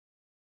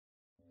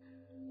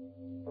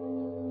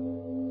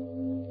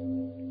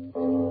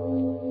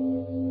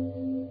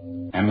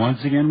And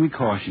once again we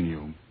caution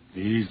you,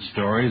 these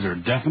stories are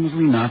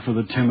definitely not for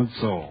the timid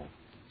soul.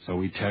 So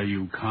we tell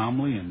you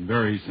calmly and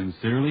very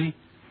sincerely,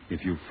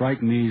 if you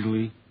frighten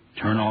easily,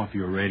 turn off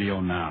your radio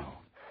now.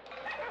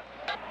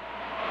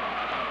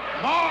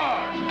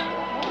 Marge!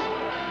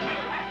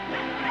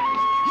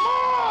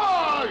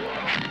 Marge!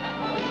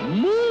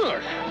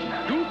 Mush!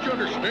 Don't you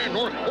understand,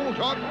 North Pole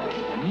talk?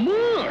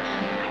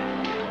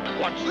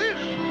 Mush! What's this?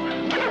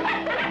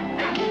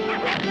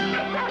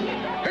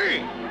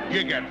 Hey,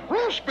 you get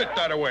frostbite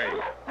that away.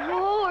 Who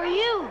are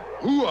you?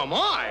 Who am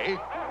I?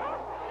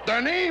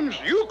 The name's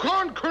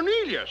Yukon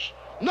Cornelius,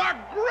 the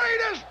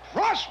greatest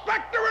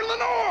prospector in the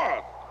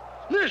North.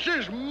 This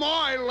is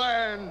my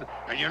land,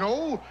 and you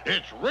know,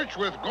 it's rich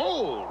with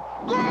gold.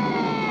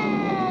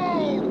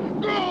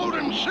 Gold! Gold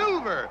and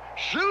silver,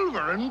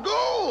 silver and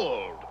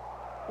gold.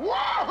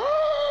 Wahoo!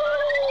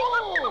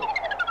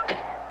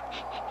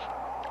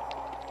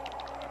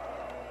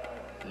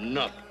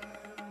 Nothing.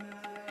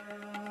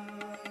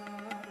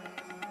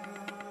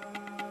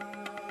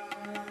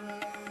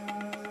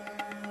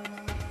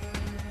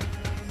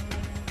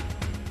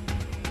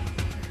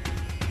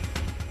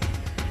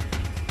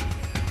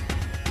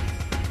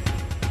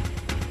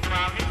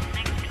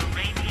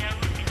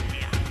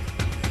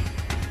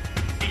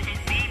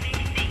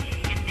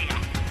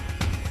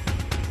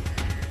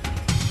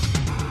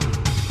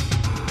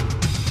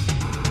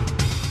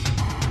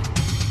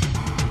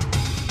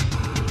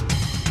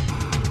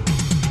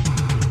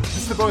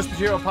 Bonus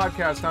Material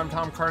Podcast. I'm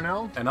Thom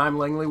Carnell. And I'm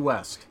Langley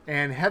West.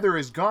 And Heather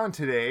is gone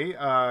today.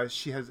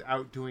 She has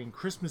out doing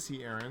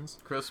Christmassy errands.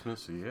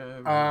 Christmassy,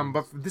 yeah.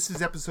 But this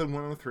is episode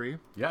 103.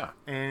 Yeah.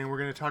 And we're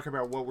going to talk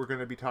about what we're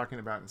going to be talking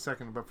about in a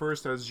second. But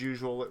first, as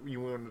usual,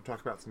 you want to talk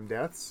about some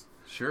deaths.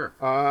 Sure.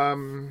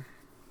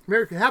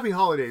 Happy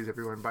holidays,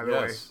 everyone, by the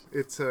way. Yes.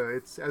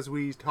 It's as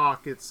we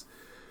talk,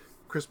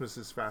 Christmas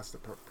is fast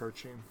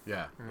approaching.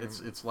 Yeah.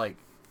 It's like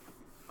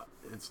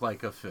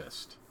a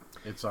fist.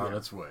 It's on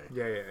its way.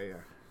 Yeah.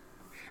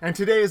 And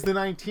today is the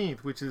 19th,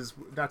 which is,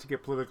 not to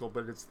get political,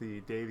 but it's the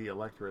day the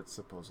electorate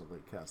supposedly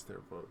cast their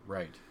vote.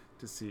 Right.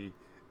 To see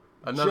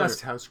just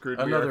how screwed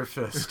we are. Another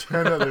fist.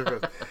 Another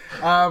fist.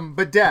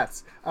 But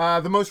deaths.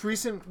 The most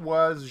recent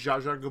was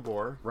Zsa Zsa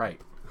Gabor. Right.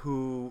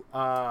 Who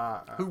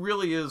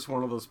really is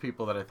one of those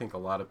people that I think a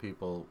lot of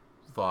people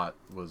thought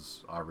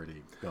was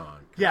already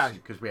gone.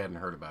 Because we hadn't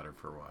heard about her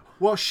for a while.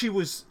 Well, she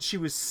was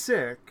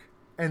sick.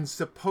 And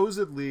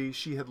supposedly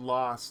she had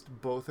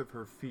lost both of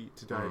her feet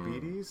to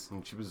diabetes.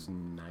 And she was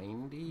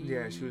 90?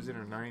 Yeah, she was in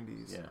her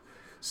 90s. Yeah.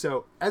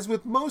 So, as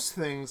with most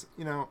things,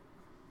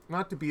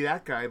 not to be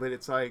that guy, but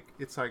it's like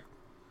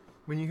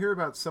when you hear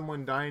about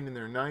someone dying in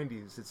their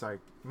 90s, it's like,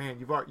 man,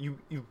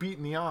 you've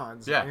beaten the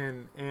odds. Yeah.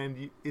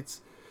 And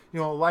it's, a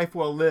life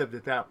well lived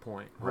at that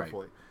point,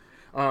 hopefully.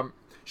 Right.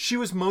 She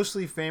was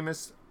mostly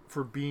famous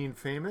for being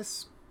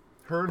famous.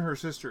 Her and her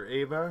sister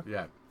Ava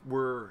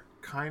were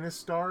kind of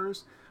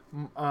stars.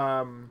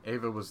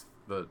 Ava was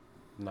the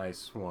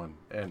nice one,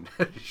 and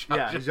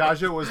Zsa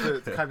Zsa was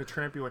the kind of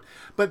trampy one.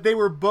 But they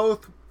were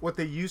both what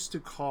they used to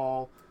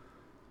call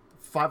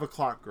 5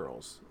 o'clock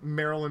girls.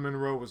 Marilyn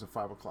Monroe was a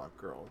 5 o'clock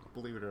girl,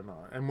 believe it or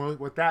not. And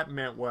what that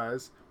meant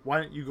was,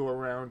 why don't you go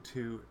around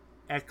to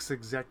this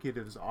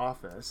executive's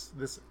office,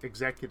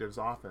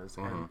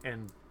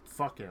 and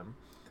fuck him,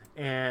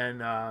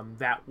 and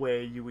that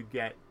way you would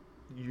get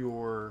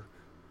your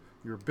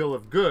bill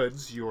of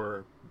goods,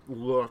 your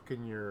look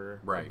and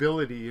your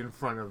ability in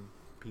front of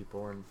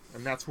people, and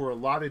that's where a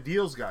lot of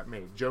deals got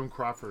made. Joan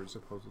Crawford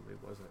supposedly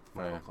was a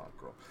 5 o'clock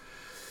girl,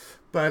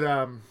 but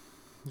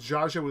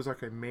Zsa Zsa was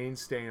like a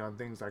mainstay on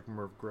things like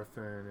Merv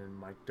Griffin and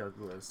Mike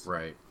Douglas.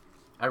 Right.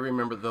 I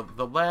remember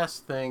the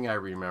last thing I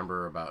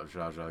remember about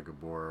Zsa Zsa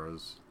Gabor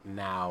was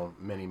now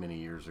many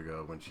years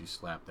ago when she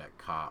slapped that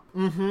cop.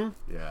 Mm-hmm.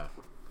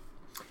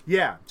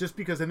 Yeah, just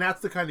because, and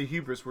that's the kind of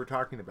hubris we're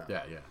talking about.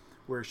 Yeah.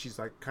 Where she's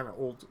like kind of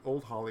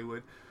old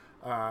Hollywood.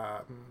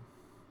 I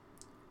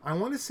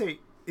want to say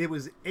it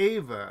was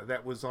Ava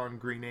that was on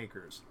Green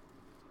Acres.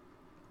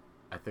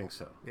 I think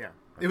so. Yeah,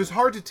 it was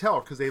hard to tell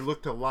because they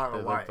looked a lot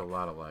alike.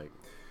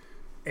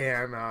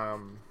 And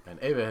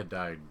Ava had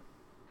died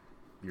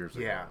years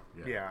ago.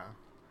 Yeah.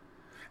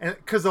 And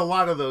because a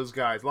lot of those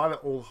guys, a lot of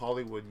old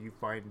Hollywood, you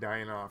find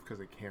dying off because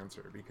of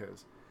cancer,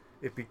 because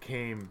it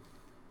became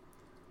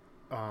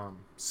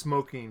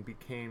smoking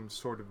became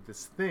sort of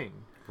this thing.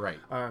 Right.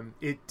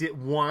 It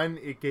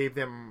gave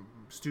them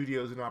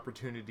studios an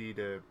opportunity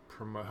to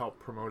help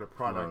promote a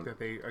product that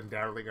they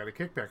undoubtedly got a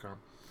kickback on,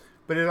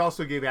 but it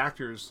also gave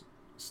actors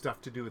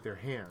stuff to do with their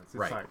hands.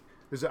 It's like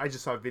I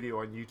just saw a video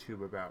on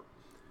YouTube about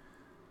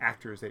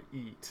actors that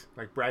eat.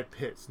 Like Brad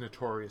Pitt's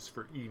notorious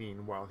for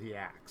eating while he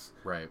acts,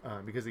 right?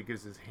 Because it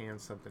gives his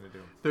hands something to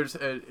do.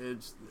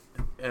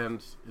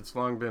 It's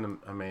long been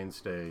a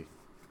mainstay.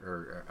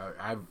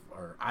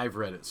 I've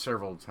read it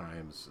several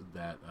times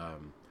that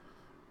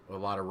a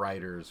lot of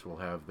writers will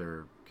have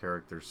their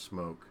characters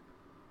smoke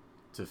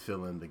to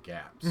fill in the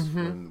gaps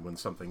when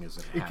something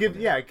isn't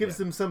happening. It gives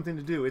them something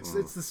to do. It's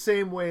the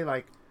same way,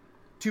 like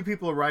two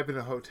people arrive in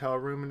a hotel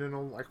room in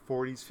an like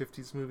 40s,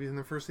 50s movies, and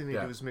the first thing they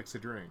do is mix a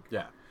drink.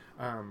 Yeah.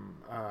 And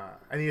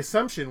the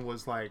assumption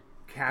was like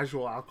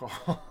casual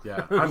alcohol.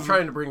 Yeah, I'm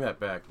trying to bring that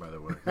back, by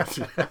the way.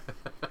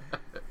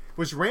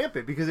 Was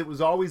rampant because it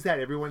was always that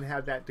everyone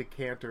had that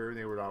decanter and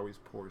they would always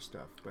pour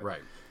stuff. But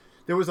right.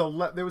 There was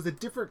a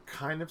different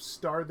kind of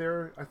star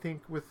there, I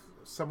think, with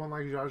someone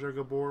like Zsa Zsa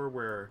Gabor,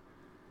 where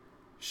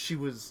she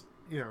was,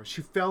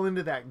 she fell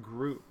into that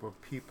group of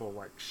people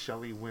like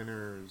Shelley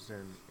Winters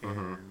and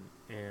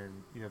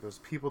those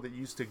people that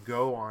used to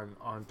go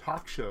on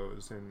talk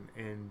shows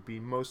and be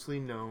mostly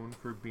known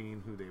for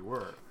being who they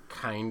were.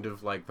 Kind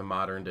of like the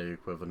modern day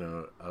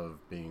equivalent of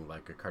being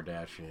like a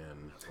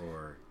Kardashian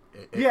or...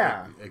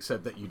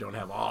 except that you don't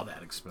have all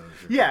that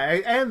exposure.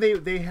 Yeah, and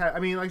they had. I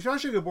mean, like Zsa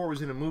Zsa Gabor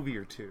was in a movie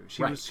or two.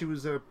 She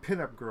was a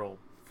pinup girl,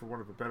 for one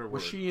of a better word.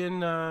 Was she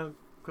in?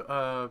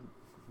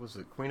 Was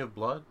it Queen of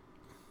Blood?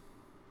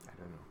 I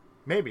don't know.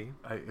 Maybe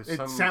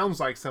it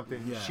sounds like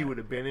something she would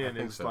have been in.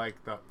 It's so. Like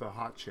the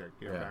hot chick,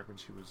 back when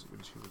she was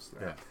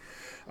there.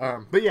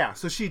 Yeah. But yeah,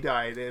 so she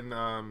died, and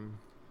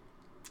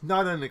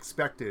not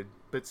unexpected.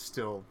 But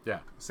still,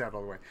 sad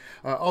all the way.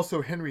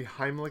 Also, Henry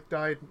Heimlich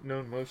died,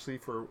 known mostly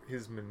for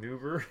his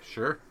maneuver.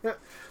 Sure.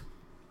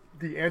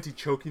 The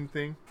anti-choking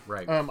thing.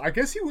 Right. I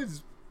guess he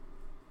was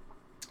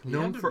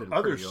known for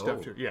other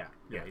stuff too. Yeah,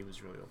 he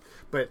was really old.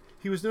 But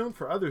he was known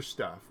for other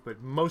stuff,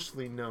 but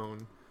mostly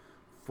known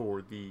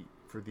for the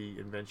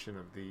invention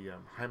of the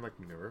Heimlich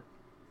maneuver.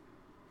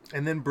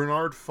 And then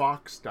Bernard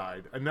Fox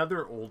died,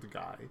 another old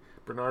guy.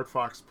 Bernard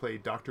Fox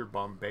played Dr.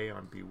 Bombay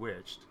on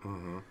Bewitched.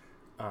 Mm-hmm.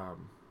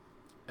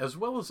 As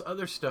well as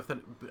other stuff that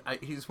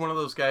he's one of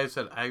those guys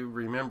that I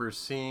remember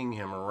seeing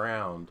him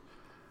around,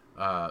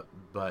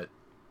 but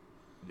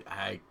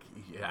I'd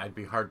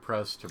be hard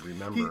pressed to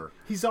remember.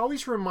 He's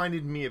always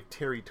reminded me of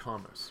Terry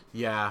Thomas.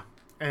 Yeah,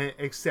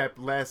 except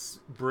less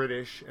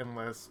British and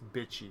less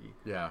bitchy.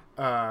 Yeah.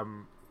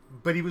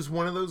 But he was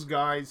one of those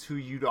guys who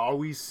you'd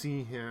always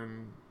see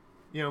him,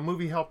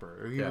 movie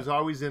helper. He was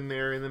always in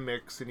there in the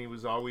mix, and he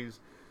was always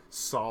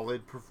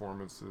solid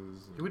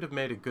performances. He would have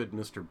made a good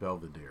Mr.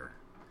 Belvedere.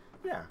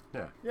 Yeah,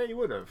 you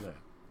would have. Yeah.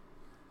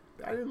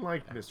 I didn't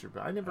like Mr.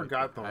 Belvedere. I never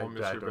got the whole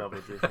Mr.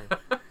 Belvedere thing.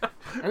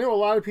 I know a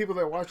lot of people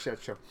that watch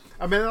that show.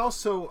 I mean,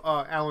 also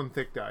Alan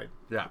Thicke died.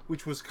 Yeah,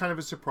 which was kind of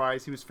a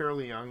surprise. He was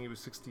fairly young. He was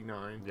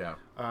 69. Yeah.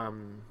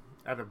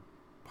 At a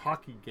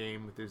hockey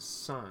game with his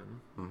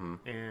son,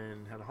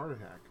 and had a heart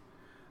attack.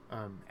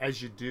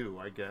 As you do,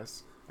 I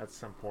guess, at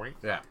some point.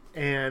 Yeah.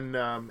 And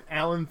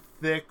Alan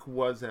Thicke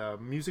was a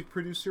music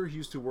producer. He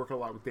used to work a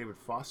lot with David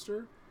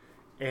Foster.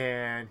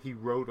 And he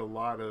wrote a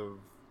lot of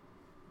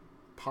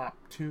pop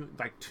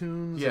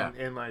tunes,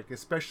 and like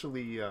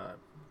especially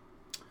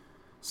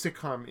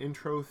sitcom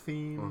intro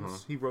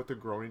themes. He wrote the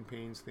Growing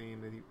Pains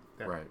theme and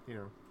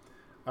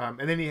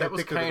then he had that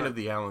was kind of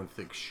the Alan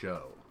Thicke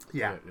show.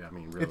 Yeah, I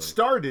mean, really, it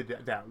started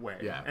that way.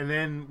 Yeah, and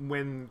then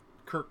when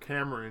Kirk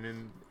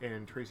Cameron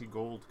and Tracy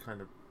Gold kind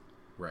of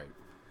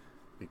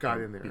got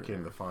in there,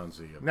 became the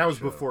Fonzie. And that was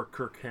before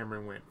Kirk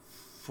Cameron went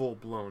full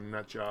blown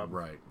nut job.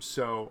 Right.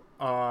 So.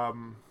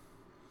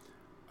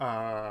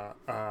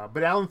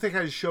 But Alan Thicke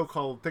had a show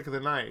called Thick of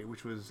the Night,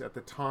 which was at the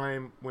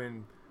time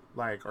when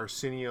like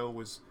Arsenio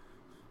was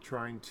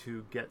trying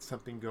to get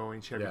something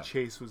going, Chevy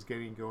Chase was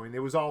getting going.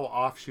 It was all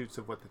offshoots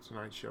of what the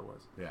Tonight Show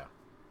was. Yeah.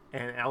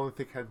 And Alan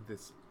Thicke had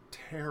this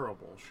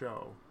terrible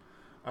show.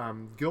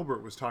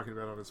 Gilbert was talking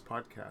about on his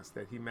podcast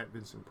that he met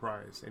Vincent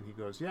Price, and he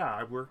goes, "Yeah,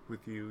 I worked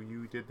with you.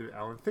 You did the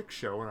Alan Thicke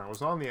show, and I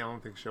was on the Alan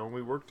Thicke show, and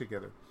we worked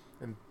together."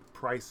 And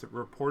Price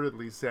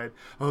reportedly said,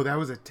 "Oh, that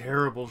was a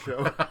terrible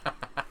show."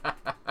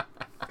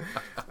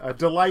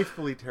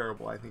 Delightfully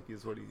terrible, I think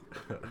is what he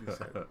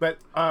said. But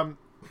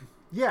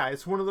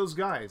it's one of those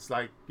guys,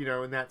 like,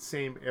 in that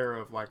same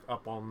era of like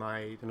Up All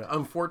Night. And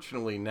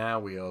unfortunately, now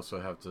we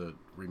also have to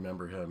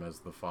remember him as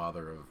the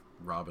father of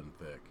Robin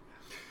Thicke.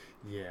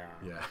 Yeah.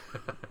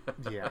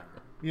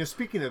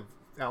 Speaking of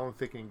Alan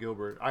Thicke and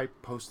Gilbert, I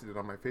posted it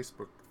on my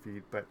Facebook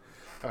feed, but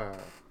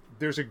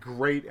there's a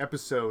great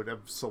episode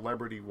of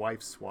Celebrity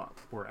Wife Swap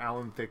where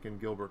Alan Thicke and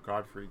Gilbert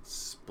Gottfried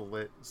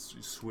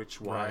switch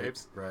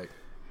wives. Right.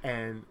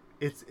 And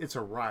it's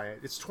a riot.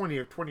 It's 20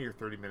 or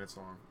 30 minutes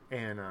long.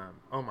 And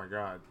oh my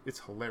God, it's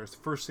hilarious. The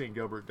first thing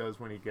Gilbert does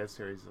when he gets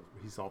there,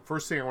 he's all,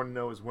 first thing I want to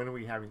know is when are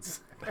we having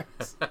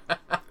sex?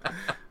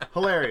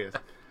 Hilarious.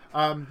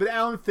 But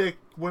Alan Thicke,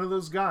 one of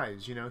those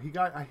guys, he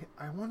got,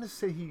 I want to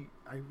say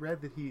I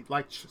read that he,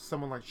 like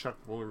someone like Chuck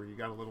Woolery, he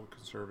got a little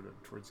conservative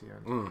towards the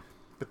end.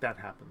 But that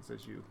happens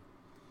as you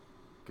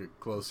get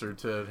closer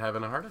to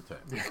having a heart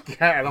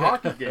attack. At a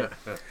hockey game.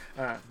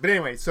 But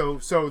anyway, so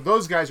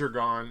those guys are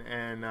gone,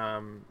 and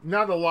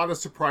not a lot of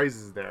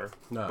surprises there.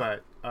 No.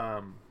 But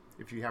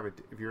if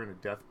you're in a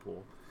death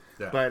pool,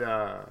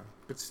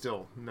 but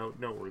still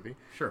noteworthy.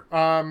 Sure.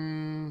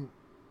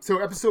 So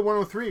episode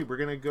 103, we're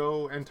gonna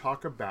go and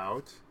talk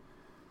about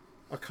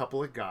a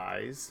couple of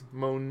guys.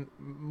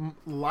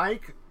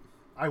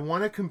 I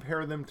want to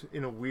compare them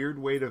in a weird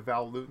way to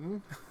Val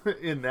Lewton,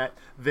 in that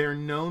they're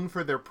known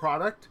for their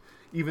product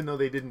even though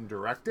they didn't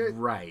direct it.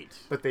 Right.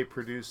 But they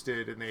produced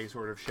it and they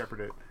sort of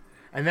shepherded it.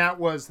 And that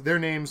was their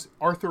names,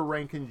 Arthur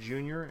Rankin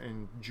Jr.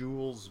 and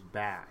Jules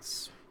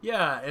Bass.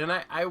 Yeah, and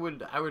I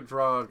would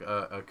draw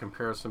a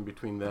comparison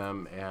between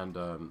them and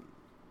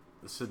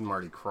Sid and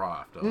Marty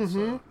Krofft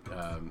also.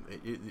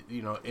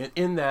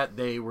 In that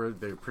they were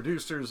the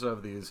producers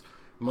of these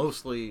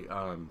mostly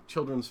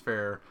children's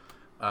fare,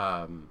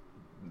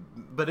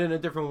 but in a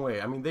different way.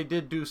 I mean, they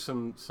did do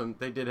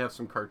they did have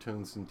some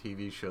cartoons and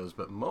TV shows,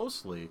 but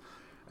mostly,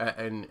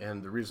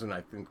 and the reason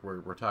I think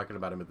we're talking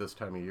about them at this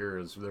time of year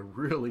is they're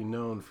really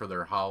known for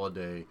their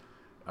holiday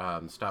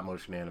stop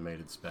motion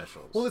animated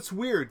specials. Well, it's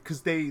weird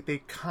because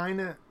they kind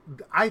of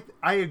I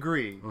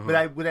agree,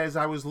 but as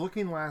I was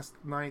looking last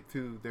night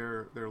through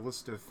their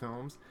list of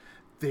films,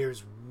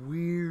 there's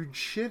weird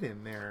shit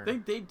in there.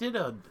 They did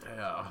a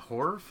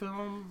horror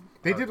film.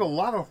 They did a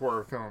lot of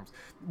horror films.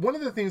 One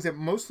of the things that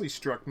mostly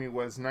struck me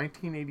was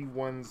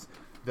 1981's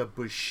The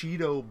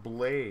Bushido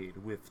Blade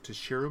with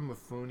Toshiro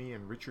Mifune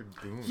and Richard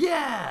Boone.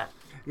 Yeah,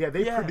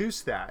 they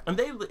produced that, and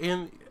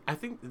I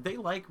think they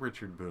like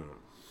Richard Boone.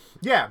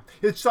 Yeah,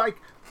 it's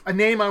like a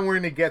name I'm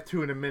going to get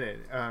to in a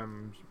minute.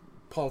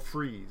 Paul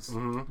Frees.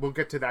 We'll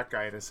get to that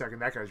guy in a second.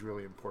 That guy's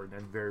really important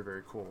and very,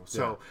 very cool.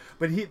 So,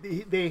 but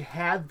they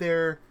had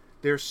their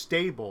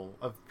stable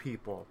of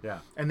people. Yeah.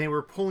 And they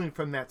were pulling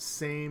from that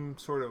same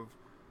sort of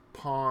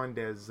pond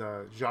as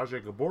Zsa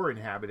Zsa Gabor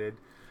inhabited.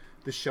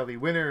 The Shelley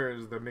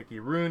Winners, the Mickey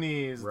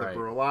Rooneys, the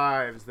Burl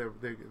Ives,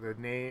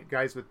 the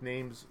guys with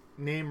name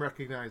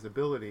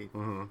recognizability.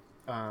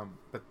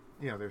 But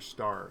they're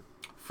starred.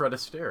 Fred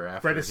Astaire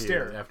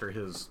after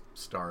his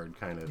star had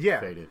kind of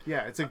faded.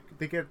 Yeah, it's a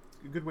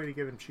good way to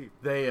get him cheap.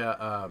 They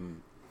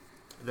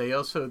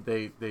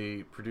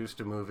produced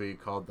a movie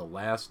called The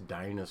Last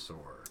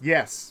Dinosaur.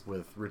 Yes,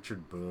 with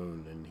Richard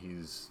Boone, and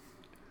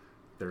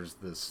there's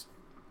this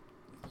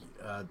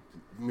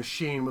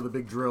machine with a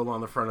big drill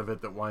on the front of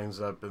it that winds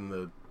up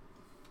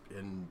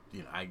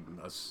I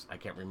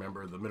can't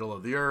remember, the middle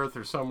of the earth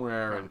or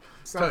somewhere. And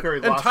it's not very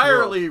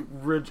entirely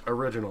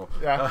original.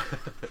 Yeah.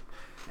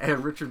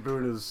 And Richard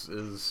Boone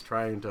is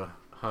trying to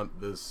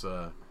hunt this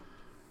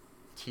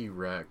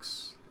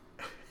T-Rex.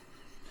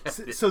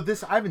 So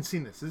this, I haven't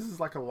seen this. This is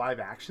like a live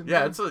action thing?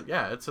 It's a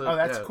Oh,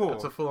 that's cool.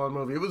 It's a full-on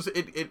movie.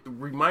 It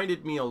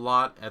reminded me a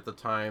lot at the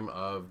time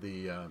of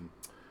the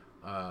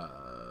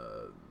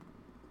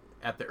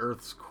At the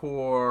Earth's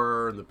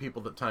Core and The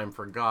People That Time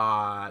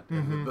Forgot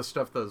and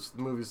the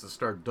movies that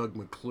starred Doug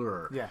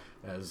McClure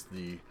as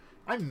the...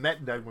 I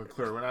met Doug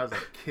McClure when I was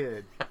a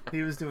kid.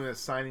 He was doing a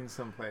signing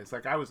someplace.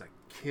 Like, I was a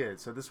kid,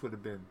 so this would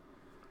have been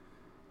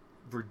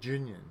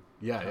Virginian.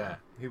 Yeah.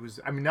 He was,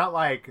 not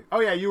like,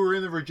 oh yeah, you were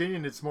in the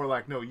Virginian. It's more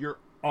like, no, you're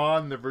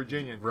on the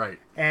Virginian. Right.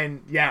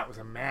 And yeah, it was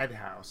a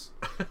madhouse.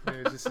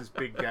 It was just this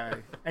big guy.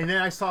 And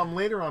then I saw him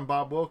later on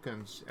Bob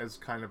Wilkins as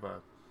kind of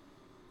a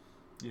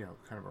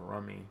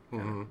rummy, a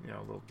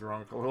little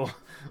drunk, a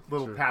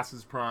little past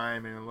his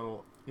prime, and a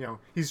little,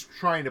 he's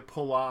trying to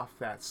pull off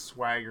that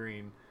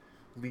swaggering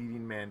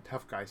leading man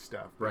tough guy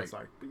stuff. But right. It's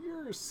like, but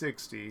you're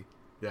 60.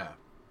 Yeah.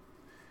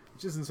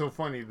 Which isn't so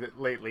funny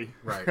lately.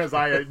 Right. Because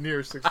I am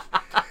near 60.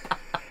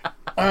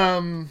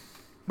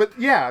 But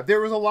yeah, there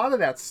was a lot of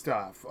that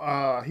stuff.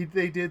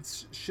 They did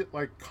shit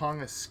like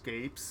Kong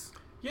Escapes.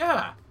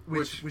 Yeah.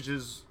 Which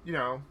is,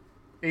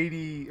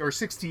 80 or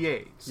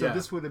 68. So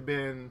this would have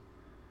been,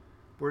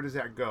 where does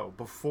that go?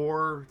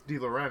 Before De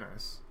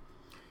Laurentiis.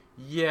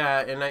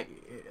 Yeah, and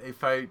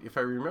if I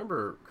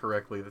remember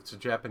correctly, that's a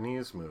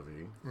Japanese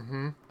movie.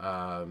 Mm-hmm.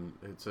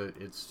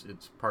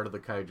 It's part of the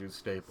kaiju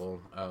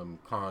staple.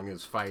 Kong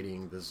is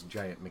fighting this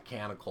giant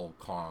mechanical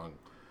Kong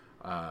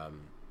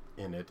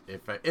in it.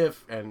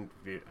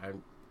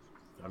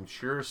 I'm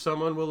sure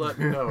someone will let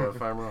me know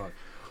if I'm wrong.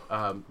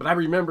 But I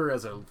remember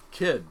as a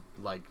kid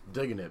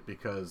digging it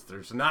because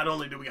there's not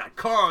only do we got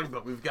Kong,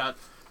 but we've got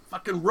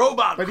fucking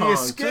robot but Kong he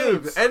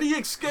escapes. too. And he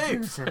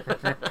escapes.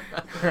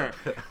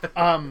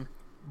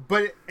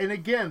 But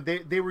again,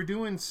 they were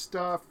doing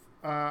stuff.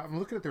 I'm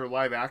looking at their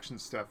live action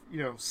stuff.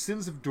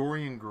 Sins of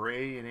Dorian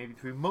Gray in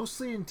 '83,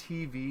 mostly in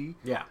TV.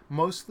 Yeah.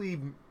 Mostly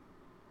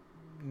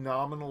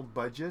nominal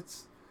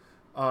budgets.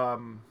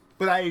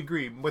 But I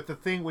agree. But the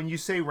thing, when you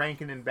say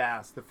Rankin and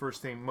Bass, the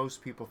first thing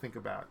most people think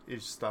about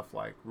is stuff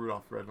like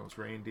Rudolph the Red-Nosed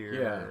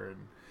Reindeer.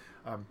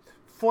 And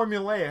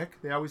formulaic.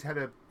 They always had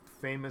a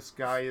famous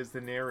guy as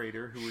the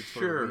narrator who would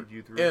sort of lead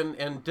you through.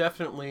 And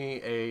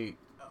definitely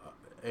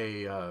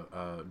a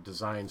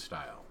design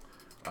style.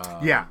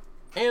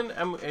 And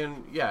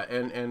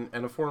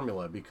a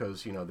formula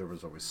because there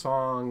was always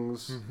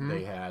songs. Mm-hmm.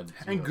 They had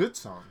good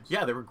songs.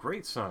 Yeah, they were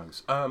great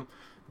songs.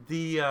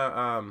 The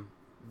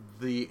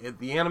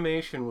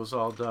animation was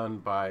all done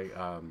by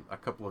a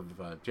couple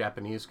of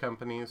Japanese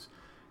companies,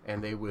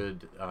 and they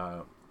would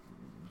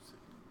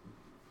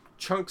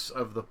chunks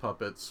of the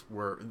puppets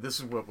were. This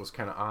is what was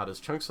kind of odd: is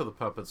chunks of the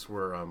puppets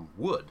were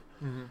wood.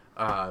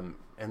 Mm-hmm.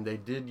 And they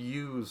did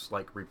use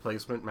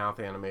replacement mouth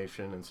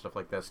animation and stuff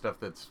like that. Stuff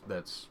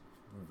that's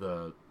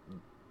the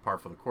par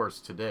for the course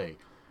today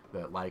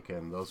that Leica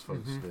and those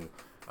folks do.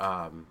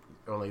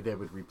 Only they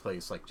would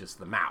replace like just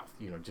the mouth,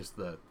 just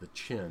the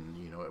chin,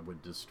 it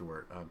would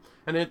distort.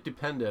 And it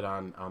depended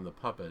on the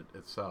puppet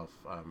itself.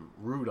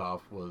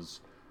 Rudolph was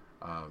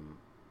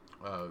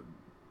a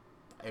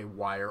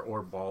wire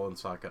or ball and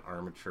socket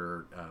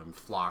armature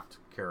flocked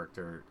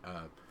character.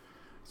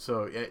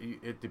 So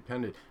it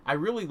depended. I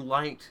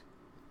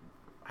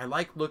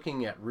like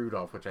looking at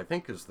Rudolph, which I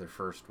think is their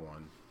first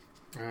one.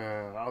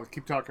 I'll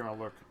keep talking. I'll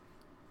look.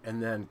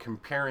 And then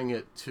comparing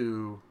it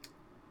to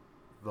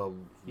the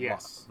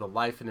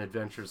Life and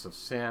Adventures of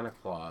Santa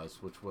Claus,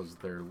 which was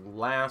their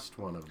last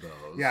one of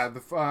those. Yeah,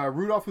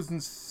 Rudolph was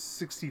in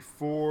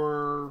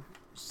 64.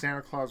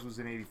 Santa Claus was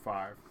in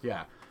 85.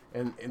 Yeah,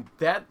 and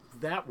that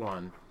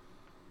one,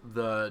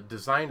 the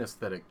design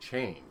aesthetic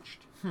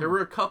changed. There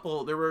were a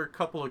couple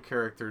of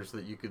characters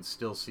that you could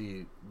still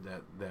see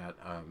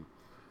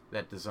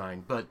that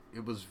design, but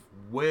it was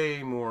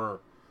way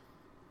more.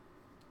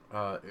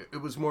 It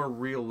was more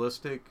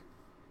realistic.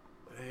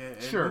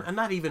 Sure, and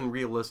not even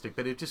realistic,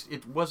 but it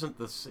wasn't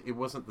the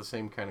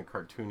same kind of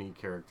cartoony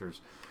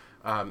characters,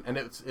 and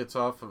it's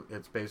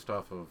based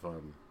off of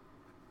I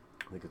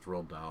think it's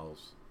Roald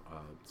Dahl's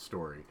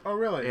story. Oh,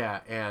 really? Yeah,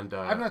 and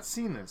I've not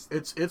seen this.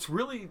 It's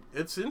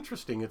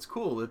interesting. It's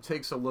cool. It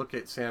takes a look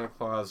at Santa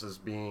Claus as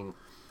being.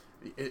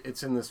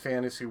 It's in this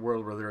fantasy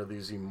world where there are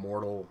these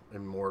immortal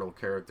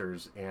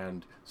characters,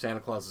 and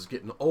Santa Claus is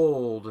getting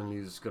old and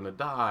he's going to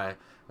die,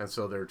 and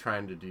so they're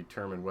trying to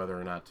determine whether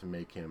or not to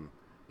make him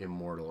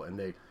immortal,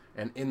 and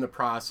in the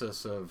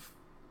process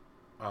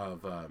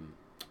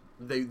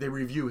they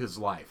review his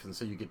life, and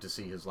so you get to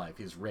see his life.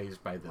 He's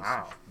raised by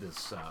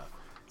this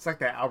it's like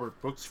that Albert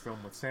Brooks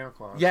film with Santa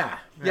Claus. Yeah,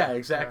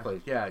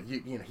 exactly. Yeah,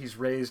 he's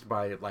raised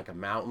by like a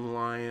mountain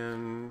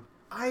lion.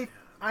 I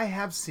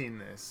have seen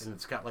this, and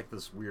it's got like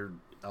this weird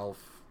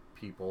elf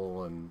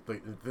people, and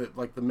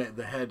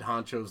the head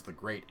honcho's the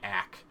Great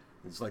Ack.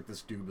 He's like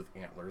this dude with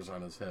antlers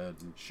on his head.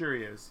 And... Sure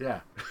he is.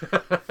 Yeah.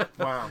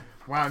 Wow.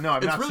 No, I've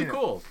not seen it. It's really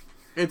cool.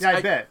 I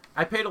bet.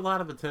 I paid a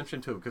lot of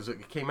attention to it because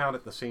it came out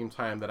at the same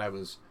time that I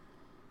was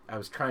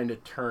trying to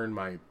turn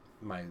my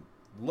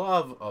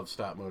love of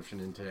stop motion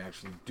into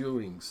actually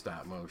doing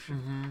stop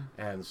motion,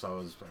 and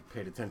so I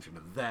paid attention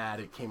to that.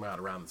 It came out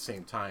around the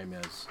same time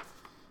as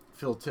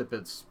Phil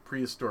Tippett's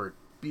Prehistoric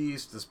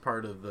Beast as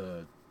part of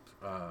the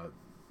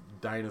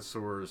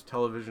Dinosaurs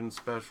television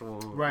special.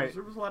 Right.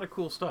 There was a lot of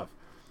cool stuff.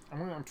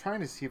 I'm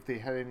trying to see if they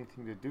had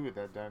anything to do with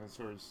that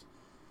Dinosaurs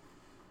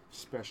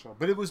special,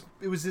 but it was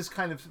this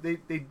kind of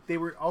they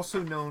were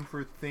also known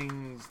for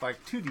things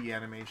like 2D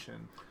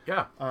animation.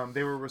 Yeah.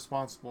 They were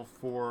responsible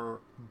for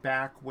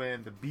back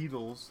when the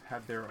Beatles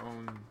had their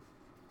own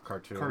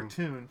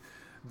cartoon.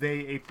 They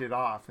aped it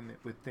off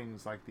with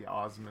things like the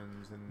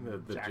Osmonds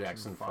and the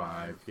Jackson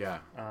 5. Yeah.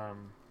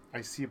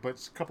 I see a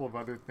couple of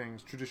other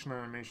things. Traditional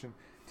animation,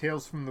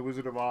 Tales from the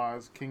Wizard of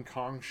Oz, King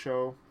Kong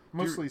Show.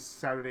 Mostly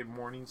Saturday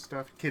morning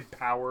stuff. Kid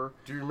Power.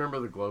 Do you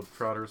remember the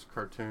Globetrotters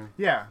cartoon?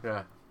 Yeah.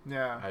 Yeah.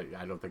 Yeah.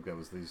 I don't think that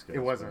was these guys. It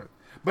wasn't.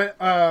 But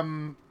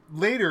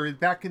later,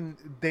 back in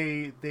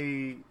the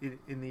late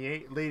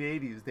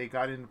 80s, they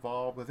got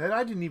involved with it.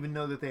 I didn't even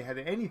know that they had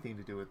anything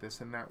to do with this,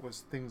 and that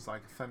was things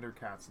like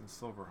Thundercats and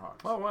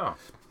Silverhawks. Oh, wow.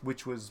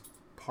 Which was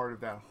part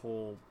of that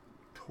whole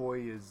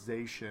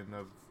toyization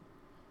of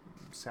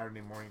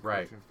Saturday morning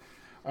cartoons.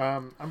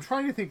 Right. I'm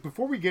trying to think,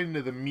 before we get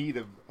into the meat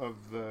of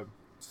the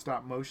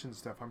stop motion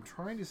stuff, I'm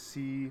trying to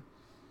see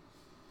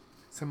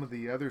some of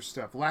the other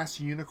stuff. Last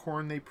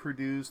Unicorn they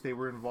produced. They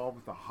were involved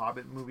with the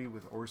Hobbit movie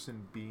with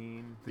Orson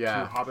Bean. The 2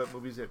 Hobbit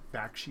movies that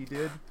Bakshi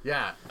did.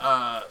 Yeah.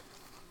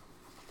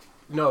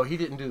 No, he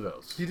didn't do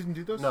those. He didn't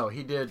do those? No,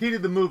 he did. He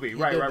did the movie.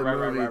 Right.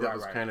 That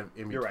was kind of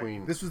in between.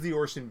 Right. This was the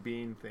Orson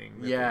Bean thing.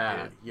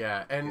 Yeah.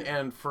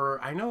 And for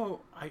I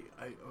know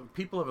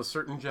people of a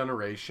certain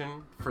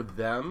generation, for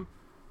them,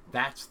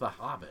 that's the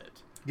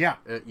Hobbit. Yeah.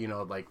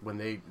 Like when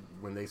they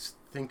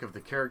think of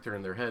the character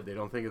in their head, they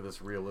don't think of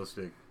this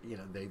realistic.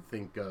 They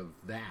think of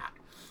that.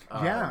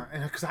 Yeah,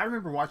 and because I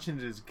remember watching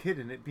it as a kid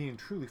and it being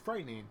truly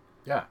frightening.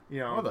 Yeah.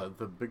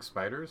 The big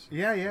spiders.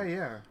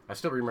 Yeah. I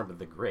still remember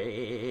The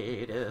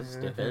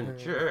Greatest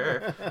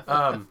Adventure.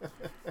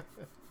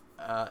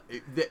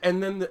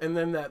 And then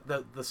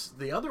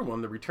the other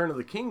one, the Return of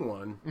the King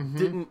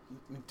one,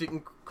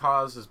 didn't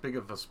cause as big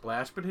of a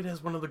splash, but it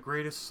has one of the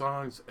greatest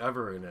songs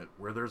ever in it.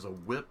 Where there's a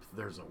whip,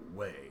 there's a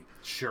way.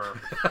 Sure.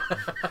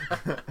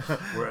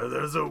 Where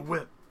there's a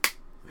whip,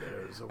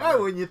 there's a way.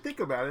 Oh, when you think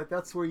about it,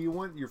 that's where you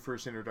want your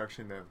first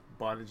introduction to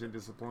bondage and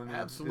discipline.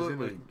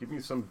 Absolutely. Give me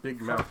some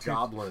big mouth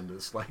goblin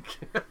that's like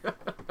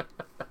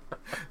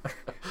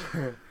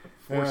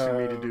forcing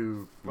me to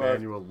do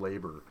manual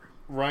labor.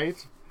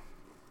 Right.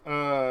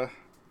 I'm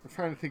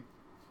trying to think.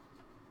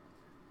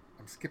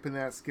 I'm skipping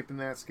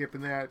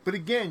that. But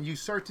again, you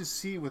start to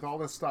see with all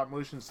this stop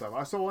motion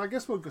stuff. So I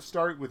guess we'll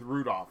start with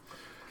Rudolph.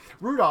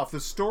 Rudolph, the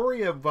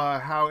story of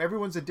how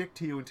everyone's a dick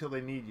to you until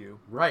they need you.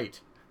 Right.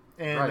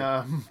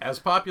 And as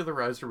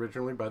popularized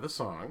originally by the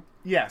song.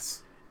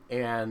 Yes.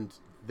 And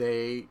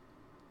they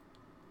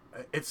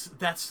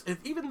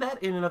even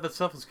that in and of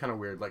itself is kind of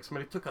weird. Like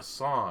somebody took a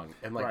song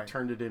and like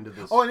turned it into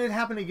this. Oh, and it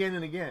happened again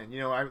and again. You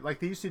know,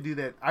 they used to do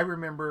that. I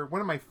remember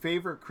one of my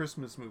favorite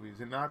Christmas movies,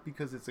 and not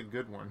because it's a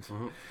good one,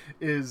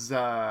 is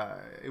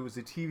it was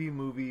a TV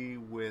movie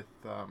with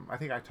I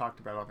think I talked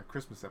about it on the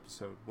Christmas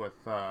episode with.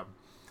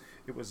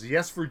 It was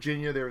Yes,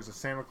 Virginia. There was a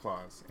Santa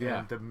Claus,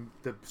 and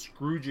the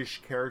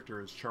Scrooge-ish character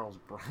is Charles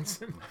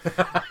Bronson.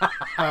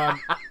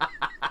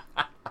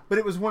 But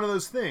it was one of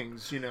those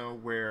things, you know,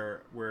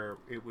 where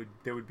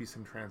there would be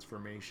some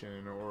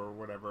transformation or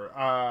whatever.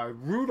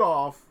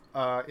 Rudolph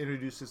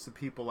introduces to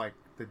people like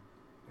the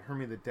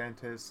Hermie the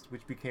Dentist,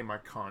 which became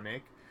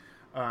iconic.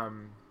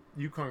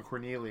 Yukon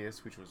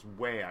Cornelius, which was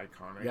way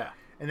iconic. Yeah.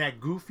 And that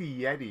goofy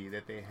Yeti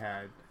that they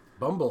had.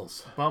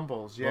 Bumbles, yeah.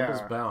 Bumbles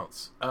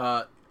Bounce.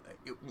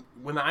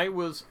 When I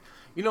was,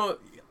 you know,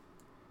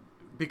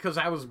 because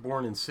I was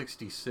born in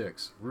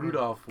 '66,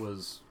 Rudolph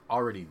was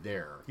already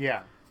there.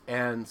 Yeah.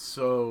 And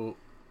so,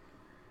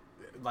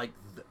 like,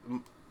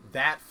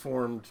 that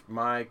formed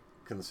my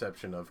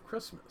conception of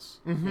Christmas.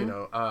 You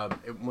know,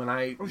 when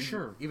I... Oh,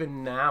 sure.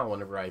 Even now,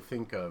 whenever I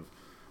think of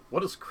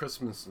what does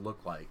Christmas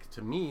look like,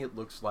 to me, it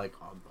looks like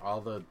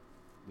all the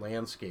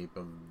landscape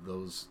of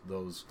those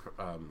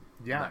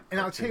yeah, and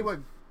I'll tell you what,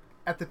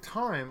 at the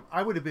time,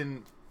 I would have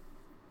been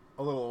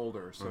a little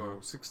older, so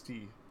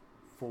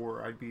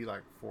 64, I'd be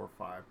like 4 or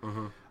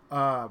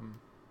 5.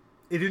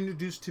 It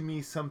introduced to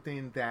me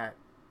something that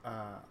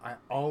I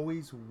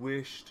always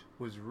wished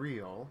was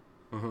real,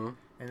 and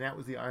that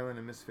was the Island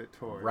of Misfit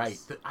Toys. Right,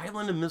 the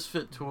Island of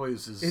Misfit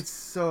Toys is... It's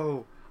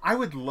so... I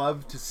would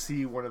love to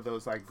see one of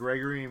those like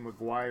Gregory and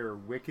Maguire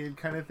Wicked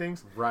kind of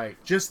things. Right.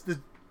 Just the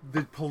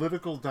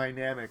political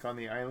dynamic on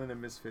the Island of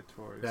Misfit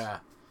Toys. Yeah.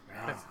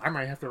 I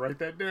might have to write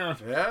that down.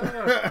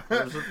 Yeah,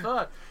 there's a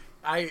thought.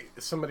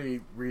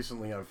 Somebody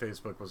recently on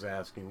Facebook was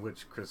asking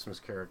which Christmas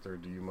character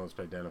do you most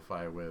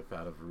identify with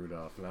out of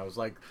Rudolph, and I was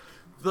like,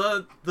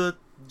 the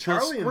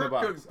Charlie in the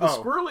box.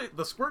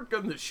 The squirt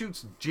gun that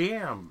shoots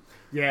jam.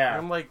 Yeah, and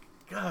I'm like,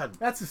 God,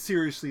 that's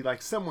seriously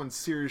like someone's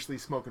seriously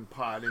smoking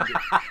pot in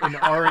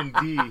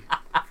R&D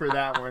for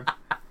that one.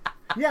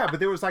 Yeah, but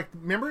there was like,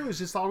 remember, it was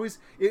just always,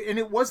 and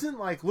it wasn't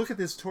like, look at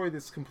this toy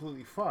that's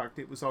completely fucked.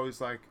 It was always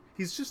like,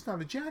 he's just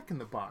not a Jack in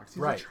the Box.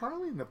 He's a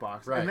Charlie in the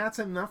Box, and that's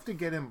enough to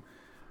get him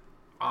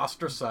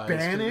ostracized,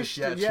 banished,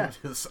 to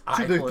this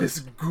this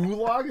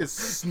gulag, this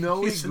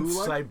snowy He's gulag. in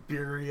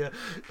Siberia,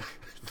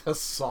 the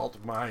salt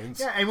mines.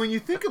 Yeah, and when you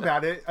think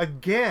about it,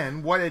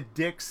 again, what a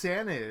dick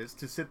Santa is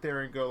to sit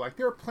there and go like,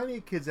 there are plenty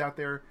of kids out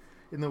there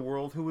in the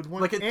world who would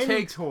want like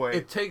any toy.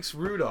 It takes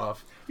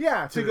Rudolph.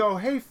 Yeah, to go,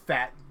 hey,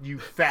 you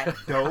fat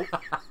dope.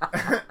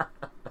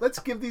 Let's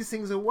give these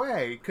things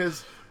away,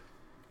 because,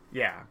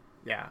 yeah.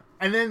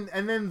 And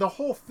then the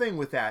whole thing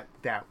with that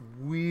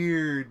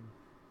weird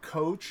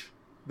coach.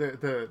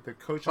 The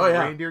coach on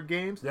reindeer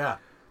games,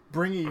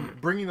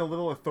 bringing a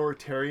little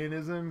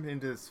authoritarianism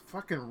into this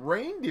fucking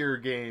reindeer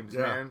games,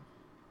 man.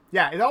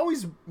 Yeah, it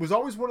was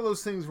always one of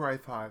those things where I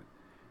thought,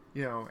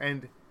 you know,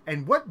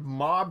 and what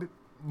mob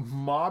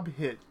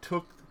hit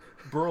took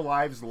Burl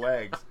Ives'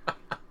 legs,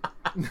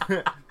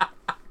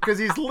 because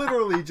he's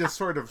literally just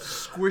sort of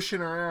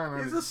squishing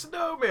around. He's a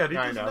snowman. He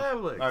doesn't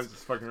have legs. I was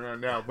just fucking around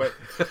now, but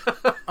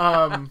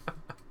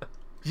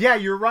yeah,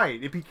 you're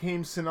right. It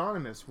became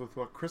synonymous with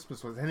what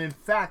Christmas was. And in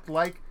fact,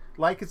 like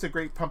It's a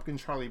Great Pumpkin,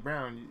 Charlie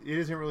Brown, it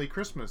isn't really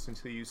Christmas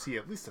until you see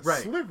at least a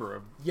sliver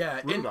of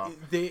Rudolph.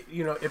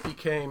 And it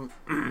became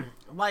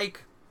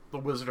like The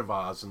Wizard of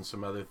Oz and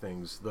some other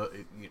things.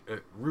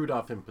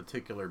 Rudolph in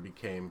particular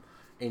became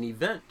an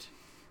event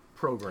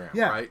program,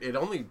 right? It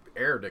only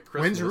aired at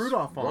Christmas. When's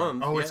Rudolph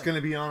on? It's going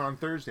to be on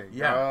Thursday.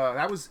 Yeah.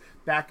 That was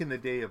back in the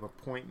day of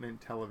appointment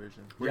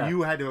television, where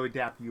you had to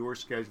adapt your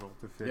schedule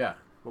to fit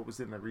what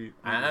was in the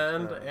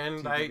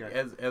and I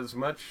as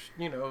much,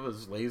 you know,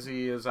 as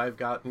lazy as I've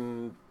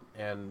gotten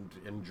and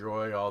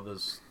enjoy all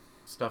this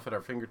stuff at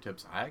our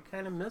fingertips, I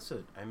kind of miss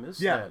it. I miss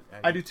that.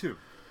 I do too.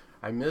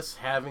 I miss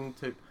having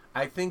to.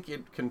 I think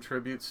it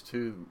contributes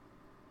to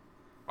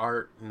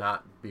art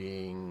not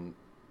being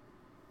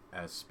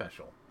as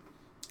special.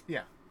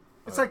 Yeah.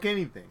 It's like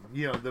anything,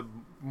 you know, the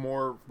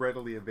more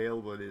readily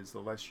available it is, the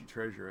less you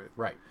treasure it.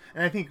 Right.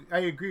 And I think I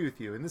agree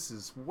with you, and this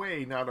is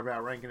way not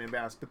about Rankin and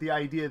Bass, but the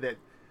idea that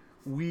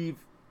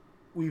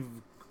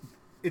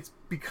it's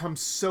become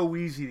so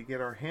easy to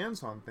get our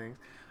hands on things.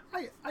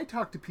 I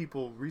talked to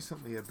people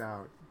recently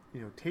about,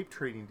 you know, tape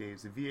trading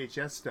days, the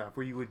VHS stuff,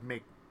 where you would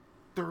make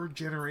third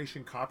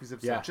generation copies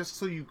of stuff just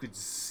so you could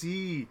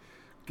see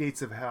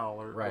Gates of Hell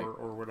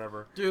or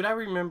whatever. Dude, I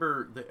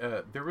remember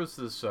there was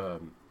this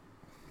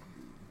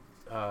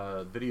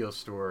video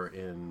store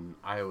in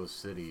Iowa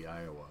City,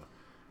 Iowa,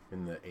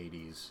 in the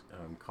 80s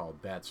called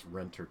That's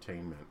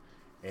Rentertainment,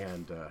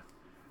 and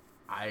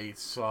I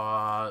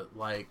saw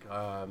I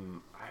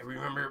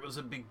remember it was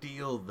a big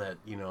deal that,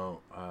 you know,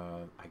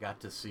 I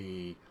got to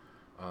see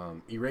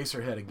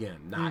Eraserhead again,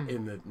 not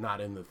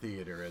in the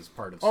theater as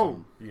part of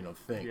some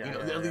thing.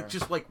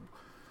 Just like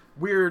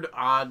weird,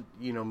 odd,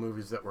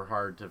 movies that were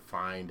hard to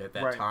find at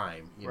that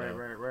time.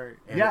 Right.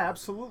 And yeah,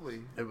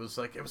 absolutely. It was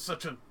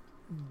such a...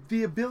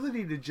 The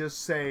ability to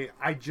just say,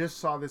 I just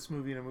saw this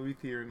movie in a movie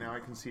theater, now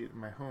I can see it in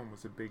my home,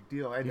 was a big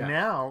deal. And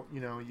now,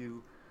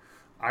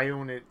 I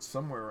own it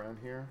somewhere around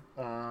here.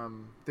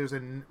 There's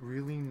a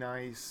really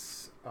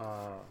nice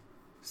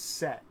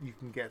set you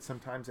can get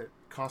sometimes at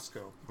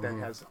Costco that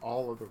has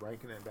all of the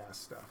Rankin and Bass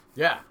stuff.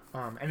 Yeah.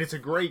 And it's a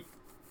great...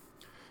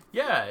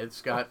 Yeah,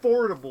 it's got...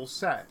 affordable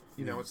set.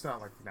 It's not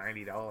like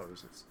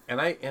 $90.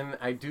 And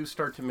I do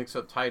start to mix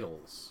up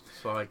titles,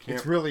 so I can't...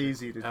 It's really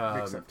easy to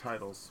mix up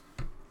titles.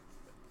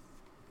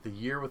 The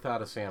Year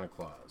Without a Santa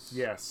Claus.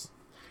 Yes.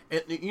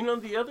 And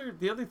the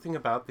other thing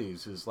about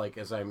these is, like,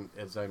 as I'm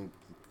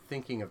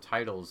thinking of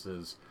titles,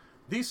 is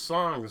these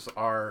songs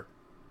are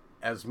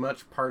as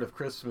much part of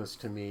Christmas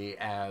to me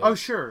as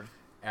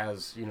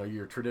as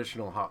your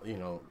traditional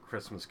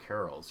Christmas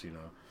carols.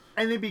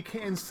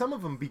 And some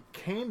of them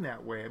became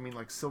that way. I mean,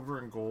 like Silver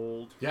and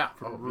Gold. Yeah.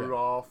 From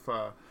Rudolph.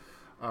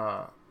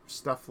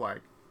 Stuff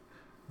like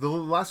the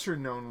lesser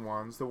known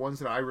ones. The ones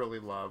that I really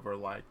love are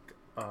like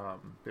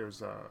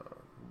there's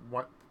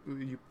what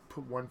you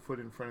put one foot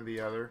in front of the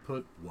other.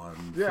 Put one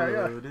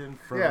foot in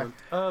front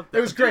of...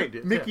 It was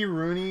great. Mickey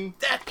Rooney.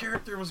 That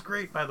character was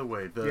great, by the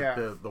way.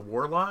 The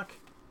warlock.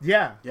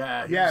 Yeah.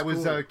 Yeah, it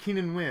was cool.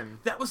 Keenan Wynn.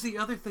 That was the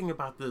other thing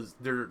about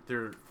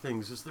their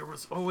things, is there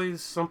was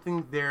always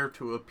something there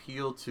to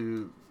appeal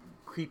to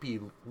creepy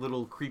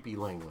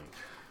Langley.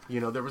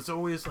 There was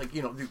always, like,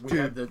 we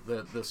had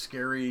the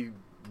scary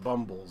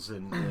Bumbles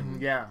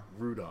and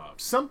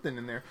Rudolph. Something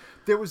in there.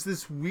 There was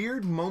this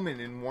weird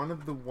moment in one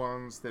of the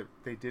ones that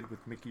they did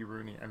with Mickey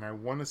Rooney, and I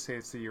want to say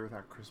it's The Year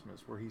Without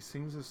Christmas, where he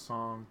sings a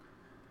song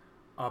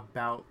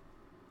about...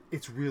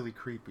 It's really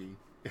creepy.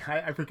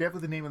 I forget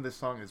what the name of the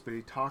song is, but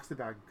he talks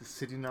about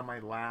sitting on my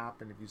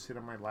lap, and if you sit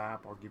on my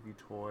lap, I'll give you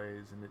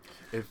toys. And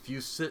if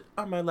you sit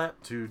on my lap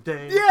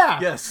today... Yeah!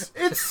 Yes!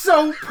 It's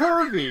so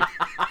pervy!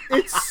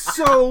 It's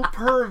so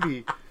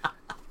pervy!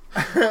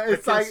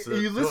 It's like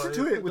you listen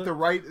to it with the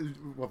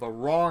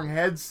wrong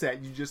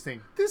headset, you just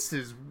think this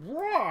is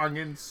wrong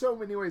in so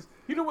many ways.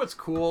 You know what's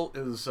cool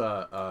is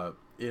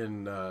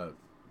in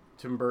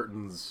Tim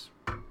Burton's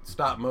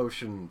stop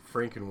motion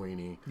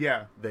Frankenweenie.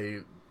 Yeah,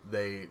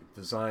 they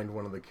designed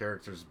one of the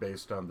characters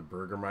based on the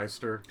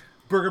Burgermeister.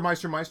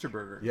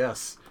 Meisterburger.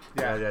 Yes.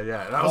 Yeah. And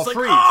I Paul was like,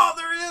 Frees. oh,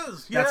 there he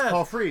is. That's yes.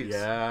 Paul Frees.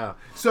 Yeah.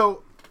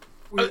 So.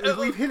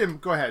 We've hit him.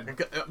 Go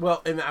ahead.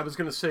 Well, and I was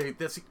going to say,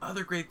 that's the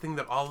other great thing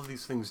that all of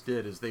these things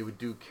did, is they would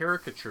do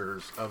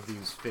caricatures of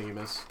these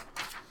famous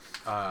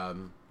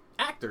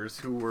actors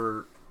who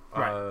were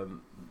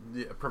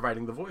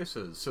providing the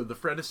voices. So the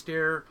Fred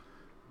Astaire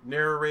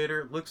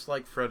narrator looks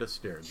like Fred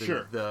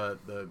Astaire.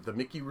 The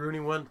Mickey Rooney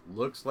one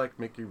looks like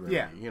Mickey Rooney.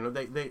 Yeah.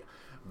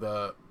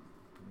 The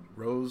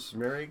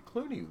Rosemary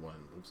Clooney one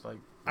looks like...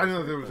 I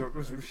know there was a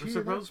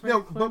Rosemary.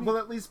 No, but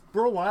at least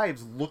Burl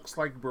Ives looks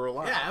like Burl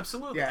Ives. Yeah,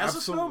 absolutely. Yeah, As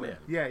absolutely. a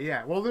snowman.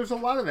 Yeah. Well, there's a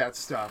lot of that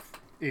stuff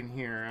in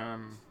here.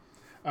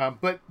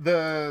 But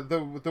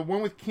the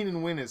one with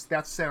Keenan Wynn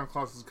that's Santa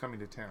Claus is Coming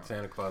to Town.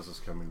 Santa Claus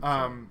is Coming to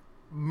Town.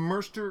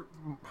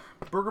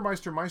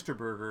 Burgermeister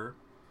Meisterburger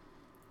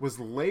was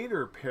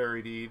later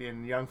parodied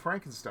in Young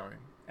Frankenstein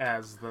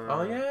as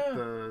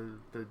the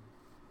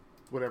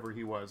whatever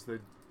he was, the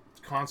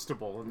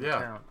constable in the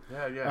town.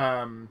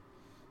 Yeah.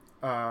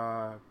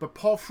 But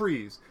Paul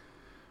Frees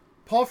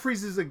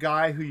is a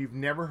guy who you've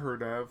never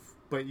heard of,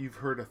 but you've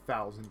heard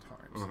 1,000 times.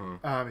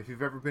 Mm-hmm. If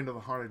you've ever been to the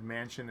Haunted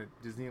Mansion at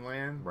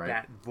Disneyland, right.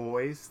 that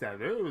voice, that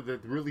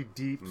really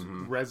deep,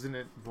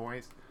 resonant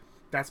voice,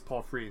 that's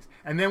Paul Frees.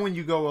 And then when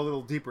you go a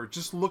little deeper,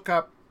 just look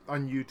up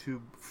on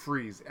YouTube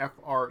Frees,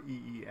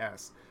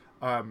 Frees.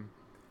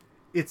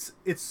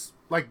 It's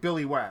like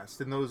Billy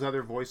West and those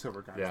other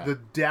voiceover guys. Yeah. The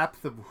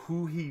depth of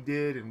who he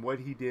did and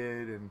what he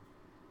did, and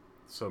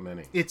so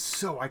many. It's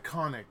so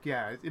iconic.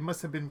 Yeah, it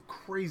must have been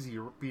crazy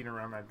being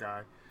around that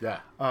guy. Yeah.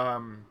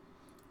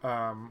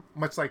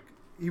 Much like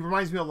he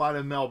reminds me a lot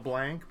of Mel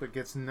Blanc, but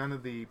gets none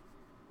of the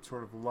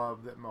sort of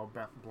love that Mel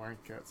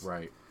Blanc gets.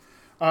 Right.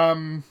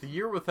 The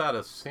Year Without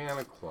a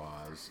Santa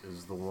Claus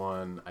is the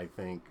one, I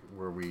think,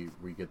 where we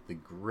get the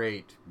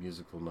great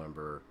musical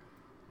number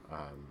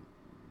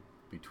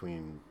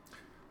between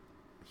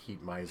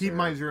Heat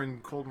Miser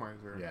and Cold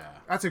Miser. Yeah.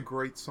 That's a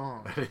great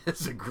song. It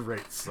is a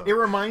great song. It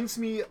reminds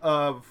me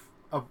of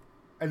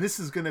and this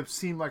is going to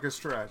seem like a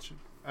stretch,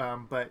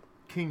 but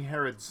King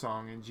Herod's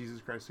song in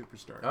Jesus Christ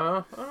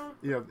Superstar.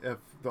 If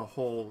the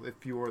whole,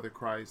 if you are the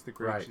Christ, the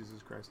great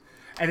Jesus Christ.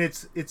 And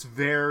it's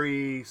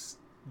very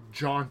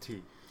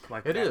jaunty.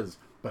 Like it that. Is.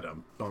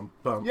 Bum.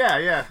 Yeah.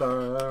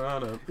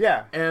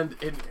 Yeah. And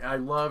I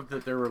loved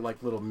that there were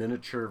like little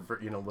miniature,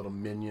 little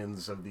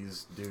minions of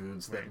these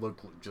dudes that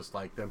looked just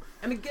like them.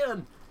 And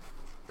again,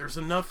 there's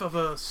enough of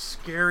a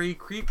scary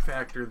creep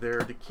factor there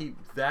to keep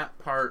that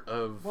part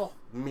of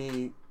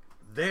me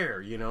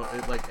there,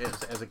 like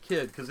as a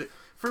kid. Because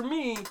for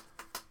me,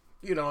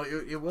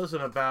 it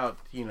wasn't about,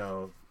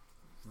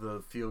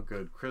 the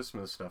feel-good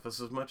Christmas stuff as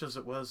much as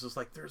it was just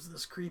like, there's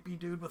this creepy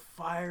dude with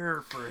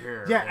fire for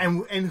hair. Yeah,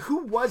 and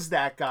who was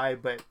that guy?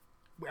 But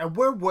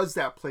where was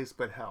that place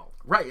but hell?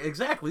 Right,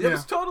 exactly. It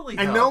was totally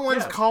hell. And no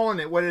one's calling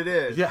it what it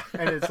is. Yeah.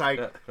 And it's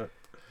like,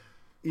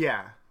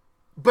 yeah.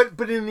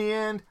 But in the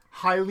end,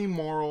 highly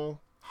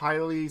moral,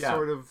 highly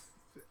sort of,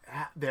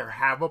 they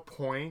have a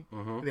point,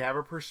 they have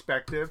a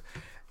perspective,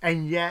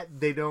 and yet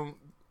they don't,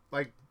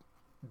 like,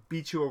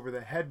 beat you over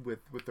the head with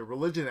the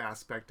religion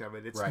aspect of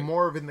it. It's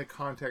more of in the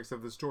context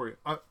of the story.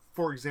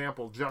 For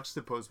example,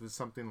 juxtaposed with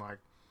something like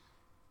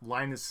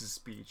Linus's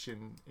speech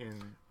in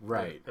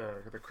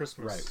the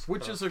Christmas,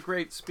 which is a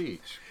great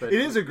speech. But it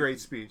is a great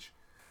speech.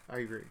 I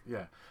agree.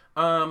 Yeah.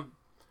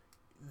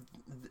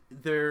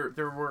 There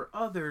were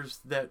others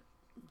that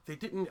they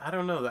didn't. I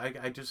don't know.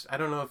 I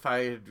don't know if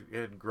I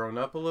had grown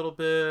up a little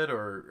bit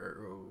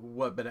or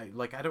what, but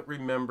I don't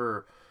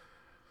remember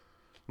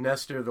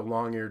Nestor the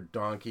long-eared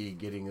donkey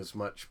getting as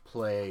much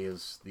play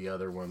as the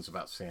other ones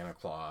about Santa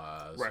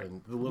Claus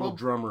and the little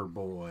drummer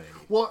boy.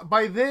 Well,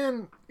 by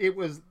then it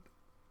was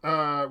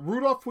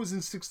Rudolph was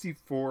in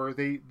 '64.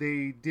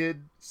 They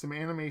did some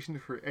animation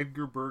for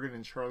Edgar Bergen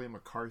and Charlie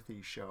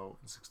McCarthy's show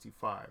in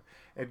 '65.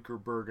 Edgar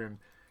Bergen,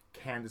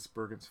 Candace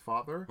Bergen's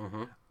father,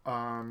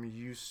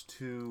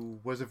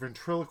 was a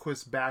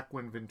ventriloquist back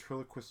when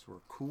ventriloquists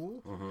were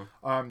cool.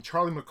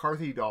 Charlie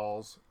McCarthy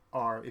dolls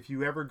are, if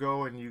you ever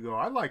go and you go,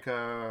 I like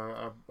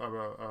a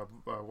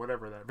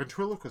whatever that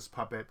ventriloquist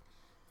puppet,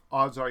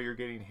 odds are you're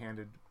getting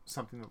handed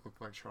something that looked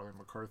like Charlie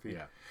McCarthy.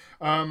 Yeah.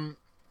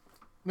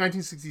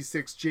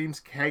 1966, James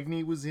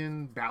Cagney was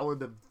in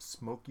Ballad of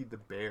Smokey the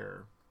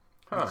Bear.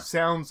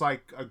 Sounds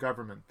like a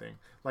government thing.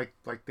 Like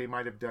they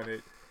might have done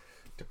it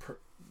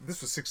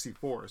this was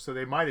 64, so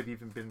they might have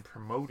even been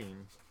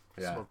promoting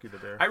Smokey the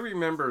Bear. I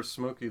remember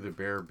Smokey the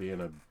Bear being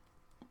a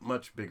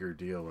much bigger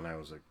deal when I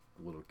was a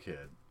little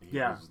kid.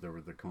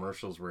 The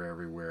commercials were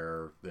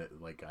everywhere. That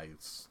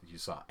you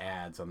saw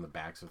ads on the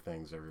backs of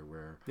things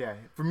everywhere. Yeah,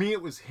 for me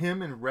it was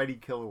him and Reddy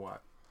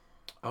Kilowatt.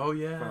 Oh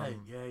yeah,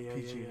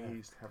 PG&E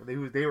used to have,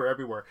 they were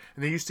everywhere,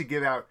 and they used to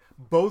give out.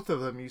 Both of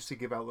them used to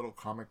give out little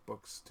comic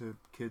books to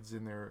kids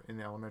in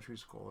the elementary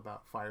school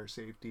about fire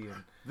safety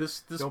and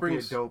this don't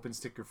brings be a dope and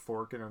stick your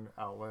fork in an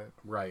outlet.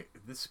 Right.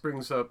 This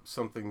brings up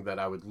something that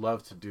I would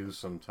love to do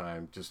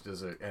sometime, just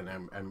as and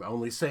I'm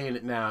only saying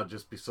it now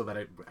just so that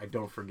I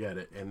don't forget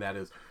it, and that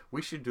is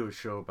we should do a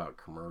show about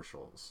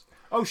commercials.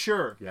 Oh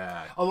sure.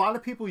 Yeah. A lot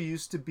of people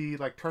used to be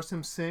like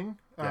Tarsim Singh,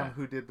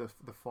 who did the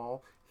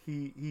Fall.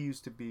 He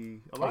used to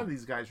be. A lot of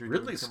these guys were.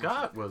 Ridley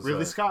Scott was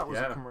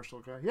a commercial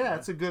guy. Yeah,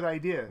 it's a good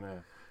idea.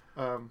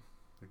 Yeah.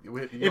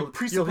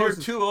 You'll hear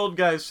two old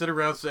guys sit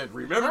around saying,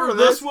 "Remember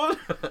this one?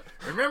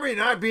 Remember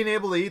not being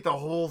able to eat the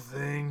whole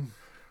thing."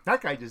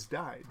 That guy just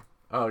died.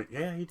 Oh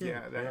yeah, he did.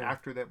 Yeah, that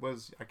actor that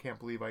was. I can't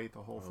believe I ate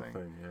the whole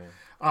thing.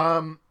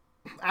 Yeah.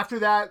 After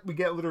that, we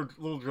get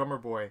little drummer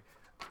boy,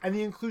 and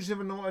the inclusion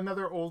of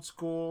another old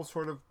school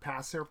sort of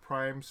past their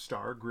prime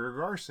star, Greer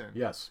Garson.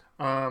 Yes.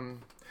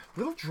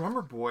 Little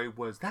drummer boy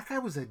was a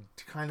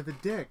kind of a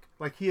dick.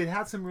 Like he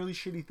had some really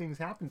shitty things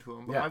happen to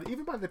him, but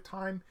even by the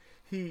time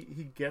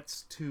he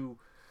gets to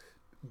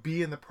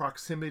be in the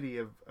proximity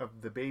of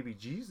the baby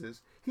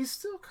Jesus, he's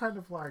still kind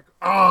of like,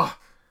 I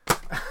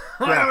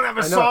don't have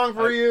a song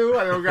for you.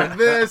 I don't got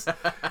this.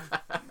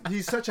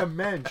 He's such a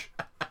mensch.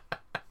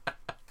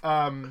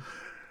 But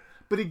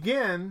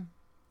again,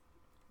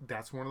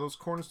 that's one of those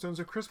cornerstones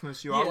of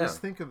Christmas. You always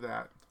think of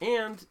that,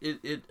 and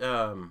it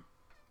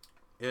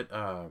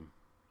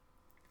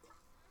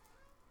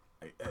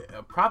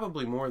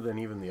probably more than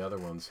even the other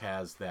ones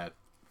has that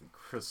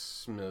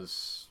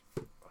Christmas.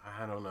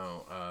 I don't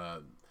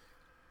know.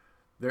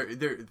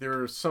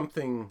 There's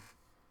something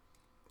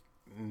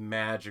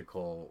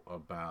magical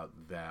about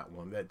that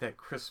one. That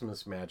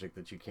Christmas magic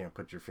that you can't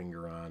put your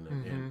finger on,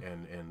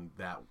 and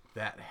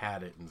that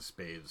had it in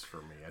spades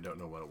for me. I don't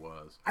know what it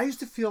was. I used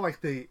to feel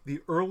like the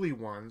early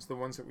ones, the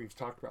ones that we've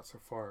talked about so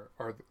far,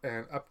 are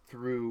and up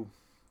through,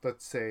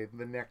 let's say,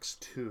 the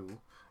next two.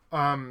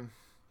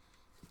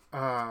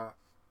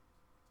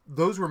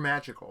 Those were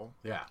magical.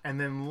 Yeah. And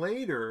then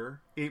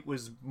later, it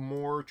was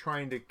more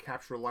trying to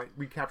recapture lightning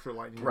in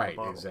the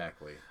bottle.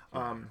 Exactly.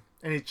 And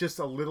it just,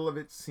 a little of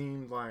it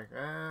seemed like,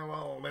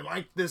 well, they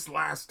liked this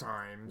last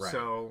time. Right.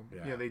 So,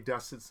 they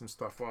dusted some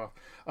stuff off.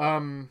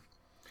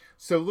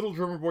 So, Little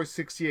Drummer Boy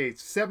 68.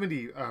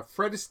 70,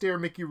 Fred Astaire,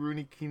 Mickey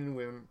Rooney, Keenan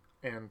Wynn,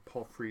 and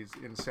Paul Frees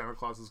in Santa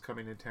Claus is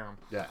Coming to Town.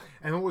 Yeah.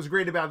 And what was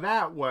great about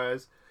that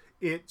was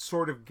it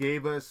sort of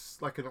gave us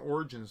like an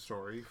origin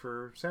story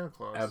for Santa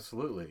Claus.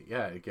 Absolutely.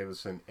 Yeah, it gave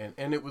us and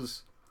it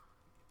was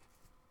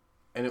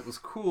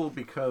cool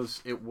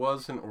because it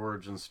was an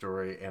origin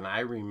story, and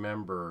I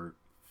remember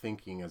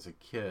thinking as a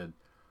kid,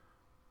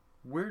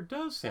 where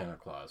does Santa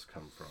Claus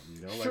come from?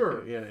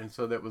 Sure. And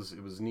so it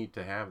was neat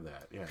to have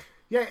that. Yeah.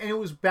 Yeah, and it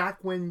was back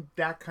when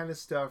that kind of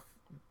stuff,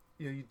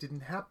 you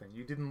didn't happen.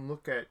 You didn't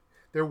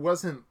there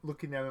wasn't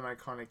looking at an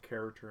iconic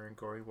character and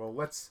going, well,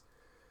 let's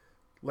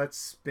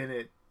spin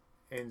it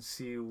and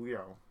see,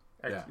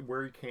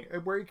 where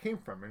he came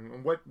from,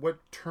 and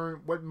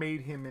what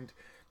made him into.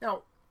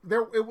 Now,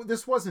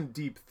 this wasn't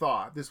deep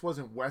thought. This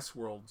wasn't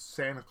Westworld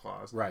Santa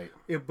Claus, right?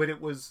 But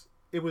it was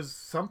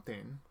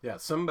something. Yeah,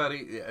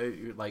 somebody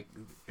like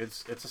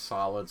it's a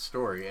solid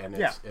story, and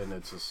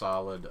it's a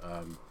solid.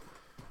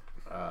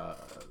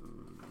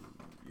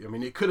 I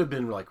mean, it could have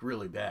been like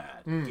really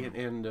bad,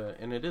 and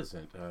it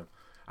isn't.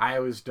 I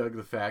always dug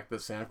the fact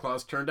that Santa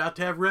Claus turned out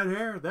to have red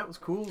hair. That was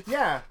cool.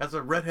 Yeah, as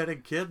a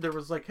redheaded kid, there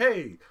was like,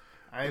 hey,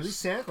 at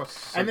least Santa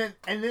Claus. And then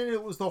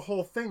it was the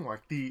whole thing,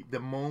 like the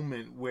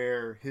moment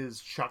where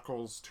his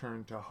chuckles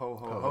turned to ho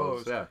ho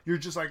ho's. Yeah. You're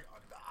just like,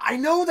 I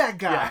know that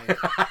guy.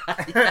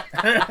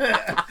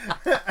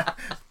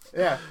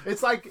 Yeah,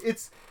 it's like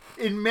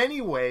in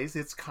many ways,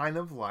 it's kind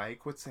of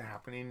like what's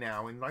happening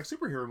now in like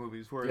superhero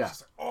movies, where it's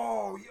just like,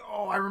 oh,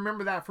 I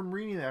remember that from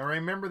reading that, or I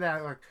remember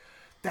that, like,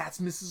 that's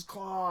Mrs.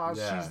 Claus.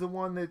 Yeah. She's the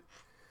one that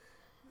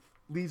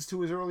leads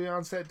to his early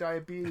onset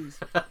diabetes.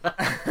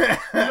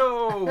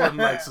 No one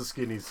likes a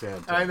skinny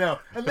Santa. I know,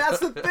 and that's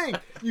the thing.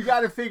 You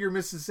got to figure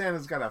Mrs.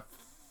 Santa's got a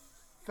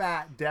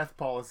fat death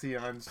policy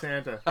on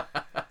Santa.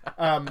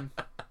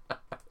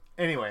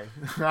 Anyway,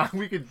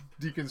 we could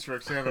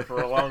deconstruct Santa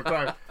for a long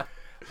time.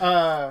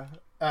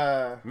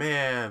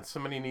 Man,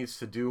 somebody needs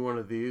to do one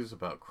of these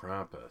about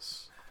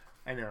Krampus.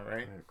 I know,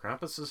 right?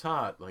 Krampus is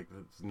hot. Like,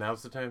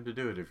 now's the time to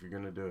do it if you're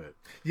going to do it.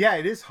 Yeah,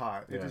 it is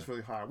hot. It is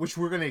really hot. Which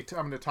I'm going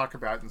to talk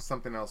about in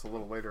something else a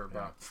little later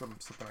about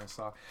something I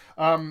saw.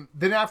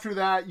 Then after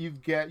that, you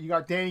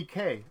got Danny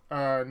Kaye,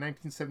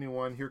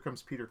 1971. Here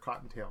Comes Peter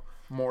Cottontail.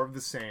 More of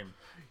the same.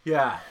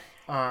 Yeah.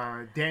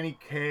 Danny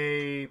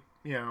Kaye,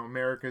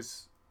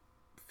 America's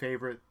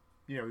favorite.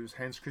 He was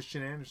Hans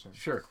Christian Andersen.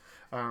 Sure.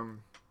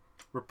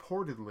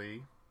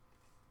 Reportedly,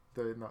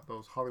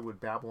 those Hollywood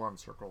Babylon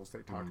circles,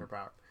 they talk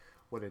about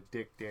what a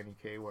dick Danny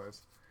Kaye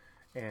was,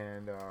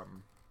 and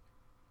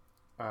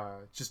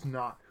just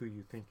not who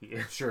you think he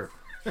is. Sure.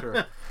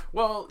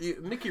 Well,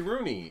 Mickey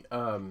Rooney,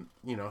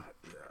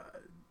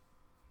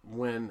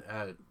 when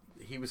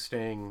he was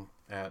staying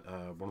at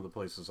one of the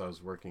places I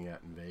was working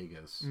at in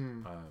Vegas,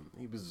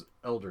 he was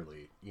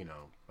elderly,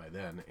 by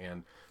then,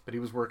 but he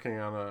was working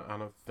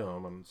on a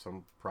film, on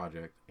some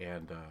project,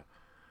 and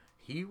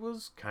he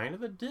was kind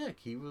of a dick.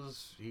 He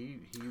was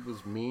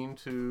mean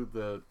to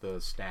the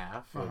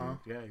staff, and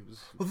he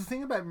was. Well, the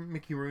thing about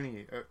Mickey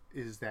Rooney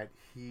is that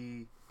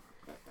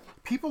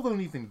people don't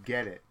even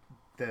get it,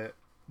 the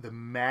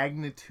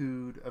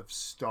magnitude of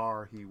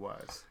star he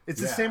was.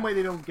 It's the same way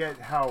they don't get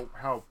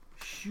how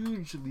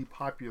hugely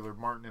popular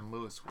Martin and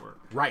Lewis were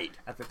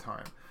at the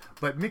time.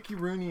 But Mickey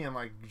Rooney and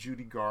like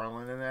Judy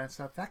Garland and that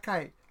stuff, that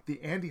guy. The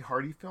Andy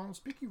Hardy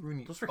films, Mickey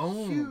Rooney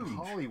owned huge.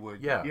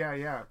 Hollywood.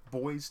 Yeah.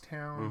 Boys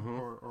Town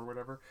or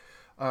whatever.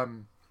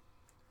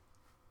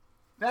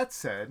 That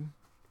said,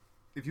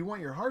 if you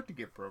want your heart to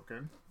get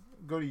broken,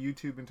 go to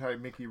YouTube and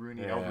type Mickey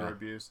Rooney elder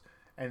abuse,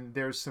 and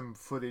there's some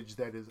footage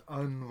that is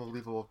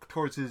unbelievable.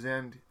 Towards his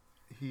end,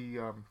 he,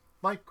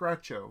 like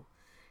Groucho,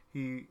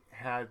 he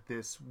had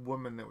this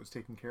woman that was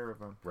taking care of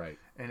him. Right.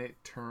 And it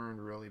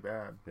turned really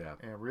bad. Yeah.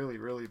 And really,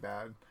 really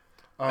bad.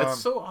 That's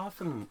so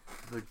often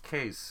the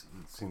case,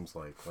 it seems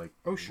like.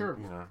 Oh, sure.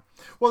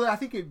 Well, I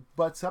think it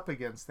butts up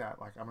against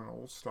that. Like, I'm an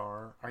old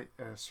star. At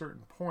a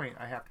certain point,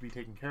 I have to be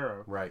taken care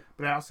of. Right.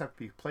 But I also have to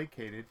be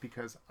placated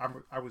because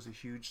I was a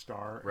huge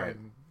star. Right.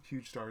 And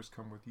huge stars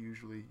come with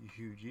usually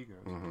huge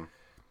egos. Mm-hmm.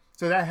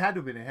 So that had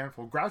to have been a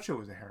handful. Groucho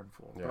was a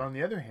handful. Yeah. But on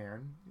the other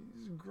hand,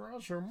 he's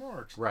Groucho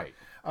Marx. Right.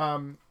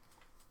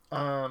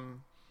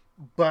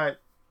 But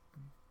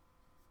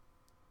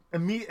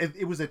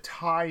it was a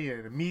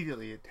tie-in.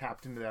 Immediately, it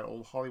tapped into that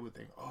old Hollywood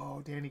thing.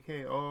 Oh, Danny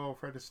Kaye. Oh,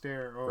 Fred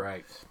Astaire. Oh.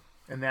 Right.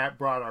 And that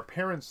brought our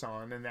parents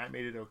on, and that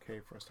made it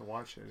okay for us to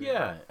watch it.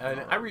 Yeah,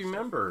 and I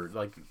remember,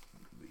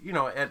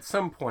 at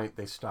some point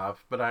they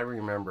stopped, but I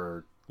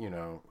remember,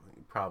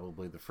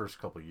 probably the first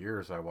couple of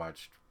years I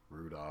watched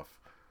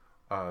Rudolph.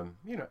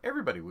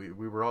 Everybody,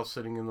 we were all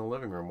sitting in the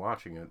living room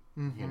watching it,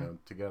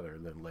 together,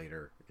 and then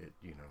later,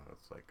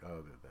 it's like,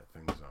 oh, that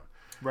thing's on.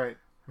 Right.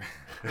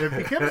 It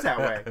becomes that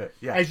way.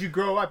 Yeah. As you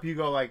grow up, you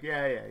go like,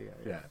 yeah.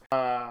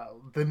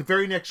 The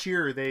very next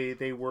year,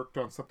 they worked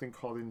on something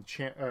called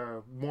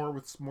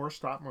more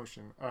stop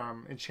motion.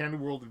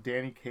 Enchanted World of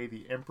Danny Kaye,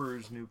 The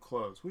Emperor's New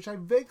Clothes, which I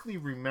vaguely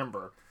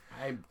remember.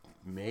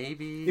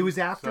 It was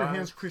after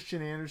Hans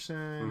Christian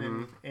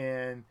Andersen,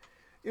 and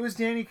it was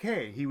Danny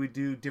Kaye. He would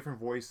do different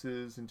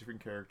voices and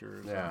different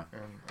characters,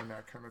 and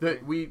that kind of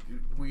thing.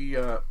 We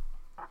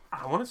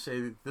I want to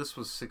say this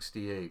was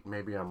 1968.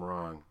 Maybe I'm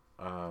wrong.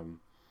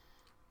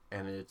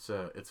 And it's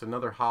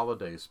another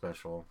holiday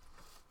special,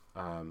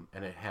 and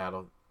it had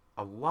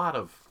a lot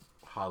of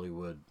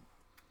Hollywood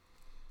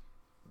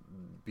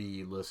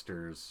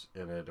B-listers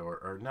in it,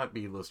 or not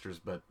B-listers,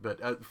 but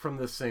from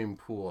the same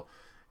pool,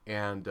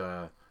 and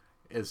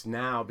has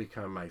now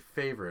become my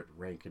favorite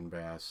Rankin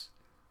Bass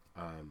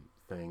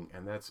thing,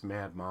 and that's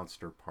Mad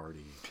Monster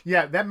Party.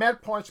 Yeah, that Mad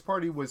Monster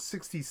Party was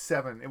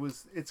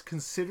 1967. It's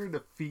considered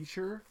a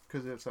feature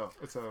because it's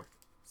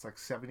like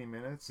 70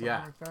 minutes, something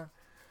like that.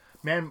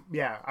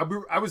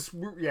 Let's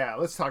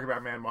talk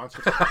about Man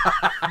Monster Party.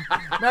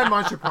 Man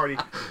Monster Party.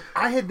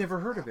 I had never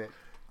heard of it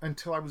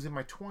until I was in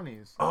my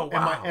 20s. Oh,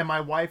 wow. And my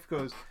wife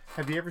goes,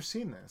 "Have you ever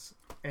seen this?"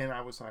 And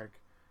I was like,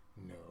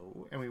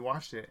 "No." And we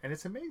watched it, and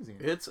it's amazing.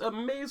 It's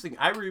amazing.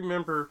 I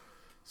remember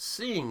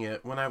seeing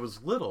it when I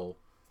was little,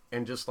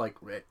 and just like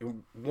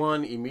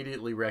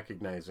immediately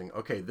recognizing,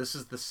 okay, this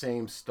is the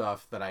same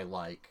stuff that I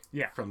like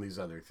from these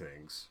other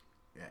things.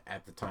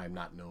 At the time,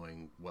 not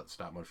knowing what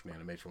stop motion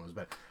animation was,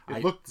 but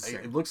it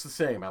looks the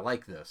same. I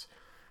like this.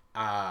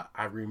 I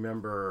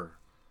remember,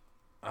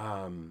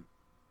 I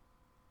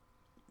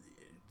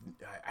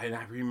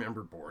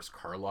remember Boris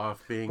Karloff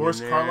being in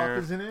there. Karloff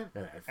is in it.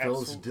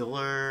 Phyllis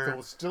Diller.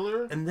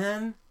 And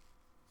then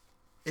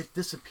it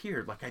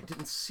disappeared. Like I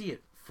didn't see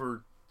it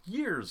for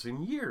years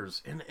and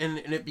years, and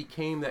it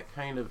became that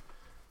kind of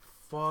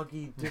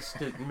foggy,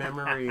 distant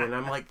memory, and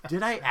I'm like,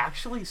 did I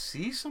actually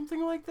see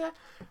something like that?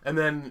 And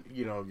then,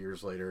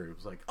 years later, it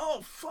was like, oh,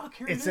 fuck,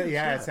 here it is.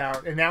 It's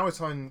out. And now it's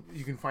on,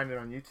 you can find it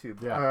on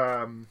YouTube.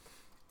 Yeah.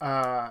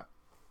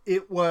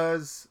 It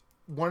was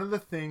one of the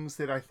things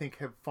that I think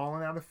have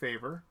fallen out of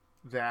favor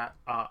that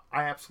I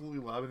absolutely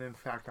love, and in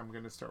fact, I'm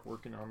going to start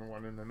working on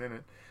one in a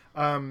minute.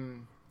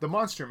 The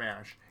Monster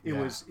Mash. It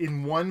was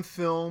in one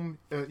film,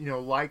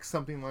 like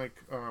something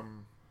like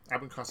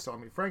Abbott and Costello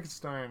Meet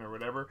Frankenstein or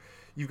whatever.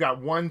 You've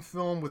got one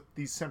film with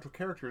these central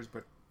characters,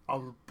 but a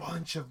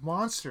bunch of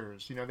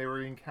monsters. They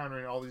were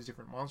encountering all these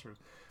different monsters.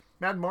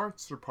 Mad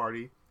Monster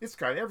Party, it's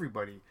got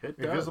everybody.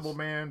 Invisible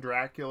Man,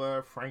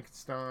 Dracula,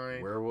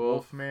 Frankenstein,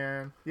 Werewolf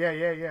Man. Yeah.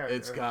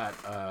 It's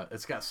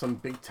got some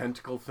big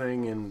tentacle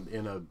thing in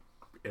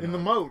the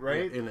moat,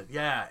 right? And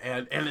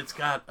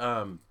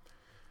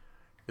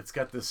it's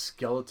got this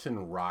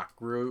skeleton rock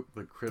group,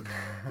 the Crypt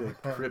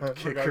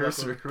Kickers.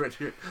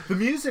 The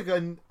music,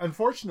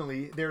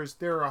 unfortunately, there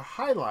are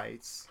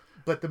highlights,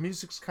 but the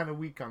music's kind of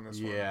weak on this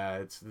one. Yeah,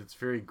 it's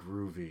very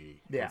groovy.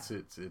 Yeah,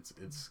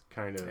 it's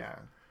kind of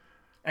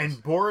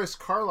And Boris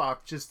Karloff,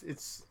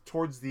 it's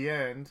towards the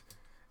end,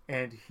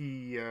 and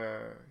he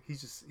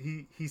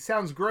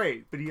sounds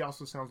great, but he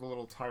also sounds a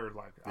little tired.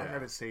 Like I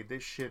gotta say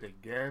this shit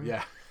again.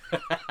 Yeah.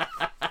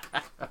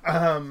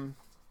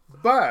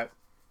 But.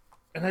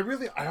 And I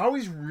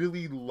always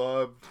really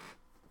loved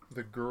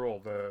the girl,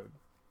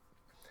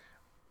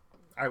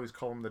 I always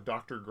call him the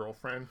Dr.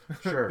 Girlfriend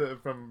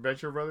from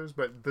Venture Brothers,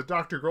 but the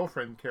Dr.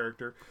 Girlfriend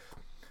character,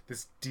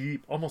 this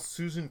deep, almost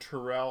Susan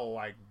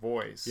Terrell-like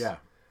voice. Yeah.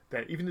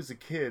 That even as a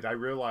kid, I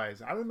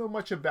realized, I don't know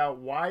much about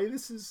why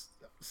this is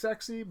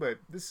sexy, but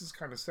this is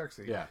kind of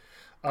sexy. Yeah.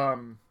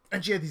 And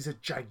she had these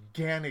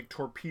gigantic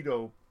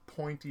torpedo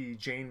pointy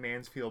Jane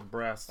Mansfield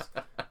breasts,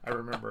 I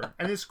remember,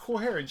 and this cool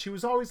hair, and she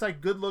was always like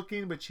good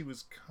looking, but she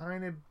was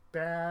kind of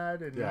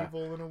bad and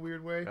evil in a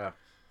weird way.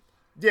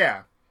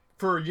 Yeah,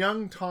 for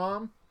young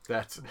Thom,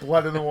 that's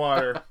blood in the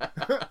water.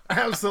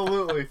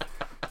 Absolutely.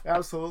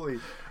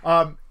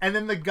 And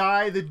then the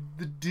guy, the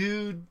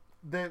dude,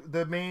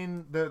 the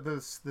main,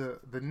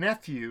 the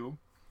nephew,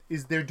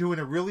 they're doing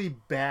a really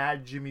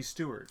bad Jimmy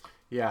Stewart.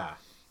 Yeah,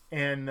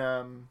 and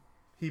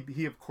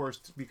he of course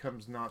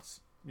becomes not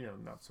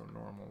so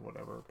normal,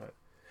 whatever,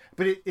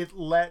 but it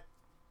let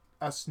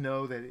us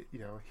know that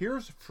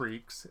here's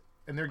freaks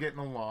and they're getting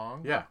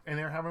along, and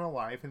they're having a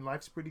life, and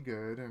life's pretty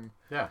good, and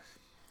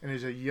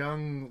there's a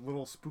young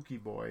little spooky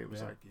boy. It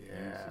was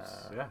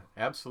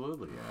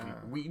absolutely. Yeah.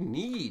 We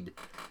need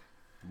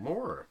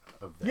more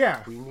of that.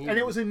 Yeah, and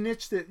it was a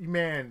niche that,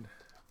 man,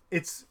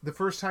 it's the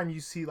first time you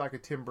see like a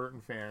Tim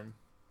Burton fan,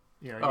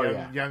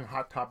 young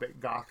Hot Topic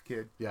goth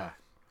kid. Yeah.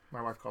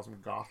 My wife calls them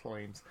goth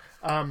lanes.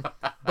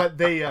 But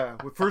they,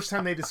 the first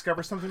time they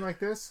discover something like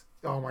this,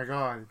 oh my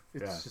God,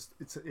 it's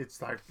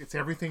like, it's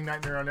everything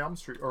Nightmare on Elm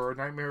Street or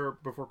Nightmare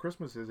Before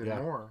Christmas is and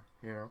more,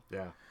 Yeah.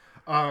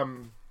 But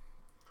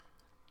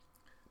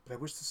I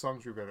wish the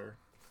songs were better.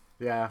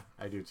 Yeah,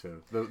 I do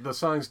too. The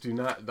songs do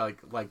not,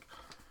 like,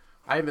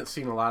 I haven't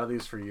seen a lot of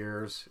these for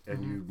years,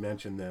 and you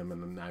mentioned them,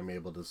 and I'm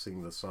able to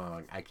sing the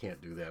song. I can't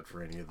do that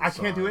for any of the songs.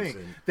 I can't do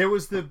anything. There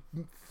was the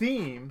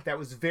theme that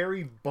was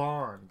very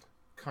Bond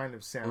kind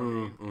of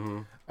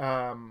sounding.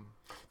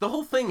 The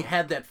whole thing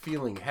had that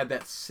feeling, had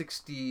that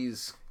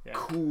 60s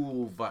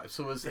cool vibe.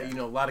 So it was,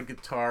 a lot of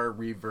guitar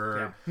reverb.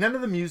 Yeah. None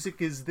of the music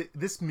is,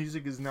 this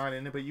music is not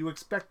in it, but you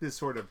expect this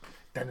sort of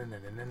kind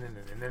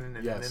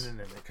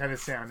of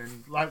sound.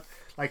 And like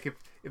if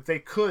they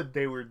could,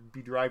 they would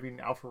be driving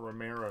Alfa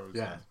Romeos.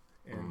 Yeah.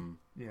 And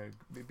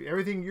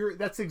everything,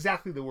 that's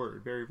exactly the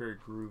word. Very, very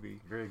groovy.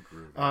 Very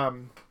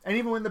groovy. And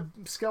even when the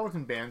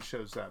skeleton band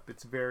shows up,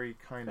 it's very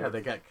kind of... Yeah,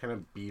 they got kind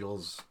of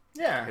Beatles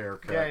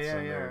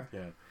haircuts.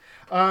 Yeah.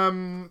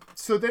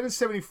 So then in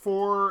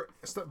 74,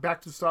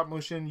 back to stop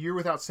motion, Year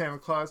Without Santa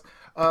Claus,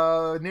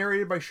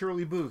 narrated by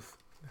Shirley Booth,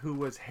 who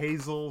was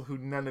Hazel, who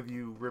none of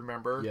you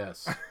remember.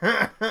 Yes.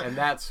 And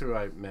that's who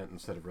I meant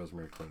instead of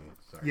Rosemary Clooney.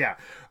 Sorry. Yeah.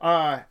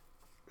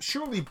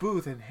 Shirley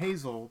Booth and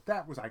Hazel,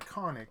 that was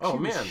iconic. She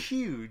was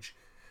huge.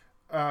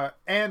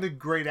 And a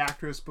great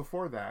actress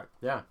before that.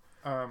 Yeah.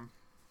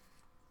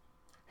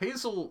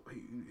 Hazel,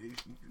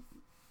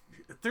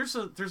 There's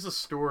a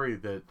story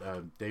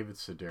that David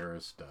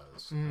Sedaris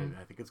does.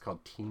 I think it's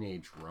called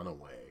Teenage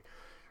Runaway,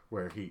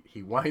 where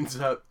he winds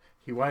up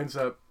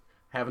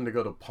having to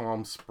go to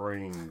Palm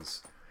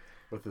Springs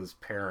with his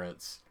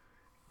parents,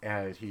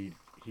 and he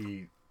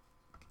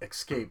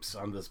escapes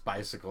on this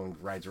bicycle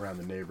and rides around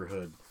the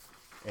neighborhood,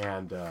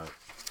 and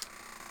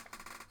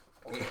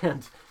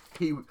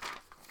he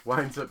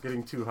winds up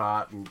getting too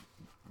hot and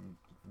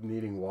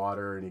needing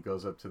water, and he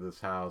goes up to this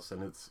house,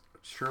 and it's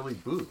Shirley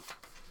Booth,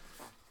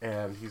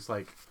 and he's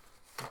like,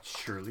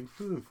 Shirley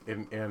Booth,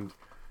 and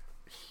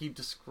he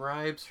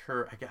describes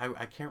her.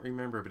 I can't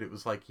remember, but it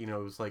was like,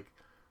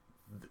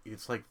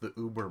 it's like the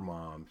Uber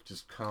mom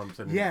just comes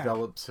and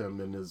envelops him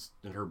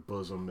in her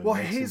bosom. And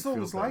Hazel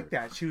was like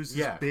that. She was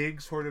this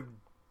big sort of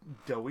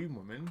doughy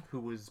woman who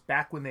was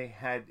back when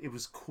it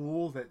was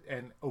cool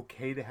and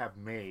okay to have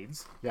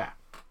maids. Yeah,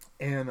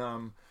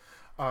 and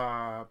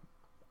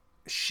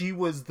she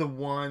was the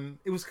one.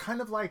 It was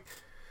kind of like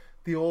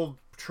the old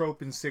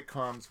trope in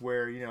sitcoms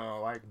where,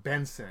 like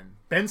Benson.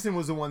 Benson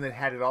was the one that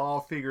had it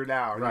all figured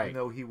out, right? Even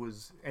though he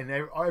was, and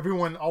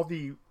everyone, all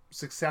the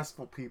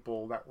successful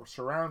people that were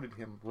surrounded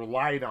him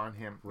relied on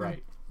him.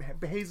 Right.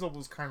 And Hazel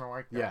was kind of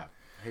like that. Yeah,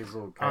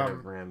 Hazel kind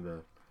of ran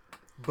the.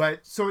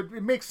 But so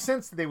it makes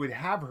sense that they would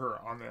have her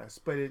on this,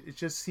 but it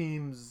just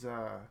seems.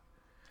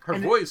 Her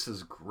voice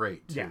is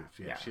great too.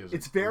 Yeah.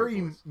 It's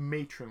very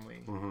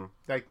matronly. Mm-hmm.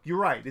 Like, you're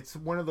right. It's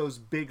one of those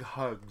big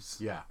hugs.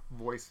 Yeah.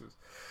 Voices.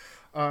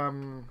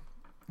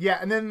 Yeah,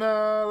 and then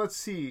let's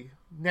see.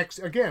 Next,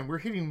 again, we're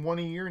hitting one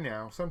a year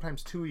now,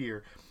 sometimes 2 a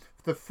year.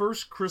 The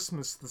First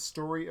Christmas, the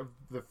story of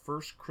the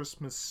first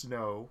Christmas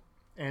snow.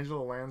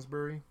 Angela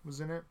Lansbury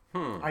was in it.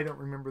 I don't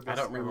remember this. I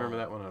don't remember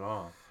that one at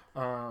all.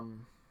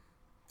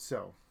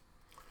 So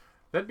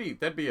that'd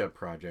be a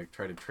project.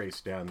 Try to trace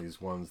down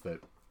these ones that,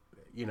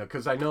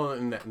 because I know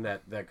in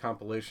that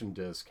compilation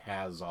disc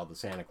has all the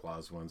Santa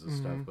Claus ones and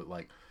stuff, but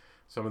like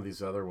some of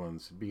these other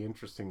ones, it'd be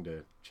interesting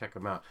to check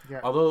them out.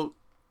 Yeah. Although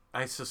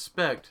I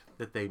suspect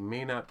that they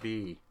may not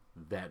be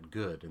that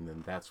good, and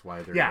then that's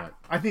why they're not.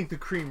 I think the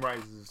cream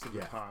rises to the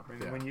top,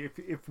 and when you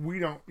if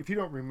you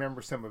don't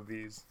remember some of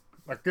these,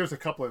 like there's a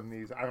couple of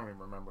these I don't even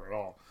remember at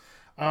all.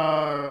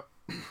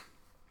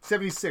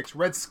 76,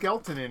 Red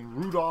Skelton in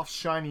Rudolph's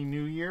Shiny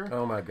New Year.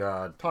 Oh my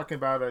God! Talking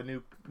about a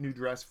new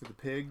dress for the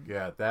pig.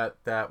 Yeah,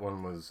 that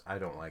one was. I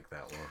don't like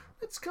that one.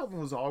 Red Skelton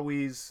was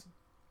always,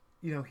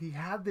 he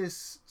had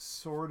this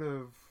sort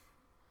of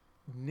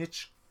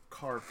niche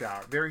carved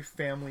out, very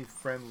family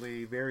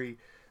friendly, very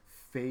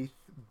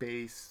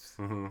faith-based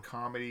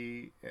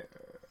comedy,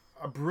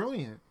 a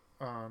brilliant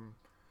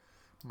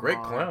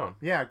great clown.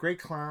 Yeah, great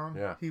clown.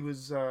 Yeah, he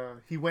was.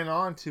 He went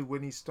on to,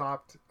 when he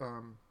stopped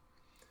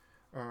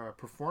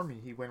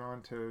performing, he went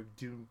on to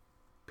do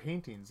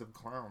paintings of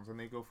clowns, and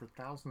they go for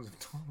thousands of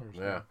dollars.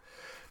 Yeah, now.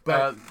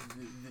 But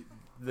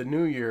the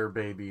New Year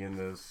baby in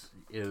this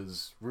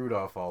is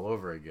Rudolph all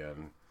over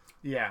again.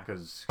 Yeah,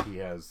 because he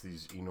has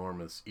these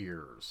enormous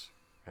ears.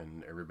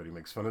 And everybody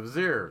makes fun of his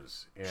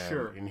ears,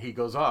 and he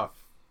goes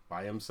off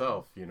by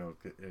himself,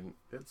 and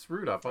it's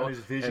Rudolph.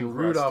 And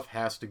Rudolph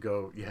has to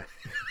go,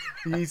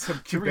 he needs some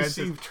to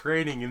receive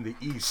training in the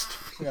East.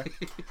 Yeah.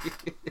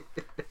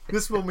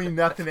 This will mean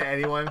nothing to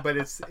anyone, but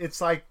it's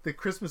like the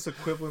Christmas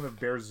equivalent of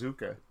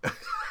Bearzuka.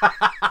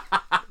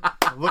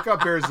 Look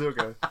up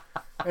Bearzuka.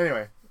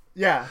 Anyway,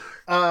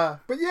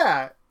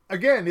 but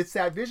again, it's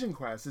that vision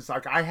quest. It's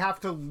like, I have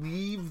to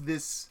leave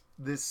this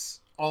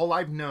all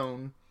I've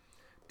known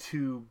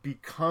to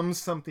become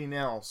something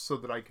else so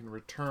that I can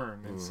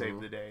return and save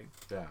the day.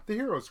 Yeah. The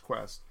hero's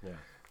quest. Yeah.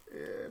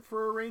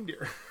 For a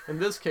reindeer. In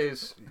this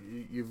case,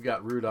 you've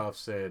got Rudolph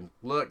saying,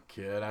 "Look,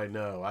 kid, I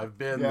know. I've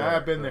been there. Yeah,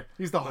 I've been there."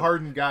 He's the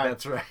hardened guy.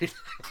 That's right.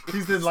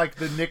 He's the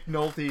Nick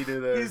Nolte to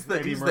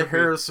the He's the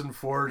Harrison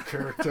Ford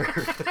character.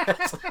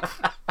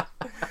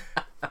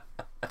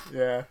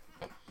 Yeah.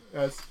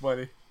 That's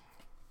funny.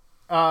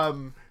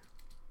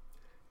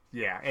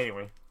 Yeah,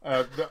 anyway.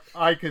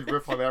 I could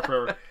riff on that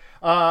forever.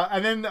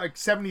 And then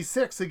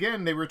 76,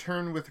 again, they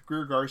return with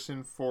Greer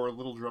Garson for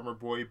Little Drummer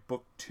Boy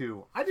Book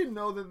 2. I didn't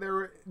know that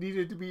there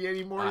needed to be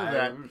any more of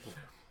that.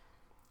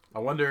 I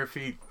wonder if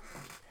he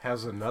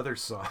has another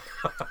song.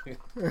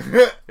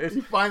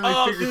 He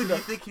finally figures it out.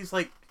 You think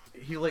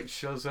he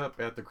shows up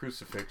at the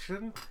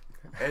crucifixion?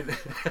 And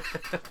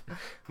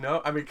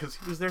no, I mean, because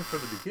he was there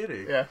from the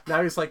beginning. Yeah.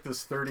 Now he's like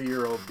this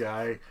 30-year-old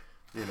guy,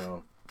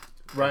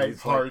 Right,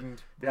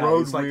 hardened,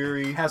 road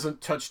weary.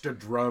 Hasn't touched a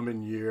drum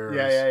in years.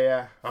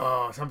 Yeah.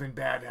 Oh, something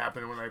bad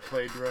happened when I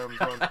played drums.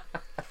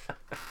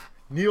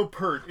 Neil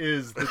Peart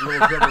is the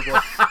Little Drummer Boy.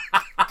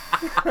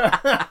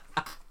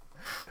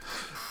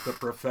 The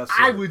professor.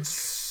 I would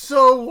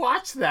so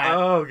watch that.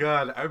 Oh,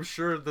 God. I'm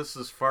sure this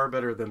is far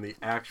better than the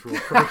actual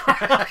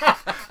program.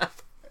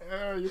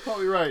 You're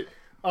probably right.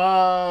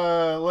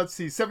 Let's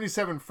see.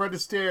 77, Fred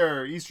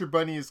Astaire, Easter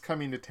Bunny is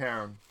coming to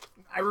town.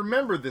 I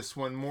remember this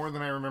one more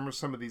than I remember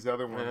some of these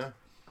other ones. Yeah.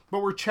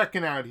 But we're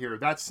checking out here.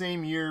 That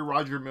same year,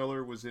 Roger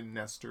Miller was in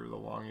Nestor, the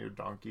Long-Eared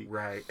Donkey.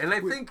 Right. And I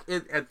think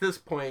at this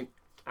point,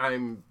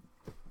 I'm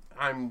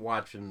I'm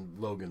watching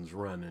Logan's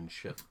Run and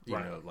shit, you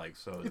Right. know, like,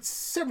 so.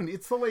 It's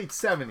the late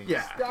 70s.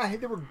 Yeah.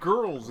 There were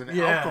girls and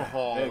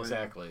alcohol.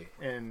 Exactly.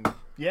 And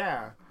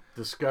yeah.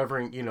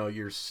 Discovering, you know,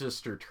 your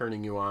sister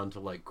turning you on to,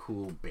 like,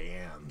 cool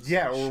bands.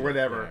 Yeah, and or shit.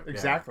 whatever. Yeah,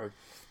 exactly.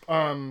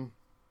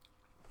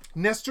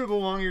 Nestor the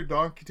Long-Eared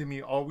Donkey to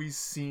me always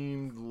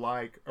seemed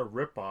like a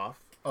ripoff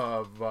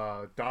of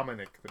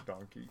Dominic the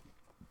Donkey.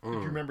 If you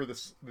remember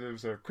this,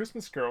 there's a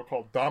Christmas carol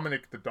called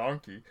Dominic the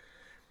Donkey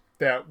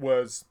that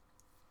was,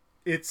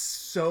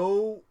 it's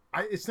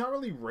not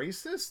really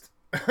racist,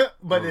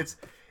 but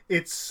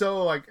it's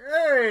so like,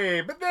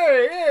 hey, but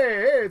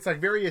hey, it's like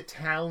very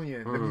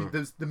Italian.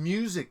 The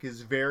music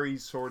is very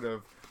sort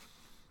of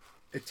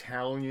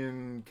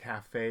Italian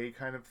cafe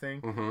kind of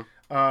thing.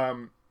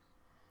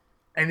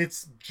 And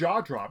it's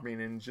jaw-dropping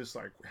and just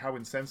like how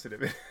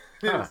insensitive it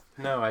is.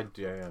 No, I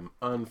am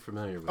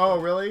unfamiliar with Oh,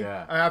 that. really?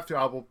 Yeah. I have to.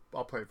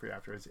 I'll play it for you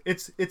afterwards.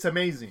 It's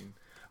amazing,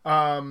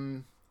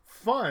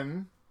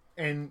 fun,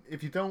 and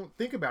if you don't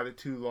think about it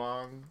too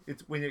long,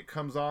 it's when it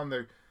comes on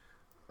there.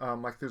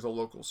 Like there's a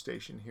local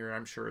station here.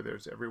 I'm sure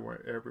there's everywhere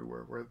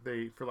where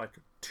they for like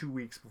 2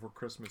 weeks before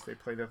Christmas they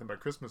play nothing but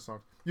Christmas songs.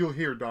 You'll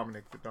hear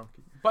Dominic the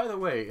Donkey. By the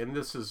way, and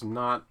this is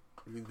not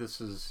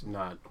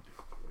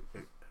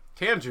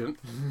tangent,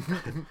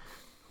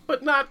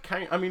 but not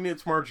kind. I mean,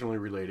 it's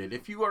marginally related.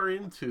 If you are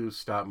into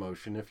stop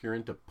motion, if you're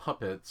into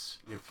puppets,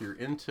 if you're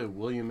into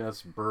William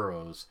S.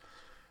 Burroughs,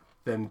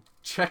 then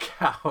check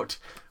out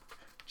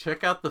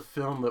the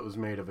film that was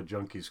made of A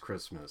Junkie's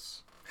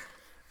Christmas.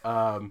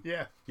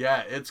 Yeah,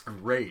 it's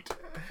great.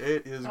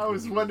 It is. I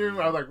was wondering.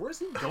 I was like, "Where's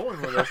he going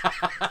with this?"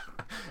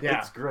 Yeah,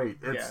 it's great.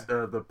 It's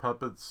the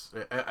puppets.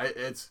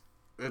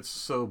 It's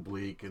so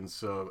bleak and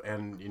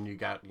you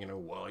got, you know,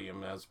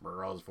 William S.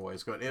 Burroughs'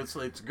 voice going. It's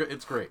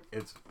great.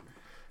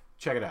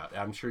 Check it out.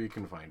 I'm sure you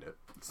can find it.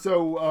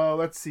 So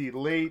let's see.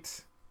 We're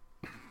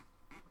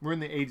in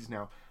the 80s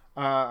now.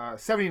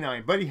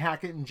 79. Buddy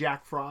Hackett and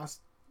Jack Frost.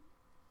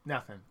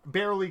 Nothing.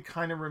 Barely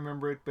kind of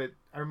remember it, but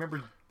I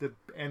remember the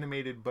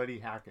animated Buddy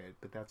Hackett,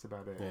 but that's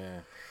about it.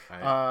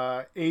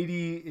 Yeah.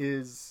 80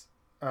 is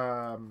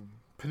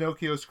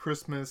Pinocchio's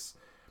Christmas.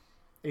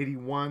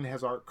 81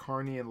 has Art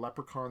Carney and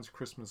Leprechaun's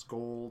Christmas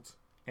Gold.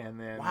 And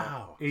then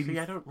wow. 80, See,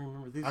 I don't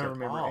remember these. I don't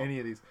remember any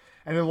of these.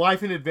 And then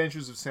Life and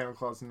Adventures of Santa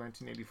Claus in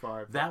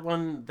 1985. That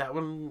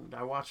one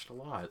I watched a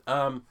lot.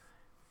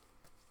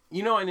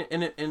 You know, and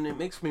it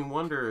makes me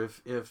wonder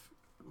if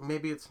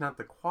maybe it's not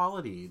the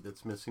quality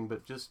that's missing,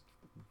 but just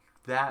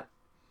that,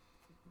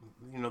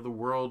 you know, the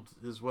world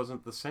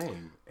wasn't the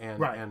same,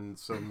 and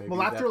so maybe.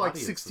 Well, after like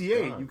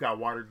 68, you got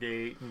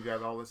Watergate, and you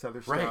got all this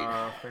other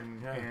stuff,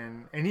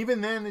 and even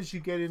then, as you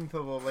get into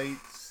the late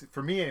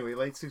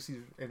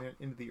 60s and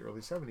into the early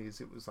 70s,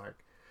 it was like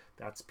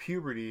that's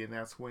puberty, and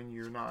that's when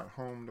you're not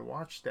home to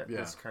watch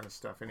this kind of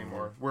stuff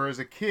anymore. Whereas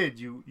a kid,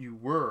 you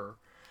were.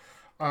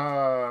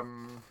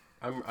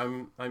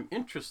 I'm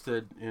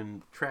interested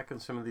in tracking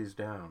some of these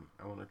down.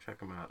 I want to check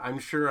them out. I'm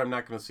sure I'm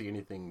not going to see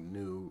anything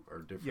new or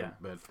different,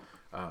 but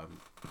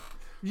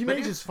you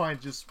may just find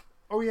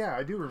oh yeah,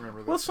 I do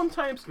remember that. Well,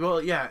 sometimes,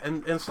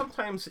 and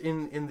sometimes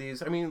in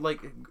these, I mean, like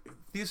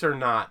these are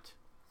not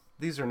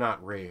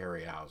Ray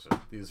Harryhausen.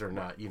 These are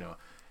not, you know,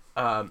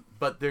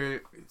 but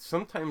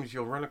sometimes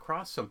you'll run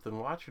across something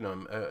watching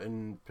them.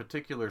 In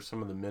particular,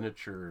 some of the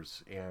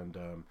miniatures and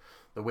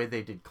the way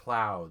they did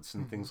clouds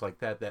and things like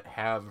that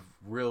have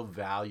real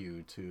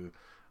value to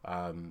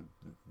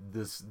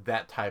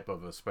that type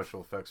of a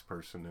special effects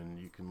person, and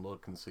you can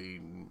look and see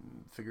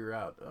and figure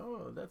out,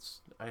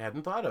 I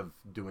hadn't thought of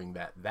doing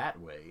that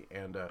way,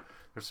 and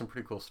there's some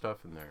pretty cool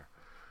stuff in there.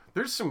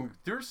 There's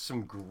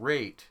some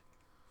great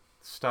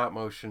stop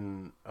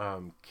motion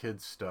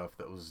kids stuff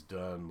that was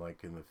done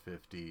like in the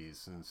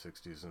 50s and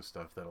 60s and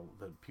stuff that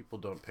people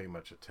don't pay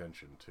much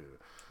attention to.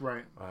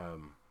 Right.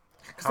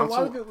 Because a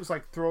lot of it was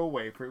like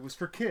throwaway. It was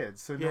for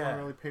kids, so no one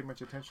really paid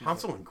much attention.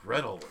 Hansel and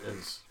Gretel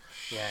is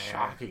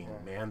shocking,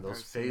 man.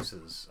 Those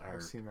faces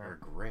are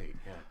great.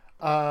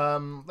 Yeah.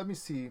 Let me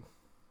see.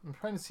 I'm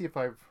trying to see if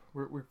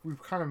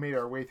we've kind of made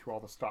our way through all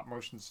the stop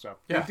motion stuff.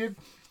 Yeah.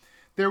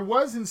 There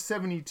was in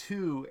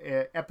 72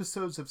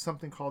 episodes of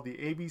something called the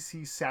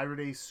ABC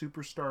Saturday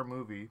Superstar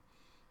Movie,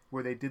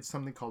 where they did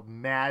something called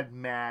Mad,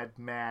 Mad,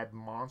 Mad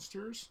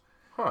Monsters.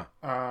 Huh.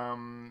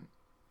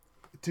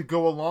 To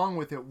go along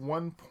with, at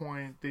one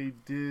point, they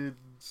did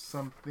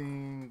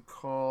something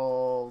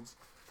called...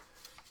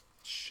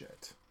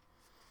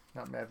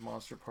 Not Mad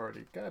Monster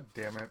Party. God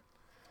damn it.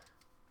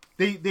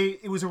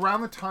 It was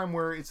around the time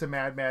where It's a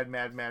Mad, Mad,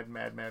 Mad, Mad,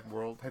 Mad, Mad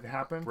World had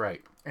happened.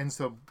 Right. And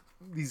so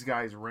these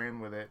guys ran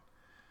with it.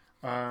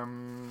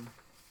 I'm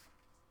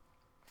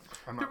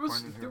not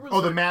finding here.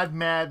 The Mad,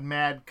 Mad,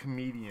 Mad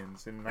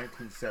Comedians in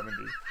 1970.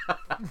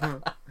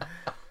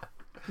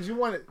 Because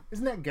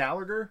isn't that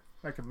Gallagher?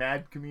 Like a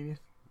mad comedian?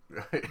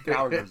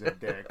 Gallagher's a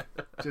dick.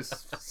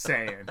 Just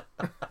saying.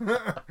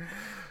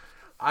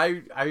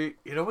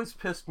 It always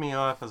pissed me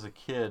off as a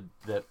kid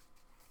that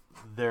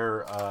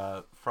their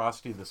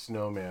Frosty the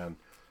Snowman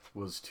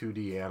was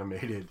 2D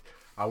animated.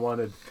 I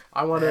wanted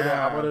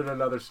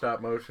another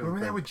stop motion.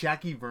 Remember that with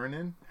Jackie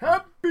Vernon?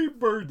 Happy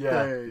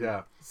birthday!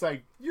 Yeah. It's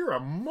like, you're a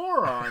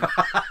moron.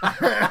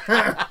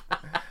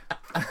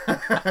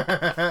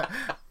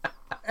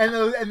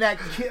 and that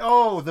kid,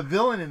 the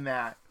villain in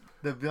that.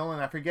 The villain,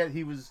 I forget,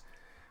 he was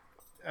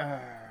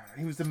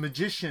the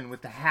magician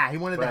with the hat. He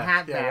wanted the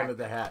hat back. Yeah, he wanted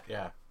the hat,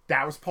 yeah.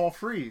 That was Paul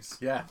Frees.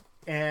 Yeah.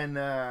 And,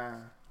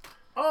 and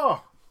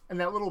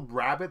that little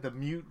rabbit, the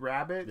mute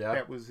rabbit,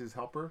 that was his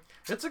helper.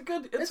 It's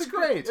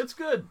great. It's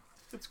good.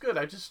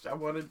 I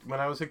wanted, when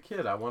I was a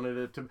kid, I wanted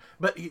it to,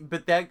 but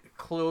that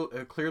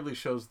clearly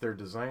shows their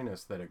design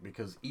aesthetic,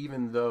 because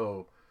even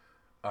though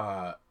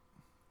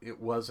it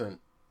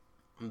wasn't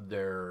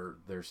their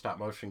stop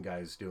motion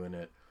guys doing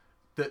it,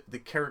 the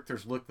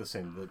characters look the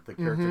same. The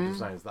character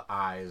designs, the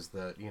eyes,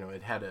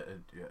 it had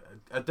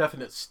a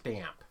definite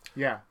stamp.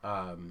 Yeah.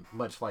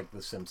 Much like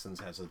The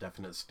Simpsons has a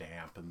definite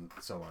stamp, and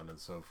so on and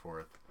so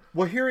forth.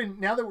 Well,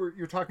 now that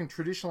you're talking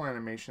traditional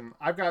animation,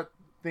 I've got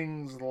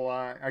things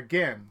like,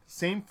 again,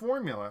 same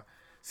formula.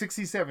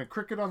 67,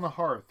 Cricket on the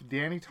Hearth,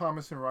 Danny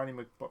Thomas and Roddy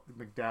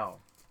McDowall.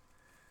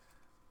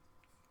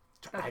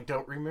 I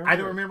don't remember. I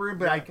don't remember him,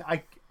 but yeah.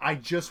 I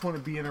just want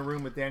to be in a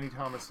room with Danny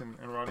Thomas and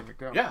Roddy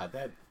McDowall. Yeah,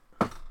 that.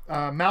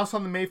 Mouse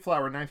on the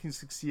Mayflower,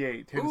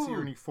 1968, Tennessee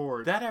Ernie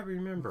Ford. That I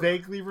remember.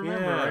 Vaguely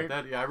remember, right?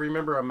 I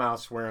remember a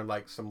mouse wearing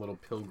like some little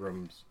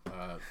pilgrim's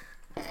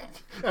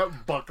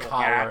buckle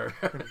collar,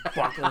 hat, and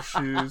buckle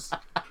shoes.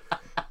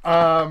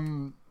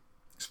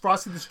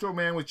 Frosty the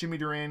Snowman with Jimmy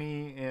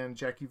Durante and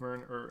Jackie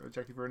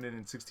Vernon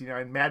in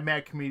 69.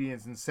 Mad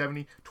Comedians in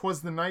 70.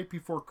 'Twas the Night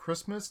Before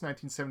Christmas,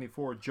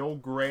 1974. Joel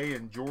Grey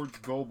and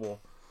George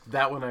Gobel.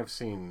 That one I've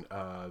seen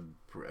a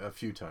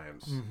few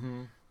times.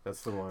 Mm-hmm.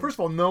 That's the one. First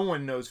of all, no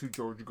one knows who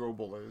George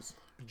Gobel is.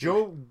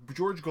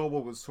 George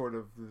Gobel was sort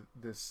of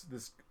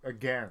this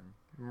again.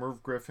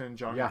 Merv Griffin,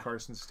 Johnny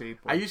Carson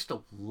staple. I used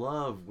to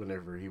love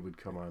whenever he would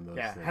come on those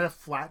things. Had a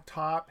flat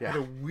top, had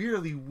a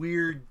really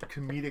weird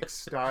comedic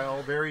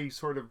style, very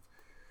sort of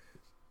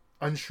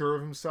unsure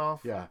of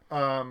himself. Yeah.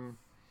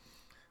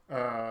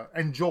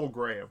 And Joel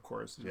Grey, of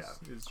course,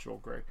 is Joel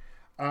Grey.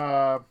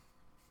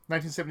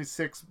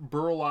 1976,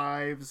 Burl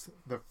Ives,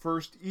 The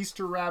First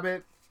Easter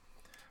Rabbit.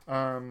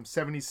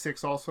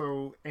 76,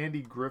 also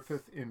Andy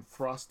Griffith in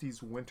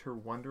Frosty's Winter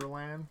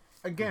Wonderland.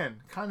 Again,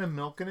 kind of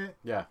milking it.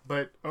 Yeah.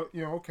 But,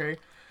 okay.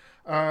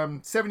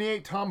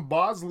 78, Tom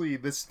Bosley,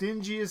 The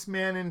Stingiest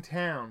Man in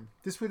Town.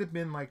 This would have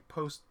been like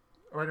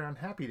right around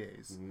Happy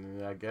Days.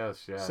 I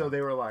guess, yeah. So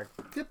they were like,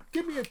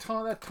 give me that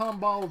Tom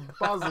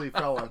Bosley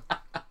fella.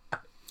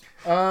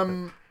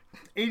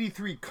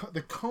 83,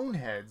 The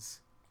Coneheads.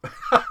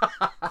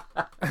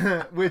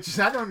 Which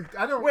I don't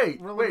wait.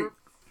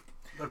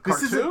 A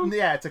cartoon?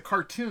 It's a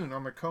cartoon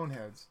on the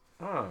Coneheads.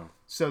 Oh.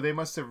 So they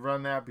must have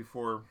run that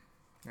before.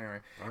 Anyway.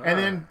 And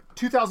then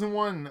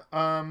 2001,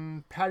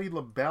 Patti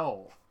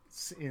LaBelle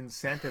in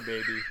Santa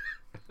Baby.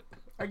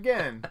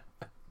 Again.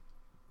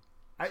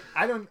 I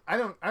don't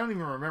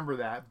even remember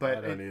that,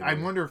 but I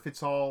wonder if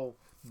it's all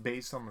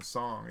based on the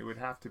song. It would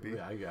have to be.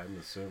 Yeah, I'm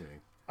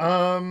assuming.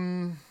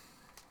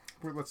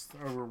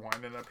 We're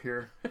winding up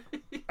here.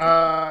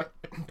 A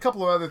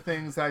couple of other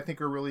things that I think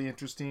are really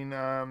interesting.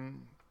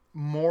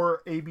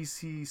 More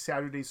ABC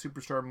Saturday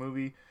Superstar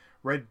movie,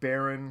 Red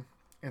Baron,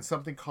 and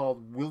something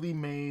called Willie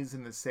Mays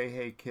and the Say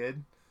Hey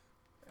Kid.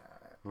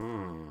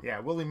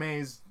 Yeah, Willie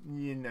Mays.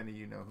 None of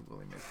you know who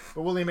Willie Mays is.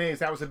 But Willie Mays,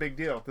 that was a big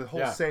deal. The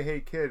whole Say Hey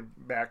Kid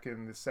back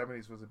in the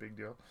 70s was a big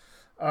deal.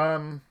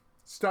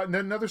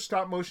 Another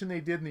stop motion they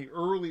did in the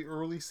early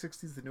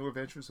 60s, The New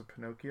Adventures of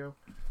Pinocchio.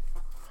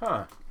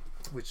 Huh.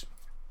 Which,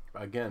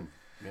 again,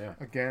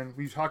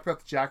 we talked about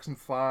the Jackson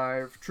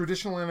 5.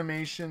 Traditional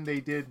animation,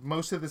 they did.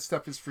 Most of this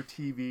stuff is for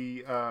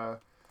TV.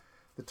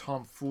 The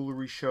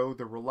Tomfoolery Show,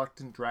 The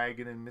Reluctant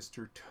Dragon, and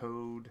Mr.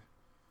 Toad.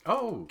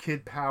 Oh.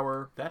 Kid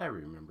Power. That I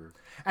remember.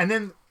 And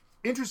then,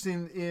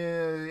 interesting,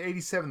 in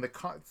 87, there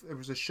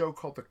was a show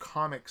called The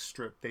Comic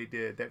Strip they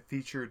did that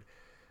featured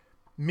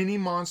Mini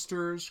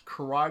Monsters,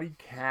 Karate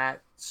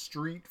Cat,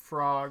 Street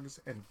Frogs,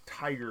 and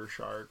Tiger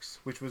Sharks,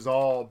 which was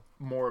all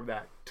more of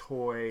that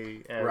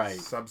toy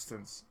as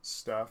substance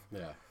stuff.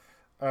 Yeah.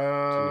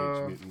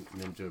 Teenage Mutant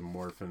Ninja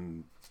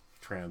Morphin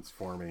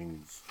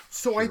transforming.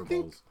 So I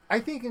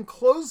think in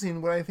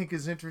closing, what I think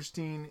is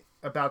interesting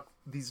about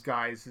these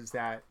guys is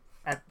that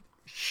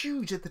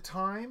huge at the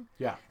time.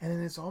 Yeah. And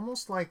then it's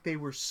almost like they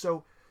were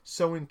so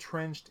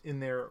entrenched in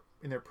their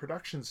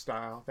production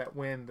style that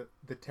when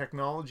the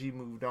technology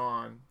moved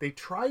on, they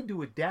tried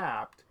to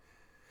adapt,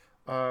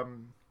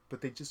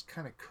 but they just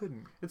kind of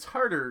couldn't. It's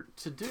harder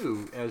to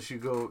do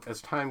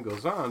as time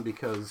goes on,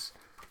 because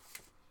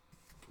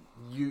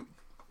you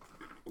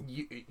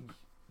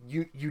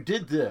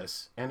did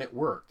this and it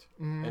worked,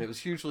 and it was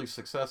hugely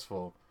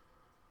successful.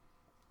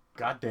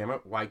 God damn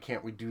it, why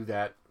can't we do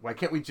that? Why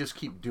can't we just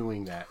keep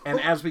doing that?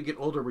 And as we get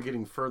older, we're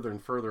getting further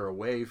and further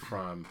away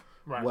from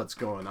what's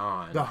going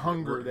on. The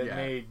hunger that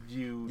made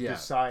you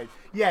decide.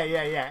 Yeah.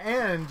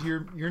 And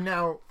you're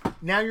now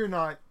you're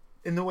not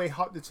in the way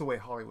it's the way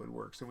Hollywood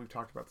works, and we've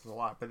talked about this a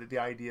lot. But the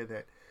idea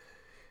that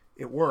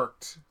it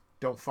worked.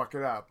 Don't fuck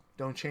it up.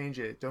 Don't change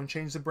it. Don't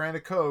change the brand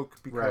of Coke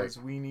because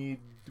we need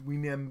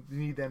them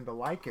to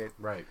like it.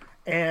 Right.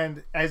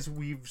 And as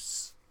we've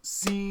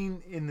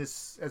seen in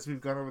this, as we've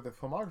gone over the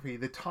filmography,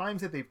 the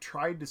times that they've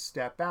tried to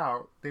step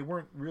out, they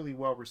weren't really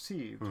well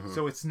received. Mm-hmm.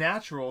 So it's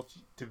natural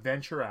to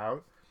venture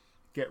out,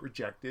 get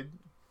rejected,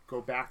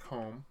 go back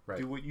home,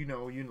 do what you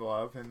know you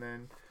love, and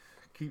then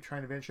keep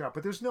trying to venture out.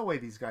 But there's no way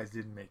these guys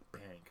didn't make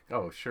bank.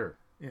 Oh, sure.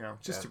 You know,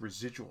 just the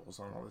residuals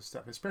on all this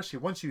stuff, especially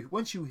once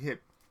you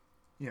hit,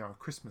 you know, a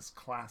Christmas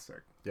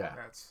classic. Yeah,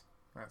 that's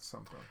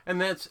something. And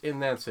that's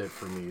it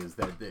for me. Is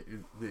that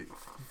the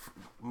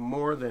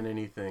more than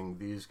anything,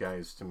 these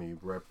guys to me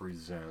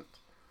represent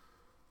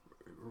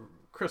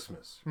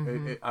Christmas.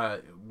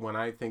 Mm-hmm. When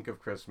I think of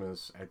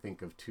Christmas, I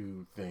think of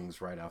two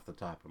things right off the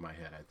top of my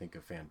head. I think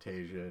of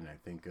Fantasia, and I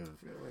think of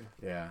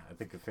I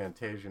think of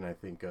Fantasia, and I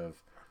think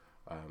of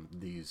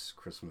these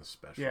Christmas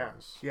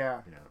specials.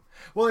 Yeah.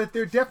 Well,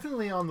 they're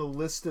definitely on the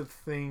list of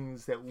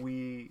things that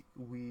we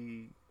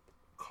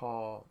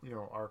call, you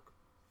know, our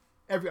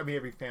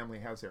every family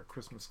has their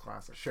Christmas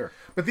classics. Sure.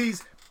 But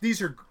these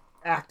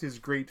act as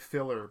great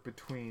filler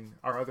between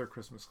our other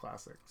Christmas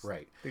classics.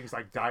 Right. Things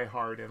like Die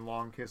Hard and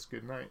Long Kiss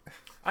Goodnight.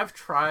 I've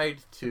tried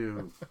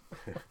to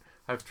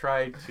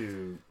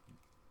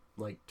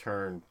like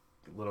turn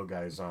little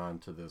guys on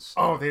to this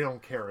stuff. Oh, they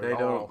don't care at all. They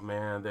don't,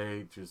 man.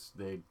 They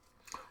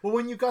Well,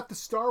 when you got the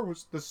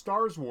Stars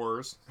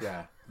Wars.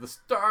 Yeah, the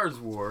Stars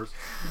Wars.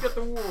 You got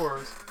the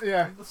wars.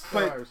 Yeah, the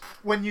stars.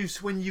 But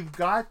when you've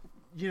got,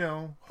 you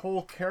know,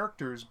 whole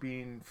characters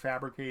being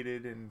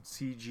fabricated and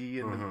CG,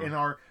 and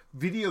our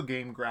video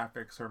game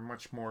graphics are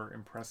much more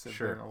impressive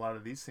than a lot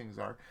of these things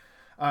are.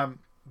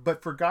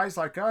 But for guys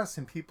like us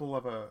and people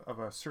of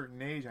a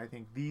certain age, I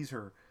think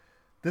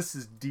this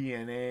is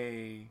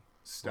DNA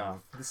stuff.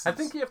 I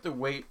think you have to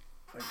wait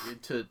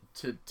to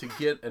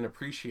get an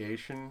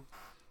appreciation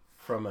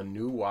from a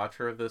new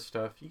watcher of this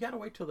stuff. You got to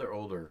wait till they're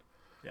older.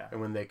 Yeah.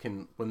 And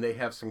when they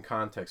have some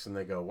context and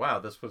they go, wow,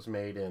 this was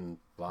made in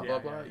blah blah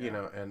blah, you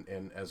know,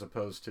 and as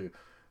opposed to,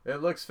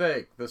 it looks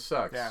fake, this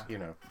sucks, you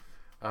know.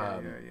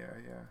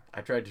 Yeah.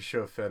 I tried to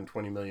show Fenn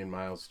 20 Million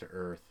Miles to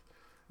Earth,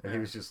 and he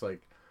was just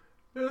like,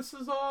 this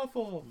is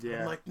awful.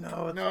 Yeah. I'm like,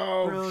 no,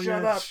 it's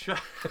shut brilliant. up.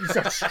 You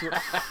start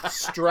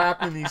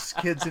strapping these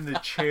kids into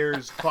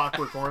chairs,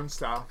 Clockwork Orange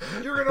style.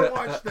 You're gonna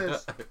watch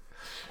this.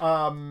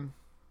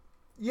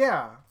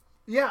 Yeah.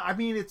 I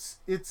mean, it's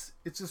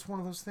just one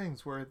of those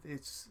things where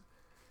it's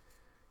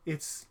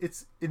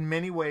in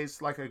many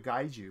ways like a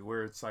gaiju,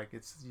 where it's like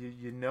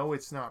you know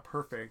it's not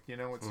perfect, you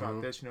know it's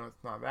not this, you know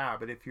it's not that,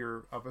 but if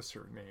you're of a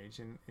certain age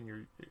and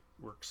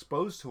we're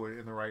exposed to it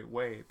in the right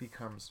way, it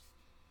becomes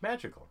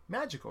magical.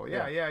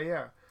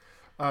 Yeah.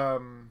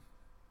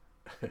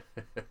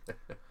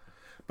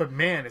 But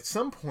man, at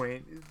some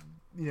point,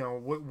 you know,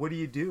 what do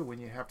you do when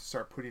you have to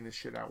start putting this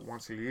shit out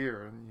once a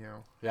year, and you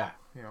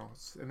know,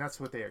 and that's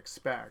what they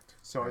expect.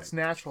 So it's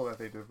natural that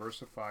they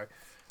diversify.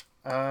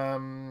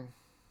 I'm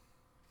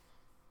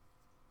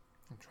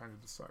trying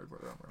to decide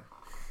whether I'm gonna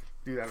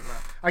do that or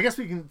not. I guess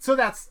we can. So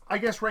that's, I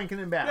guess, Rankin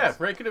and Bass. Yeah,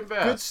 Rankin and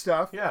Bass. Good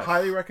stuff. Yeah,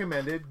 highly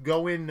recommended.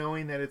 Go in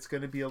knowing that it's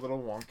going to be a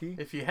little wonky.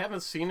 If you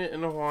haven't seen it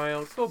in a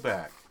while, go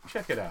back,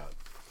 check it out.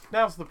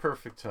 Now's the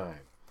perfect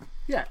time.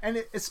 Yeah,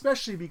 and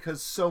especially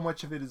because so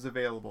much of it is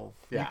available.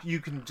 Yeah. You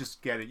can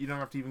just get it. You don't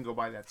have to even go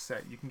buy that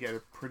set. You can get a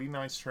pretty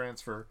nice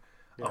transfer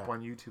up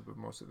on YouTube of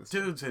most of this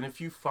dudes stuff. And if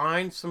you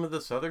find some of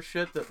this other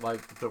shit that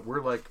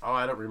we're like, oh,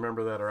 I don't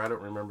remember that, or I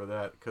don't remember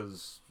that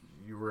because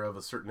you were of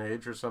a certain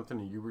age or something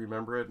and you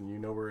remember it and you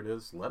know where it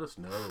is, let us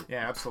know.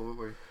 Yeah,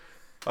 absolutely.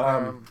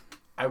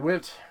 I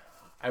went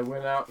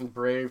out and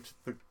braved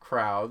the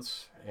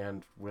crowds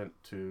and went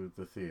to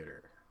the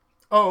theater.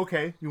 Oh,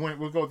 okay.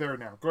 We'll go there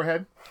now. Go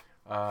ahead.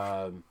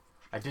 I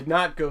did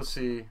not go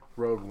see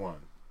Rogue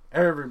One.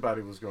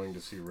 Everybody was going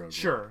to see Rogue One.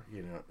 Sure.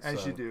 You know,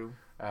 as you do.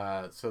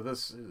 So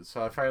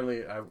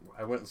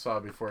I went and saw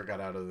before it got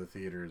out of the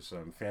theaters,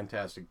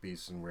 Fantastic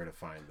Beasts and Where to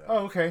Find Them.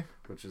 Oh, okay.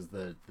 Which is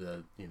the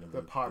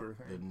Potter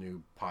thing. The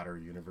new Potter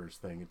universe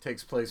thing. It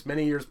takes place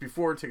many years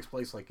before. It takes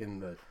place like in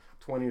the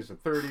 20s or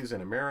 30s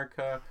in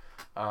America.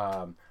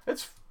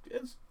 It's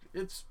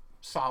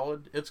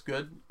solid. It's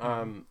good.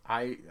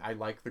 I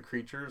like the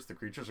creatures. The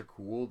creatures are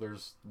cool.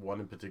 There's one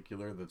in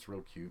particular that's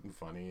real cute and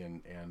funny,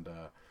 and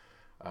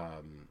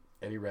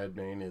Eddie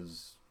Redmayne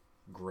is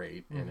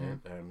great in it.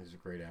 He's a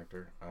great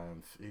actor.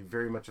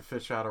 Very much a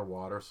fish out of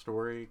water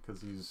story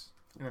because he's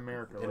in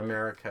America.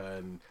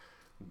 And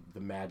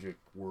the magic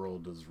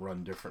world is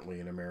run differently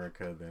in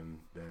America than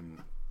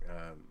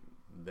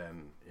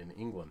in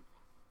England.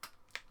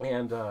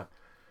 And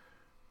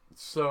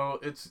so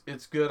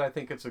it's good. I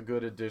think it's a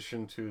good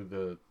addition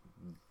to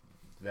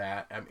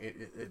that. I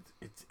mean,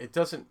 it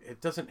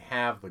doesn't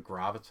have the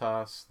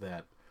gravitas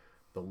that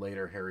the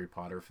later Harry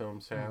Potter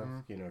films have,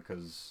 you know,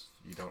 because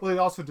you don't. Well, it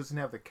also doesn't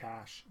have the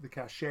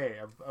cachet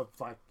of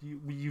like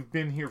you've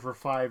been here for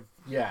 10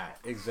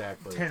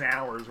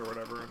 hours or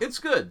whatever. It's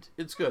good.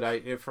 It's good.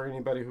 If for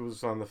anybody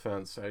who's on the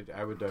fence,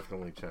 I would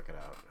definitely check it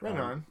out. Right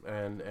on.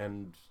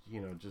 And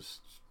you know, just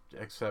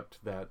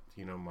except that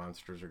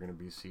monsters are going to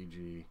be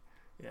CG.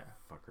 Yeah.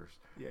 Fuckers.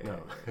 Yeah. No.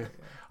 Yeah.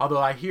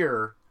 Although I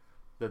hear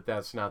that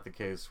that's not the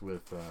case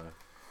with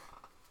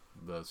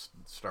the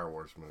Star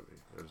Wars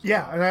movie.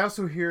 And I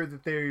also hear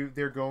that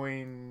they're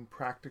going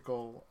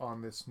practical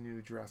on this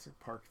new Jurassic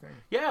Park thing.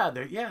 They're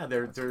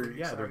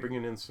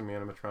bringing in some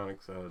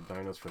animatronics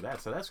dinos for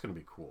that, so that's going to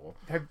be cool.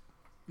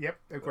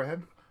 Go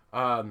ahead.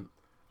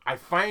 I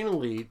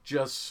finally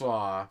just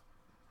saw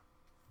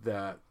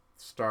that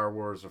Star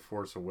Wars: The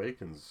Force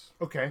Awakens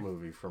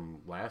movie from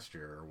last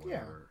year or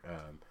whatever.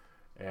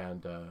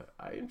 And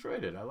I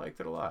enjoyed it. I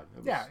liked it a lot.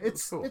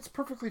 It's cool. It's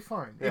perfectly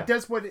fine. Yeah. It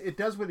does what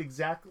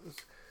exactly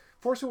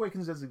Force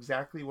Awakens does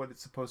exactly what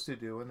it's supposed to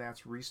do, and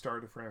that's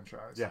restart a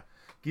franchise. Yeah.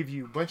 Give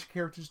you a bunch of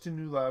characters to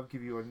new love,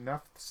 give you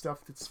enough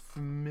stuff that's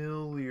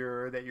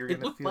familiar that you're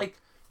going to feel... like...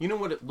 You know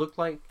what it looked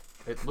like?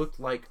 It looked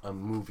like a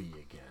movie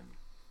again.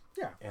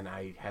 Yeah. And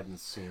I hadn't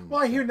seen...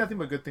 Well, I hear nothing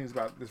but good things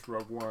about this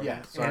Rogue One.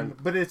 Yeah.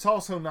 But it's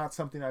also not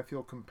something I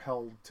feel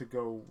compelled to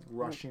go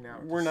rushing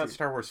out. We're not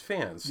Star Wars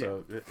fans,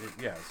 so...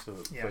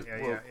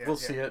 We'll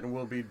see it, and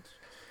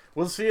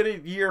we'll see it a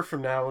year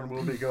from now, and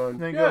we'll be going,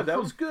 that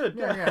was good.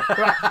 Yeah.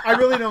 But I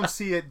really don't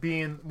see it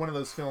being one of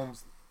those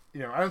films...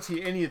 I don't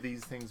see any of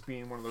these things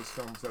being one of those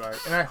films that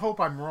and I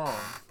hope I'm wrong,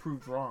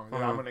 proved wrong,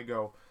 that I'm going to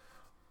go,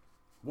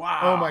 wow,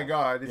 oh my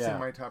God, it's in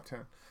my top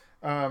 10.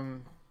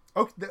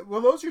 Okay, well,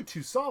 those are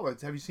two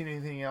solids. Have you seen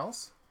anything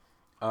else?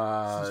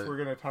 Since we're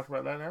going to talk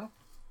about that now?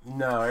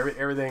 No,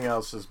 everything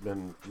else has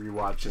been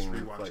rewatching. Just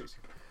rewatches.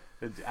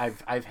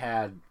 I've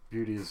had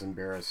Beauty is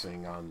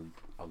Embarrassing on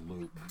a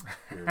loop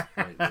here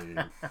lately.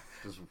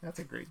 That's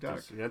a great doc.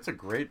 It's a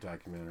great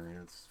documentary.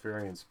 It's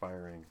very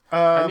inspiring.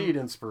 I need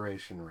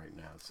inspiration right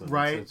now. So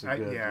right? It's a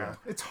good,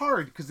 It's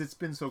hard because it's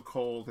been so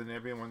cold and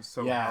everyone's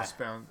so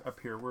housebound up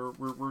here.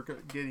 We're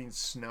getting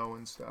snow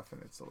and stuff,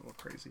 and it's a little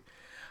crazy.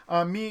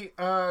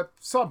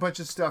 Saw a bunch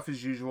of stuff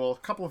as usual. A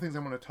couple of things I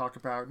want to talk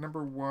about.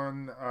 Number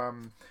one,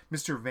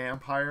 Mr.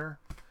 Vampire,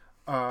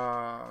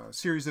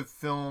 series of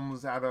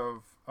films out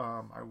of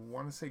I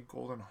want to say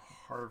Golden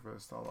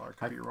Harvest, although I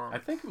could be wrong. I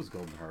think it was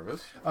Golden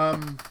Harvest.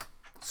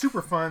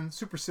 Super fun,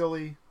 super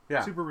silly,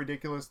 super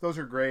ridiculous. Those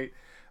are great.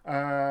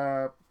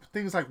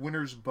 Things like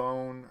Winter's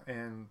Bone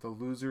and The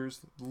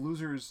Losers. The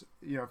Losers,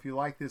 if you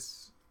like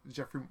this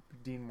Jeffrey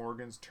Dean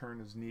Morgan's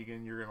turn as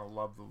Negan, you're going to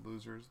love The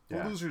Losers.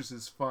 The Losers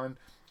is fun.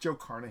 Joe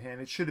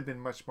Carnahan. It should have been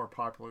much more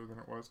popular than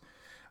it was.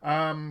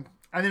 And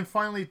then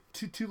finally,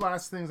 two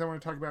last things I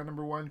want to talk about.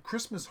 Number one,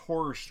 Christmas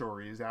Horror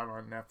Story is out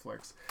on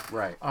Netflix.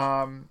 Right.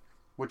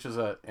 Which is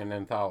an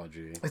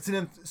anthology. It's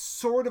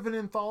sort of an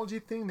anthology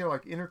thing. They're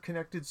like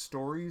interconnected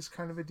stories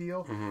kind of a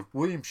deal. Mm-hmm.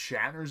 William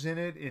Shatner's in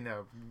it in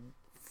a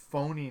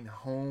phoning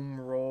home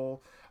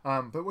role.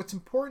 But what's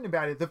important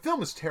about it, the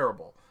film is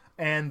terrible.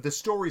 And the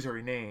stories are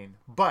inane.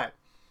 But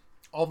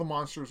all the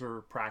monsters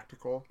are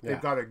practical. Yeah.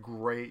 They've got a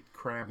great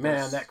Krampus.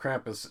 Man, that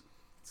Krampus...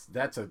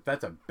 That's a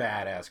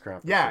badass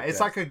Krampus. Yeah,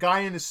 it's like a guy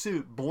in a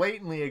suit,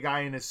 blatantly a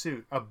guy in a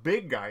suit, a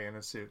big guy in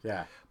a suit.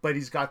 Yeah, but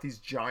he's got these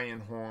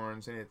giant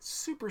horns, and it's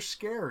super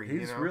scary.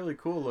 He's really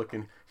cool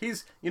looking.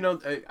 He's,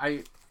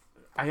 I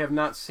have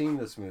not seen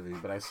this movie,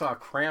 but I saw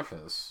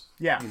Krampus.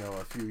 Yeah.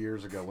 A few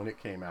years ago when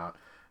it came out,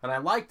 and I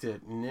liked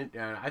it, and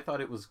I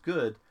thought it was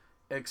good,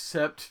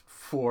 except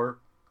for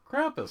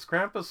Krampus.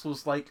 Krampus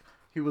was like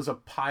he was a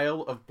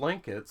pile of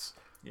blankets.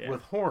 Yeah.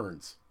 With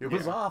horns. It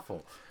was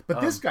awful.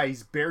 But this guy,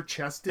 he's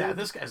bare-chested. Yeah,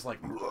 this guy's like...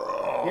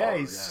 Yeah,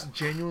 he's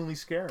genuinely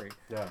scary.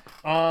 Yeah.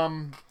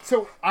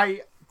 So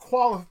I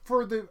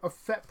for the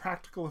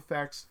practical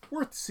effects,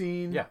 worth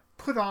seeing. Yeah.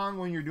 Put on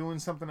when you're doing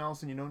something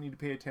else and you don't need to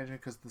pay attention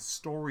because the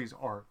stories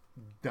are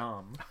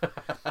dumb.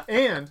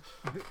 And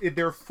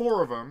there are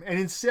 4 of them. And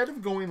instead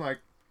of going like,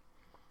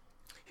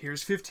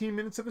 here's 15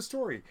 minutes of a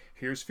story,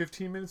 here's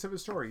 15 minutes of a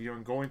story,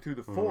 and going through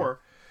the 4,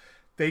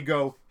 they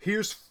go,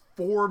 here's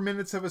 4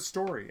 minutes of a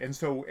story. And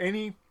so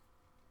any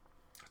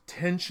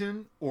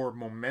tension or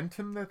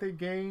momentum that they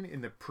gain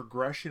in the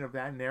progression of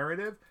that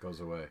narrative goes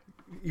away,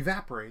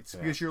 evaporates,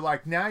 because you're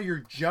like, now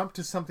you're jumped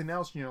to something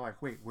else and you're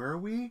like, wait, where are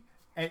we?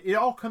 And it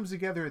all comes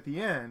together at the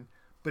end,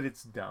 but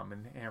it's dumb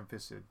and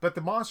ham-fisted. But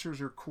the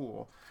monsters are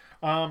cool.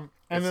 And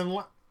it's then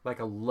like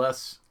a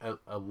less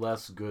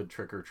good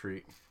Trick or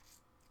Treat.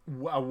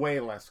 A way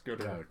less good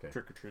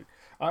Trick or Treat.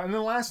 And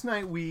then last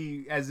night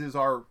we, as is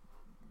our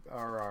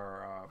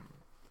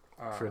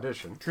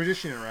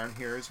tradition around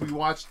here, is we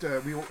watched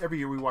every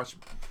year we watch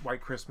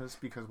White Christmas,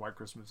 because White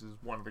Christmas is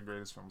one of the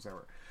greatest films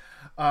ever.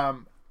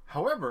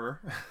 However,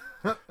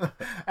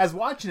 as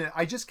watching it,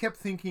 I just kept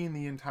thinking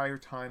the entire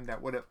time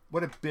that what a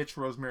bitch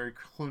Rosemary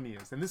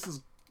Clooney is. And this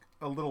is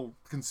a little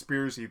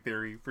conspiracy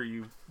theory for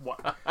you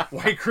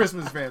White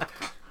Christmas fans,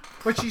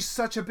 but she's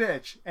such a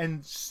bitch,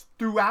 and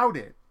throughout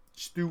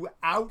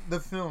the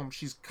film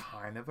she's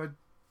kind of a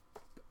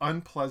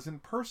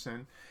unpleasant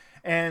person.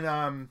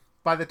 And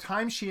by the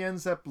time she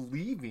ends up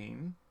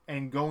leaving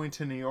and going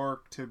to New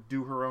York to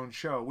do her own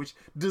show, which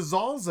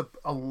dissolves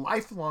a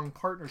lifelong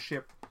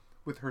partnership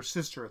with her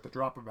sister at the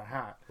drop of a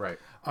hat. Right.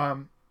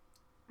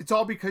 it's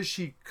all because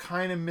she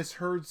kind of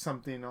misheard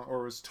something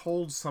or was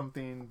told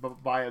something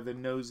via the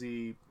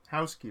nosy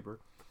housekeeper,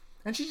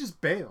 and she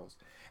just bails.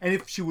 And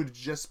if she would have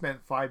just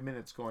spent 5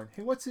 minutes going,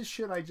 hey, what's this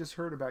shit I just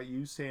heard about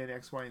you saying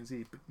X, Y, and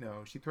Z? But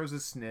no, she throws a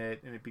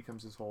snit, and it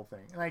becomes this whole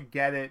thing. And I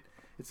get it.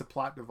 It's a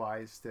plot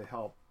device to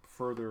help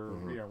further,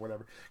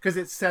 whatever. Because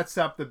it sets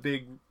up the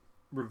big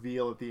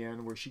reveal at the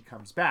end where she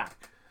comes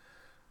back.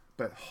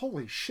 But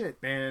holy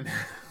shit, man.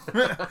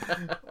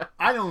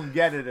 I don't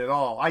get it at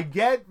all. I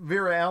get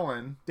Vera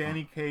Ellen,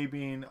 Danny Kaye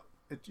being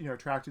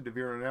attracted to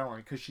Vera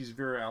Ellen because she's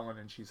Vera Ellen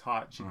and she's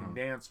hot. She can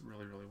dance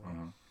really, really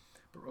well.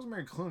 But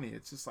Rosemary Clooney,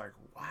 it's just like,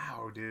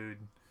 wow, dude.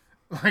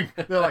 Like,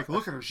 they're like,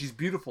 look at her. She's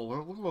beautiful.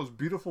 Look at those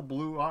beautiful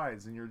blue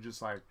eyes. And you're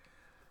just like,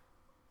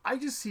 I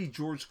just see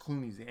George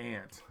Clooney's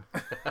aunt.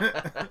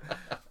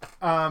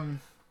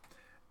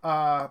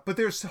 But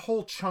there's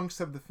whole chunks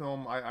of the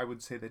film I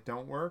would say that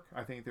don't work.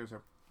 I think there's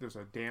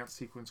a dance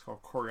sequence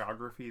called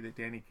Choreography that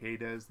Danny Kaye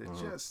does that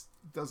just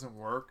doesn't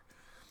work.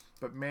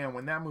 But man,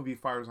 when that movie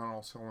fires on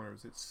all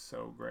cylinders, it's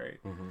so great.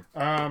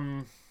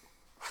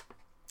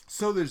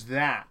 So there's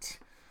that.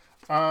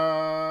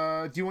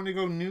 Do you want to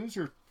go news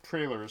or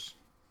trailers?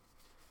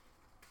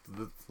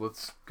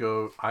 Let's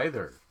go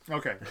either.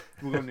 Okay,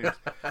 we'll go news.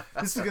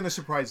 This is going to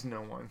surprise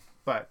no one,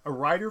 but a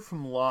writer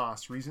from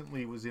Lost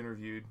recently was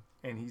interviewed,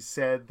 and he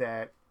said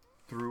that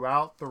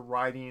throughout the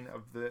writing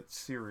of the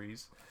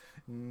series,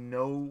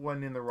 no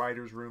one in the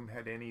writer's room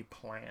had any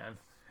plan,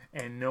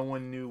 and no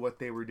one knew what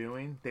they were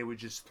doing. They would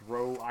just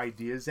throw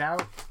ideas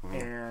out,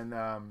 and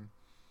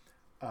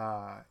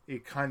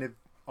it kind of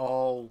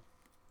all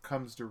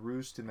comes to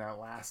roost in that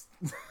last.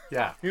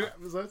 Yeah.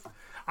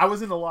 I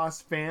wasn't a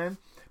Lost fan,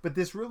 but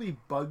this really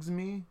bugs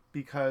me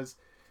because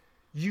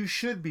you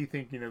should be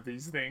thinking of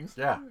these things.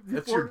 Yeah,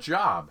 it's your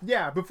job.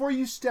 Yeah, before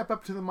you step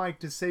up to the mic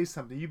to say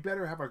something, you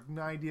better have an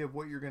idea of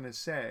what you're going to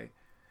say.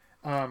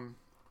 And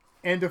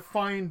to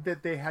find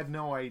that they had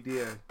no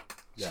idea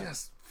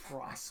just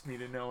frosts me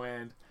to no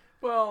end.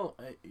 Well,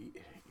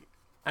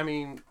 I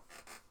mean,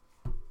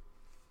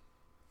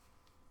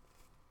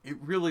 it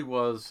really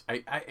was.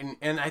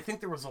 And I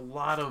think there was a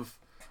lot of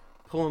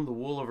pulling the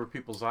wool over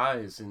people's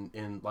eyes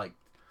in like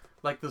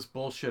this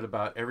bullshit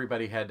about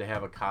everybody had to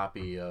have a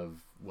copy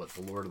of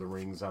the Lord of the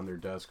Rings on their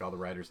desk. All the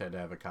writers had to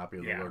have a copy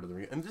of the Lord of the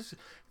Rings, and it's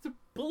a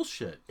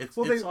bullshit.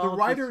 The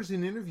writers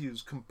in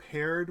interviews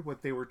compared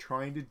what they were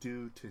trying to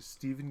do to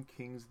Stephen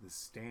King's The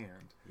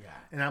Stand. Yeah,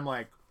 and I'm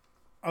like,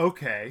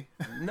 okay,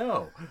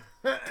 no,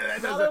 not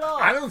at all.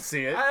 I don't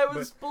see it. It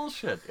was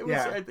bullshit. It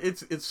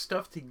was. It's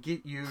stuff to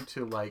get you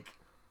to like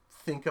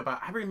think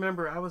about. I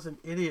remember I was an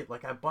idiot.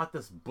 Like I bought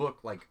this book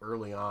like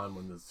early on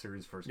when the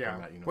series first came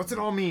out. What's it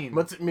all mean?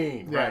 What's it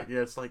mean? Yeah. Right? Yeah,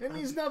 it's like it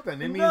means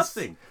nothing. It means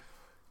nothing.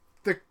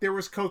 There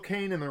was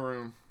cocaine in the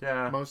room.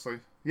 Yeah, mostly.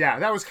 Yeah,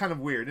 that was kind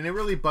of weird, and it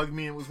really bugged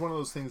me. It was one of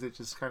those things that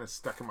just kind of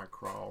stuck in my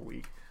craw all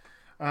week.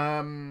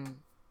 For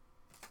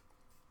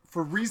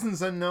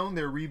reasons unknown,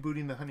 they're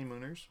rebooting The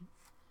Honeymooners,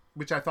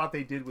 which I thought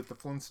they did with the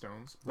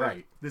Flintstones.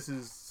 Right. This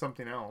is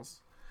something else.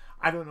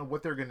 I don't know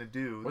what they're going to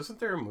do. Wasn't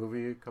there a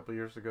movie a couple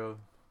years ago?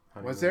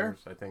 Was there?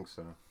 I think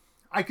so.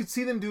 I could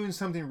see them doing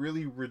something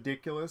really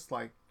ridiculous,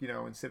 like,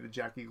 instead of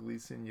Jackie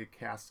Gleason, you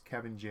cast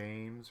Kevin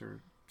James or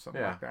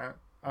something like that.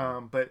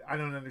 But I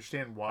don't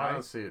understand why. I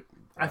don't see it.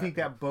 I think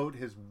that boat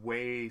has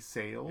way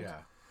sailed.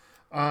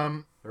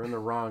 Yeah. They're in the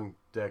wrong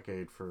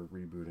decade for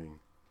rebooting.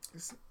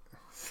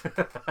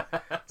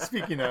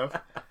 Speaking of,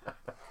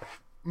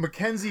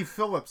 Mackenzie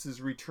Phillips is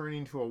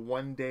returning to a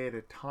One Day at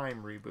a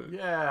Time reboot.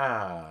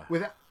 Yeah.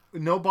 With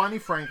no Bonnie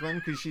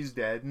Franklin because she's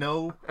dead.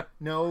 No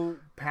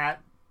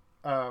Pat.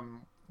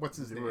 What's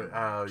his name?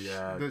 Oh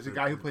yeah. There's a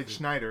guy who played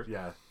Schneider.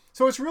 Yeah.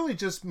 So it's really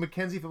just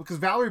Mackenzie Phillips because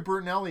Valerie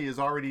Bertinelli is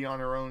already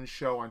on her own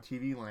show on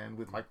TV Land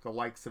with like the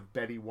likes of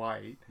Betty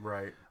White.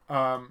 Right.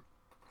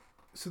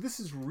 So this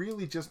is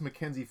really just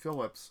Mackenzie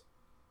Phillips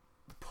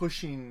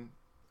pushing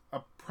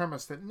a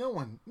premise that no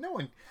one.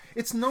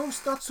 It's not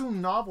so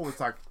novel. It's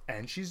like,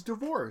 and she's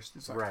divorced.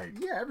 It's like, right.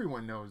 Yeah,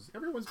 everyone knows.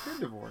 Everyone's been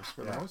divorced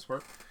for the most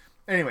part.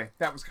 Anyway,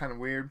 that was kind of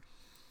weird.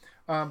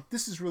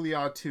 This is really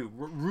odd too.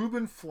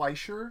 Ruben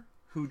Fleischer,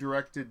 who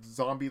directed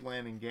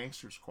Zombieland and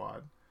Gangster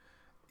Squad,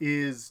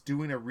 is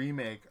doing a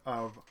remake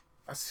of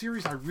a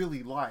series I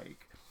really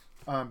like.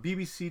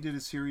 BBC did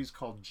a series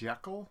called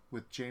Jekyll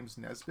with James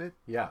Nesbitt.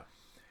 Yeah.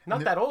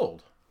 Not that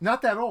old.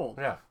 Not that old.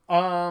 Yeah.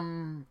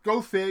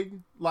 Go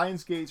Fig.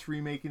 Lionsgate's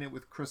remaking it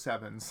with Chris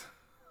Evans.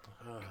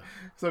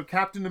 So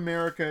Captain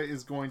America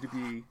is going to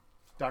be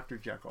Dr.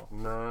 Jekyll.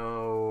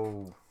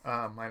 No.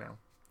 I know.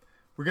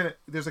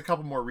 There's a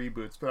couple more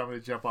reboots, but I'm going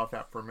to jump off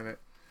that for a minute.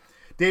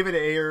 David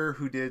Ayer,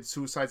 who did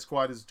Suicide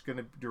Squad, is going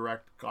to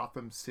direct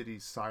Gotham City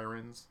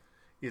Sirens.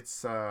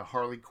 It's a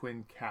Harley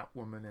Quinn,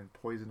 Catwoman, and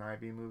Poison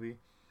Ivy movie.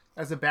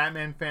 As a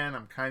Batman fan,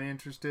 I'm kind of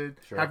interested.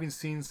 Sure. Having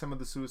seen some of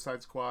the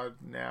Suicide Squad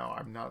now,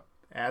 I'm not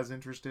as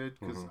interested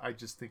because I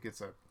just think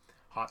it's a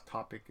hot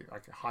topic,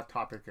 like a hot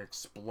topic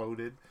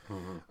exploded.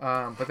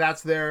 But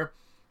that's there.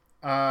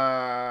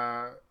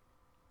 Yeah.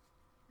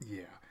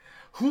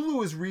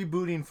 Hulu is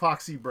rebooting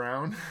Foxy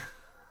Brown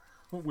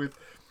with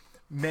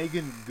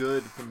Megan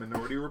Good from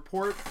Minority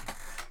Report.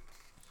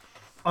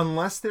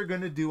 Unless they're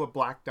going to do a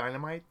Black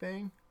Dynamite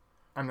thing,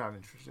 I'm not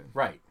interested.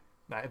 Right.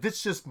 Now, if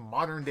it's just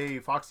modern day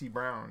Foxy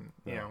Brown,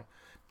 you know,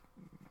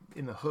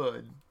 in the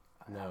hood,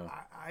 no,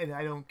 I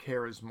don't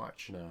care as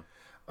much. No.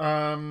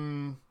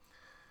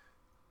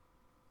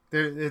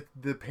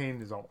 The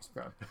pain is almost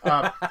done.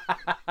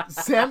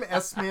 Sam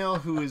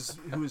Esmail, who is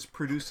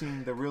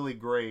producing the really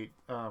great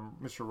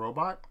Mr.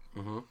 Robot,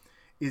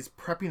 is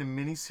prepping a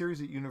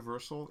miniseries at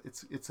Universal.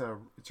 It's a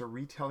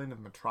retelling of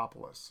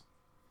Metropolis.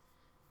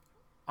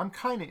 I'm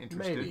kind of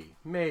interested.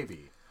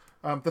 Maybe.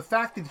 The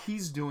fact that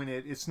he's doing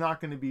it, it's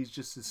not going to be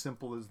just as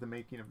simple as the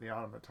making of the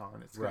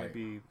automaton. It's going to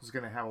be. It's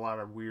going to have a lot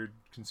of weird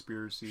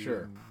conspiracy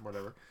and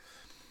whatever.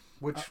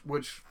 Which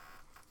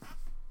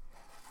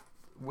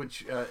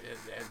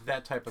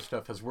that type of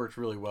stuff has worked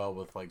really well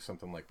with like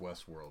something like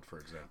Westworld, for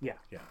example. Yeah.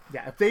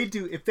 If they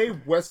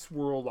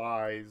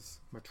Westworldize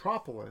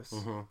Metropolis,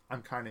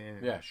 I'm kind of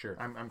in. Yeah, sure.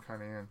 I'm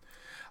kind of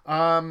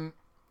in.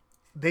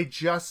 They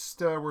just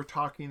were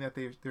talking that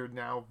they're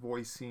now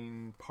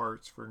voicing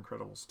parts for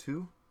Incredibles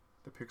 2,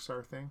 the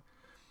Pixar thing,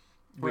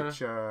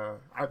 which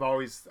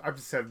I've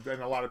said,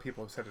 and a lot of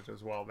people have said it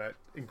as well, that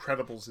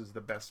Incredibles is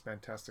the best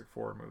Fantastic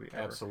Four movie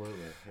ever. Absolutely.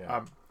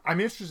 Yeah. I'm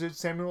interested.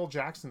 Samuel L.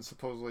 Jackson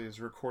supposedly is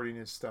recording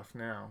his stuff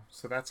now,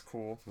 so that's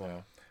cool.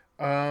 Yeah.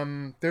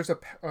 There's a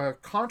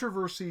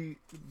controversy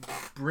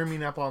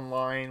brimming up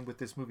online with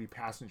this movie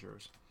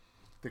Passengers,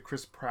 the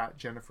Chris Pratt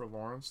Jennifer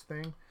Lawrence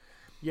thing.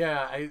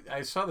 Yeah,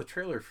 I saw the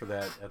trailer for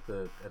that at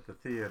the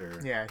theater.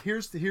 Yeah,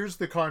 here's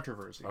the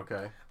controversy.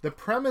 Okay. The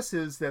premise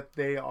is that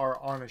they are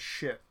on a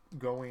ship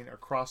going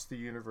across the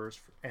universe,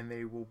 and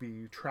they will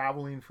be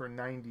traveling for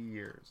 90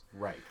 years.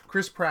 Right.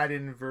 Chris Pratt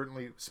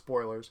inadvertently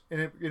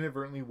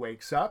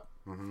wakes up,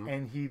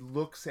 and he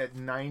looks at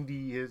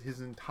 90, his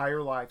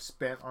entire life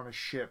spent on a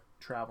ship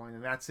traveling,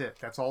 and that's it.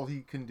 That's all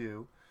he can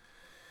do.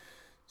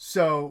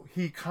 So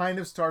he kind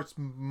of starts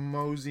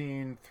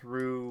moseying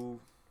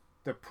through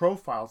the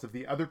profiles of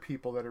the other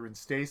people that are in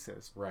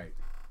stasis. Right.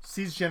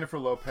 Sees Jennifer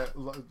Lawrence,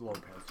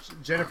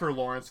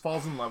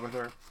 falls in love with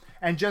her,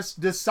 and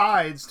just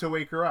decides to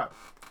wake her up.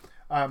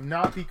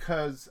 Not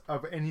because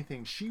of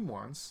anything she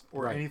wants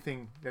or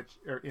anything that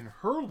in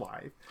her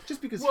life,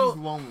 just because he's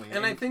lonely.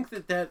 And I think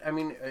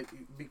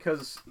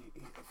because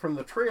from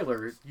the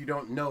trailer, you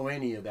don't know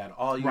any of that.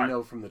 All you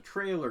know from the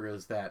trailer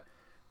is that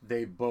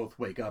they both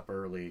wake up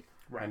early,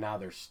 and now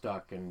they're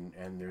stuck, and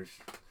there's...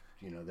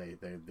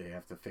 they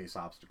have to face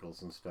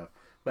obstacles and stuff.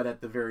 But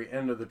at the very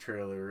end of the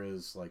trailer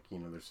is like,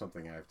 there's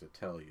something I have to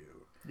tell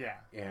you. Yeah.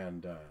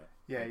 And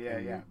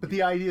But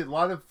the idea, a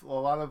lot of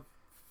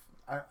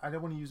I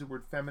don't want to use the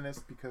word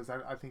feminist because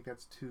I think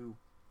that's too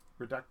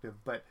reductive.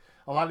 But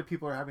a lot of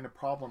people are having a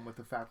problem with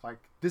the fact like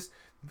this.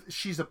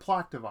 She's a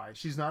plot device.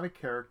 She's not a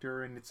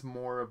character, and it's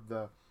more of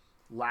the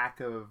lack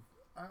of,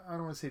 I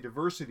don't want to say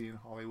diversity in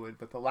Hollywood,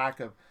 but the lack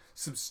of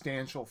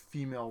substantial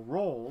female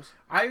roles.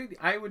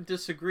 I would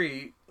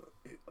disagree.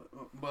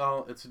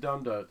 Well, it's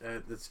dumb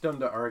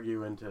to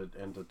argue and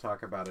to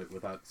talk about it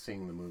without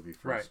seeing the movie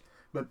first. Right.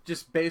 But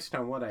just based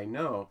on what I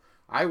know,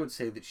 I would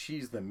say that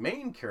she's the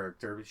main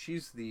character. But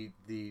she's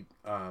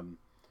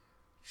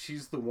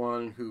she's the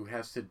one who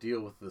has to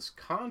deal with this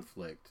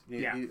conflict.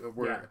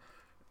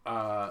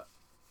 I'm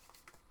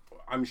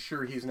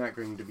sure he's not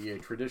going to be a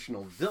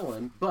traditional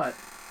villain, but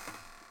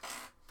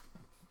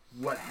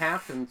what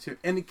happened to,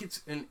 and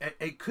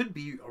it could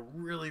be a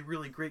really,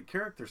 really great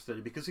character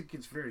study because it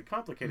gets very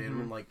complicated. I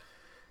mean, like,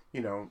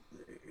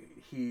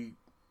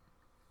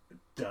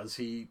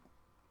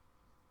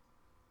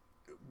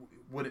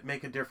 would it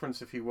make a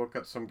difference if he woke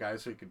up some guy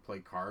so he could play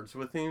cards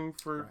with him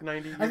for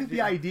 90 years? I think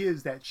the idea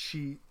is that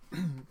she,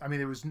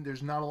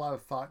 there's not a lot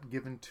of thought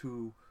given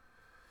to,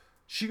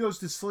 she goes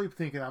to sleep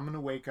thinking, I'm going to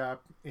wake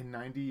up in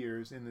 90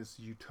 years in this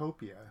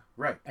utopia.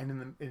 Right.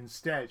 And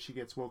instead she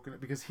gets woken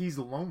up because he's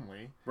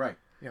lonely. Right.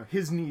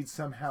 His needs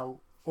somehow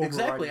override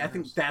exactly. hers. I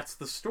think that's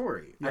the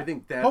story. Yeah. I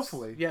think that's...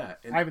 Hopefully. Yeah.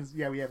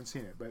 We haven't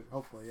seen it, but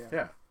hopefully,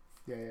 yeah.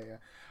 Yeah.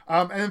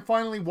 And then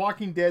finally,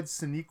 Walking Dead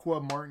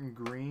Sonequa Martin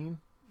Green,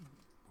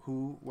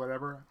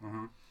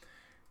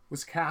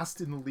 was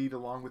cast in the lead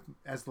along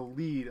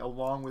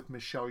with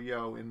Michelle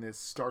Yeoh in this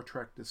Star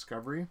Trek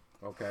Discovery.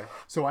 Okay.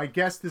 So I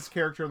guess this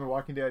character on The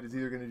Walking Dead is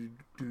either going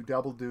to do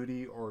double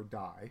duty or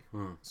die.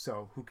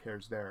 So who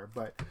cares there?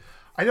 But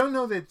I don't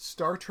know that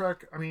Star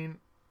Trek...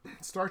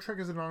 Star Trek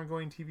is an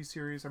ongoing TV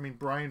series.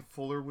 Brian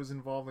Fuller was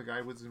involved. The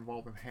guy was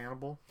involved in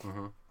Hannibal.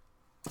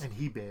 And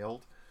he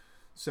bailed.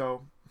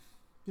 So,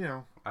 I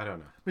don't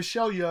know.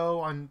 Michelle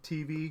Yeoh on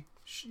TV,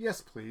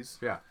 yes, please.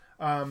 Yeah.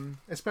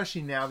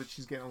 Especially now that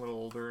she's getting a little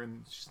older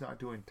and she's not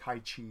doing Tai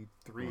Chi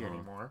 3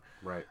 anymore.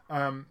 Right.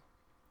 So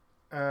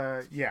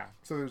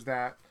there's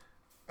that.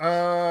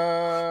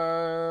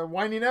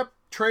 Winding up,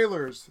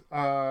 trailers.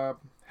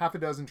 Half a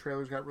dozen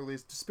trailers got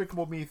released.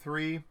 Despicable Me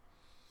 3.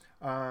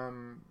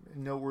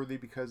 Noteworthy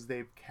because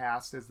they've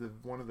cast as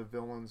one of the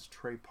villains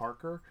Trey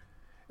Parker.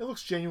 It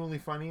looks genuinely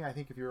funny. I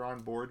think if you're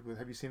on board with...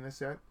 Have you seen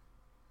this yet?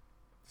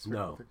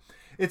 No.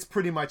 It's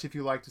pretty much, if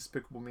you like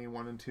Despicable Me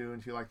 1 and 2,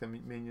 and if you like the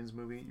Minions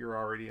movie, you're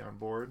already on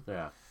board.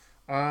 Yeah.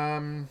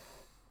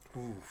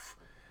 Oof.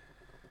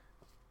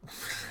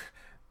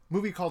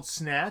 Movie called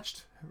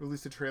Snatched,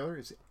 released a trailer.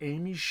 It's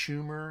Amy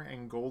Schumer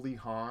and Goldie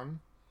Hawn,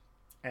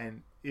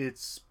 and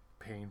it's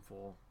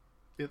painful.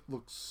 It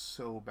looks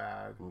so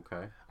bad.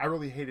 Okay. I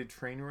really hated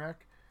Trainwreck,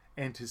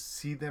 and to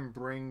see them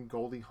bring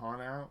Goldie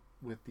Hawn out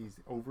with these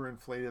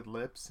overinflated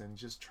lips and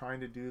just trying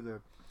to do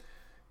the...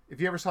 If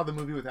you ever saw the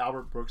movie with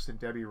Albert Brooks and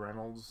Debbie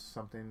Reynolds,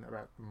 something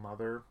about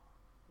mother,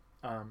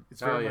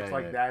 it's very much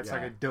like that. It's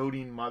like a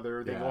doting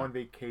mother. They go on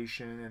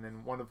vacation, and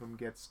then one of them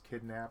gets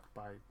kidnapped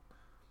by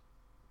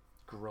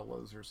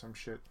gorillas or some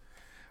shit.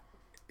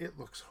 It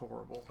looks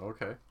horrible.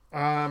 Okay.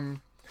 And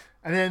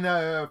then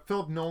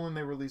Philip Nolan,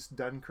 they released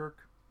Dunkirk,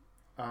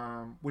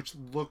 which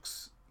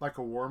looks like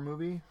a war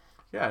movie.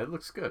 Yeah, it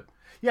looks good.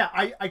 Yeah,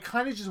 I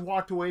kind of just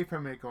walked away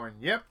from it going,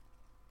 yep.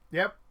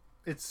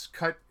 It's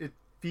cut. It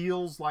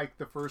feels like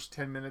the first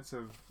 10 minutes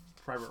of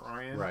Private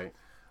Ryan. Right.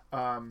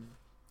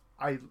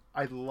 I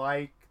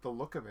like the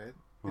look of it.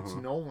 It's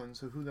Nolan,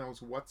 so who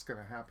knows what's going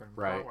to happen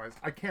plot-wise.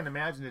 I can't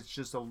imagine it's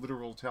just a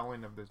literal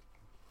telling of the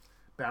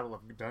Battle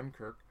of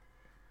Dunkirk.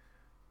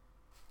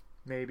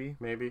 Maybe.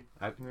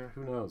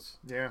 Who knows?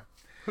 Yeah.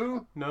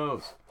 Who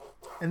knows?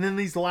 And then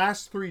these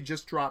last three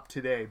just dropped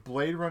today.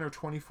 Blade Runner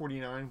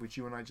 2049, which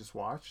you and I just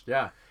watched.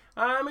 Yeah.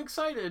 I'm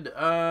excited.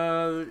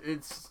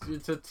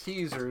 It's a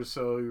teaser,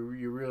 so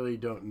you really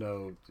don't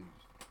know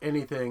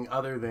anything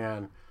other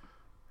than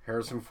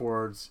Harrison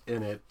Ford's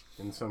in it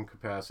in some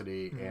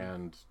capacity,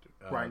 and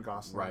Ryan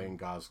Gosling. Ryan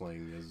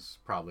Gosling is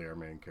probably our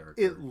main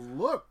character. It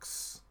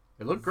looked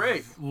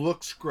great.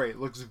 Looks great.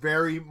 Looks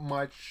very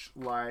much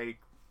like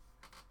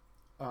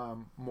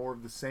more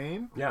of the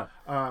same. Yeah.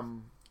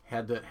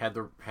 Had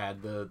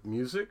the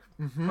music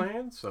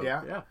playing. So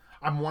yeah.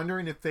 I'm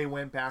wondering if they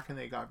went back and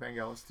they got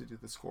Vangelis to do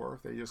the score.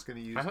 If they're just going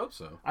to use. I hope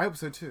so. I hope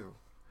so too.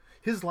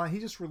 His line. He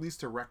just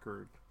released a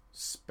record,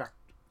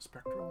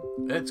 Spectral.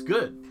 It's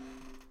good.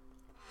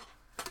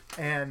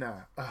 And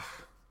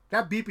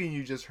that beeping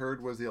you just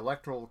heard was the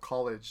Electoral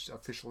College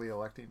officially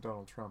electing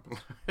Donald Trump.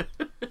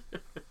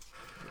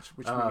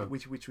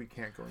 Which we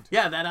can't go into.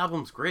 Yeah, that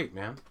album's great,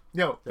 man.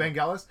 No,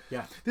 Vangelis.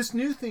 Yeah. This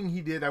new thing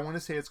he did, I want to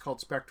say it's called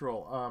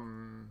Spectral.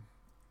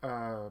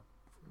 I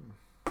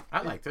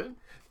liked it.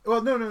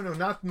 Well, no,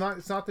 not.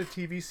 It's not the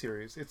TV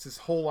series. It's this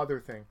whole other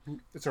thing.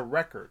 It's a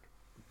record.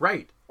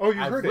 Right. Oh, you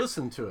heard it. I've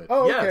listened to it.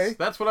 Oh, yes, okay.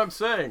 That's what I'm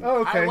saying.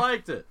 Oh, okay. I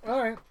liked it.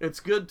 All right. It's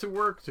good to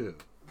work to.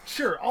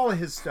 Sure, all of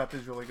his stuff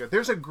is really good.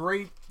 There's a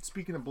great.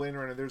 Speaking of Blade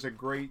Runner, there's a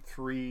great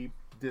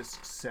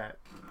 3-disc set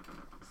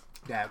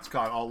that's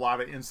got a lot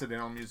of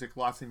incidental music,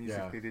 lots of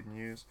music they didn't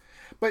use.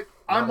 But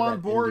I'm on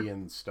board.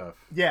 Indian stuff.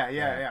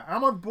 Yeah.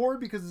 I'm on board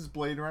because it's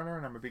Blade Runner,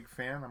 and I'm a big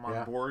fan. I'm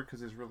on board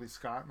because it's Ridley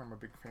Scott, and I'm a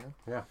big fan.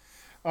 Yeah.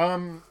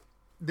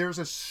 There's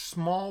a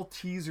small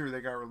teaser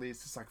that got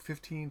released. It's like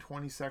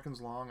 15-20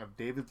 seconds long of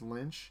David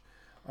Lynch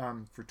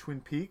for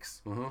Twin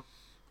Peaks. Mm-hmm.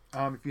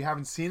 If you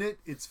haven't seen it,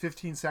 it's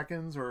 15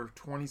 seconds or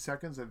 20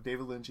 seconds of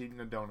David Lynch eating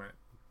a donut.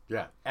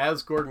 Yeah,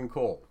 as Gordon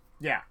Cole.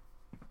 Yeah.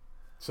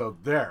 So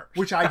there.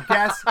 Which I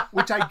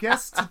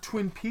guess to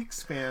Twin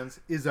Peaks fans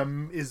is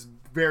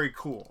very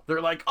cool.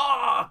 They're like,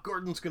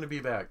 Gordon's gonna be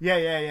back.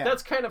 Yeah.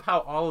 That's kind of how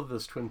all of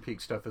this Twin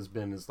Peaks stuff has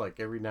been. Is like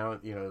every now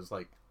and it's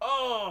like,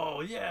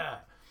 oh yeah.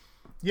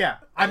 Yeah,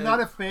 I'm not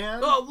a fan.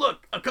 Oh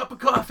look, a cup of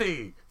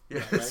coffee.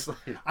 Yeah, right?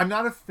 I'm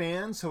not a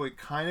fan, so it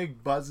kind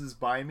of buzzes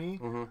by me.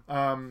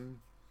 Mm-hmm.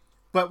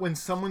 But when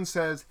someone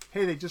says,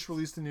 "Hey, they just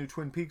released a new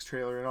Twin Peaks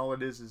trailer," and all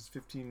it is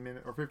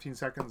 15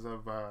 seconds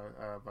of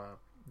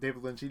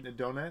David Lynch eating a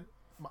donut,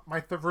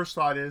 my first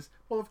thought is,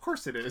 "Well, of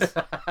course it is."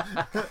 But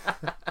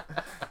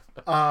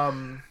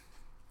I'm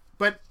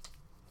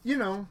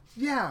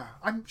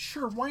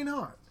sure. Why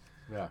not?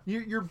 Yeah.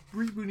 You're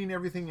rebooting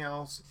everything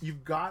else.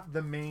 You've got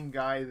the main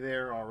guy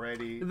there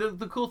already.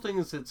 The cool thing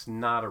is it's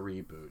not a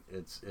reboot.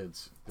 It's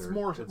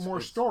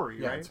more story,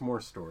 right? Yeah, it's more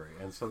story,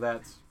 and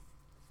so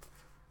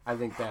I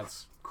think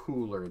that's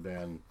cooler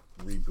than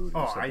rebooting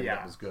something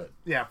that was good.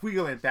 Yeah, if we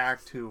go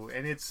back to,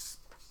 and it's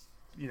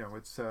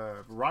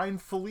Ryan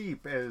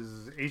Philippe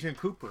as Agent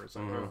Cooper. It's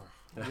like,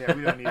 yeah,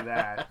 we don't need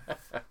that.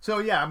 So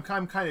yeah, I'm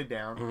kind of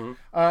down. Mm-hmm.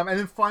 And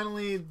then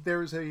finally,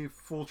 there's a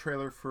full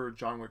trailer for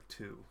John Wick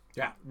 2.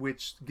 Yeah,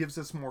 which gives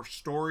us more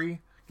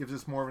story, gives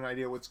us more of an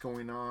idea what's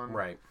going on.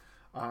 Right.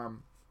 What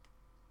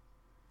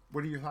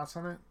are your thoughts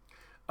on it?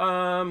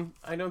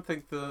 I don't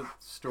think the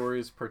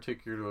stories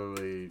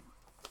particularly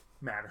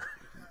matter.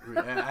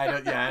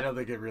 I don't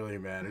think it really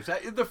matters.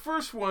 The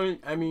first one,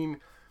 I mean,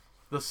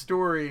 the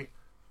story,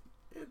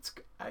 it's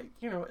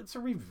a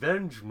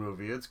revenge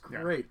movie. It's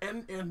great,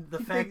 and the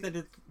fact that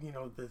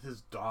that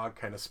his dog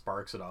kind of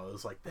sparks it all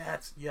is like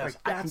that's I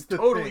can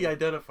totally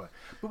identify.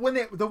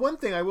 But the one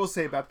thing I will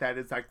say about that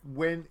is like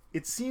when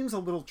it seems a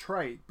little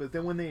trite, but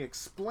then when they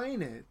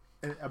explain it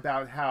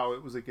about how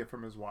it was a gift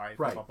from his wife,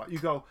 right? Blah, blah, blah, you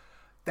go,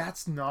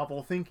 that's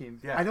novel thinking.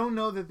 Yeah. I don't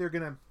know that they're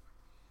gonna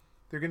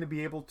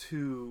be able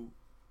to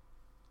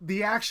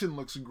the action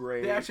looks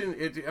great. The action,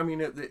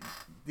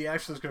 the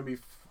action is going to be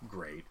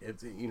great.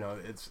 It's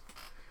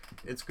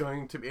it's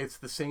going to be. It's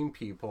the same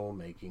people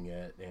making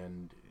it,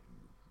 and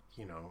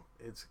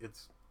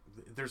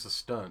there's a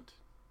stunt,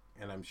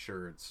 and I'm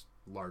sure it's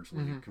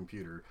largely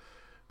computer.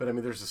 But I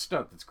mean, there's a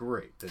stunt that's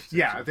great. At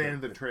the end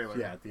of the trailer.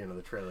 Yeah, at the end of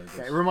the trailer.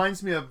 Yeah, it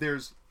reminds me of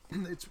it's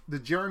the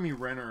Jeremy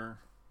Renner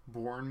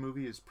Bourne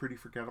movie is pretty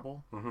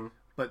forgettable,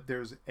 but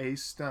there's a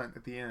stunt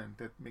at the end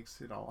that makes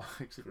it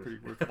pretty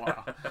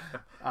worthwhile.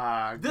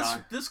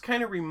 This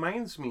kind of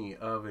reminds me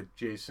of a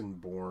Jason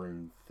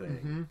Bourne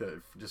thing,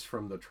 just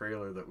from the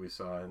trailer that we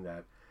saw, and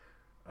that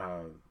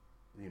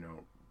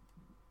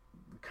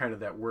kind of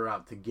that we're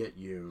out to get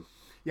you.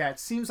 Yeah, it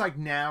seems like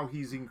now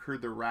he's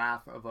incurred the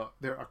wrath of a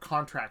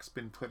contract's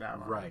been put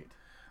out on him. Right.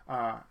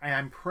 And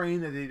I'm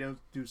praying that they don't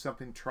do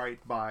something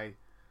trite by,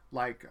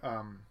 like,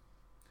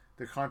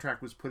 the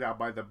contract was put out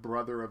by the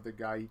brother of the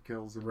guy he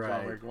kills in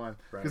John Wick 1.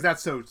 Because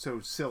that's so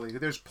silly.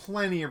 There's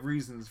plenty of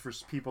reasons for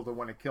people to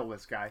want to kill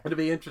this guy. It'd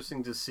be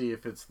interesting to see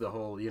if it's the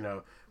whole,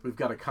 we've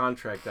got a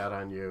contract out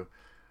on you,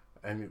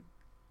 and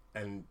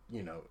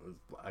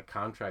a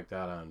contract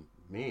out on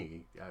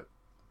me.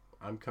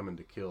 I'm coming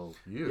to kill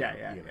you.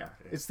 Yeah.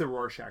 It's the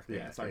Rorschach thing.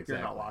 Yeah, it's like,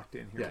 exactly. You're not locked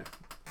in here.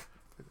 Yeah.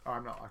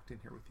 I'm not locked in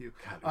here with you.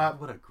 God,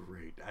 what a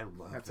great... I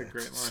love that. That's a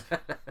great line.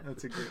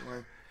 That's a great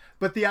line.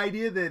 But the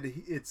idea that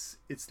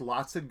it's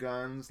lots of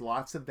guns,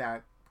 lots of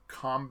that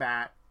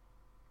combat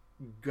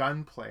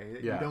gunplay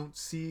that you don't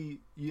see...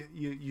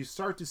 You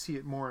start to see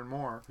it more and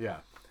more. Yeah.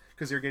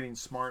 Because they're getting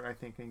smart, I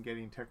think, and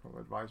getting technical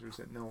advisors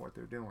that know what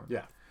they're doing.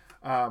 Yeah.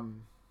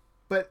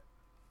 But,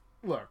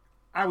 look,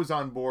 I was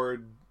on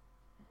board...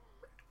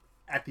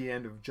 at the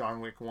end of John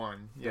Wick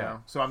 1, you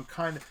know? So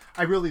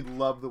I really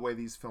love the way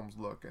these films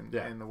look and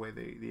the way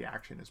the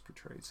action is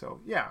portrayed. So,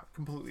 yeah,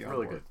 completely on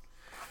board. Really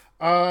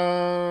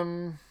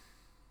good.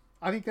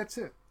 I think that's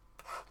it.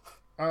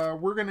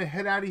 We're going to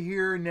head out of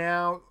here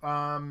now.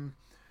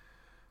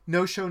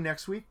 No show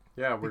next week.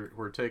 Yeah,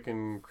 we're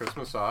taking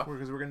Christmas off.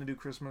 Because we're going to do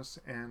Christmas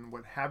and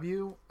what have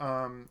you,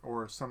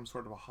 or some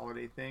sort of a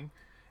holiday thing.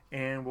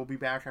 And we'll be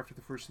back after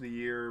the first of the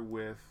year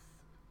with...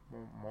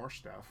 more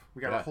stuff.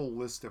 We got a whole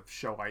list of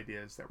show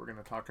ideas that we're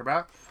going to talk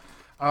about.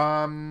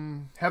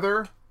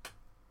 Heather,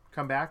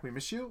 come back. We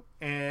miss you.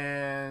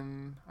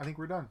 And I think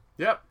we're done.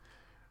 Yep.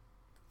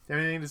 Have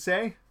anything to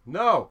say?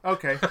 No.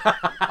 Okay.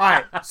 All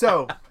right.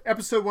 So,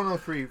 episode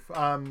 103,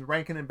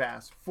 Rankin and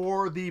Bass.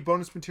 For the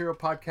Bonus Material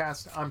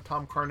Podcast, I'm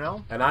Thom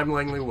Carnell. And I'm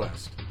Langley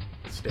West.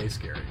 Stay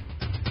scary.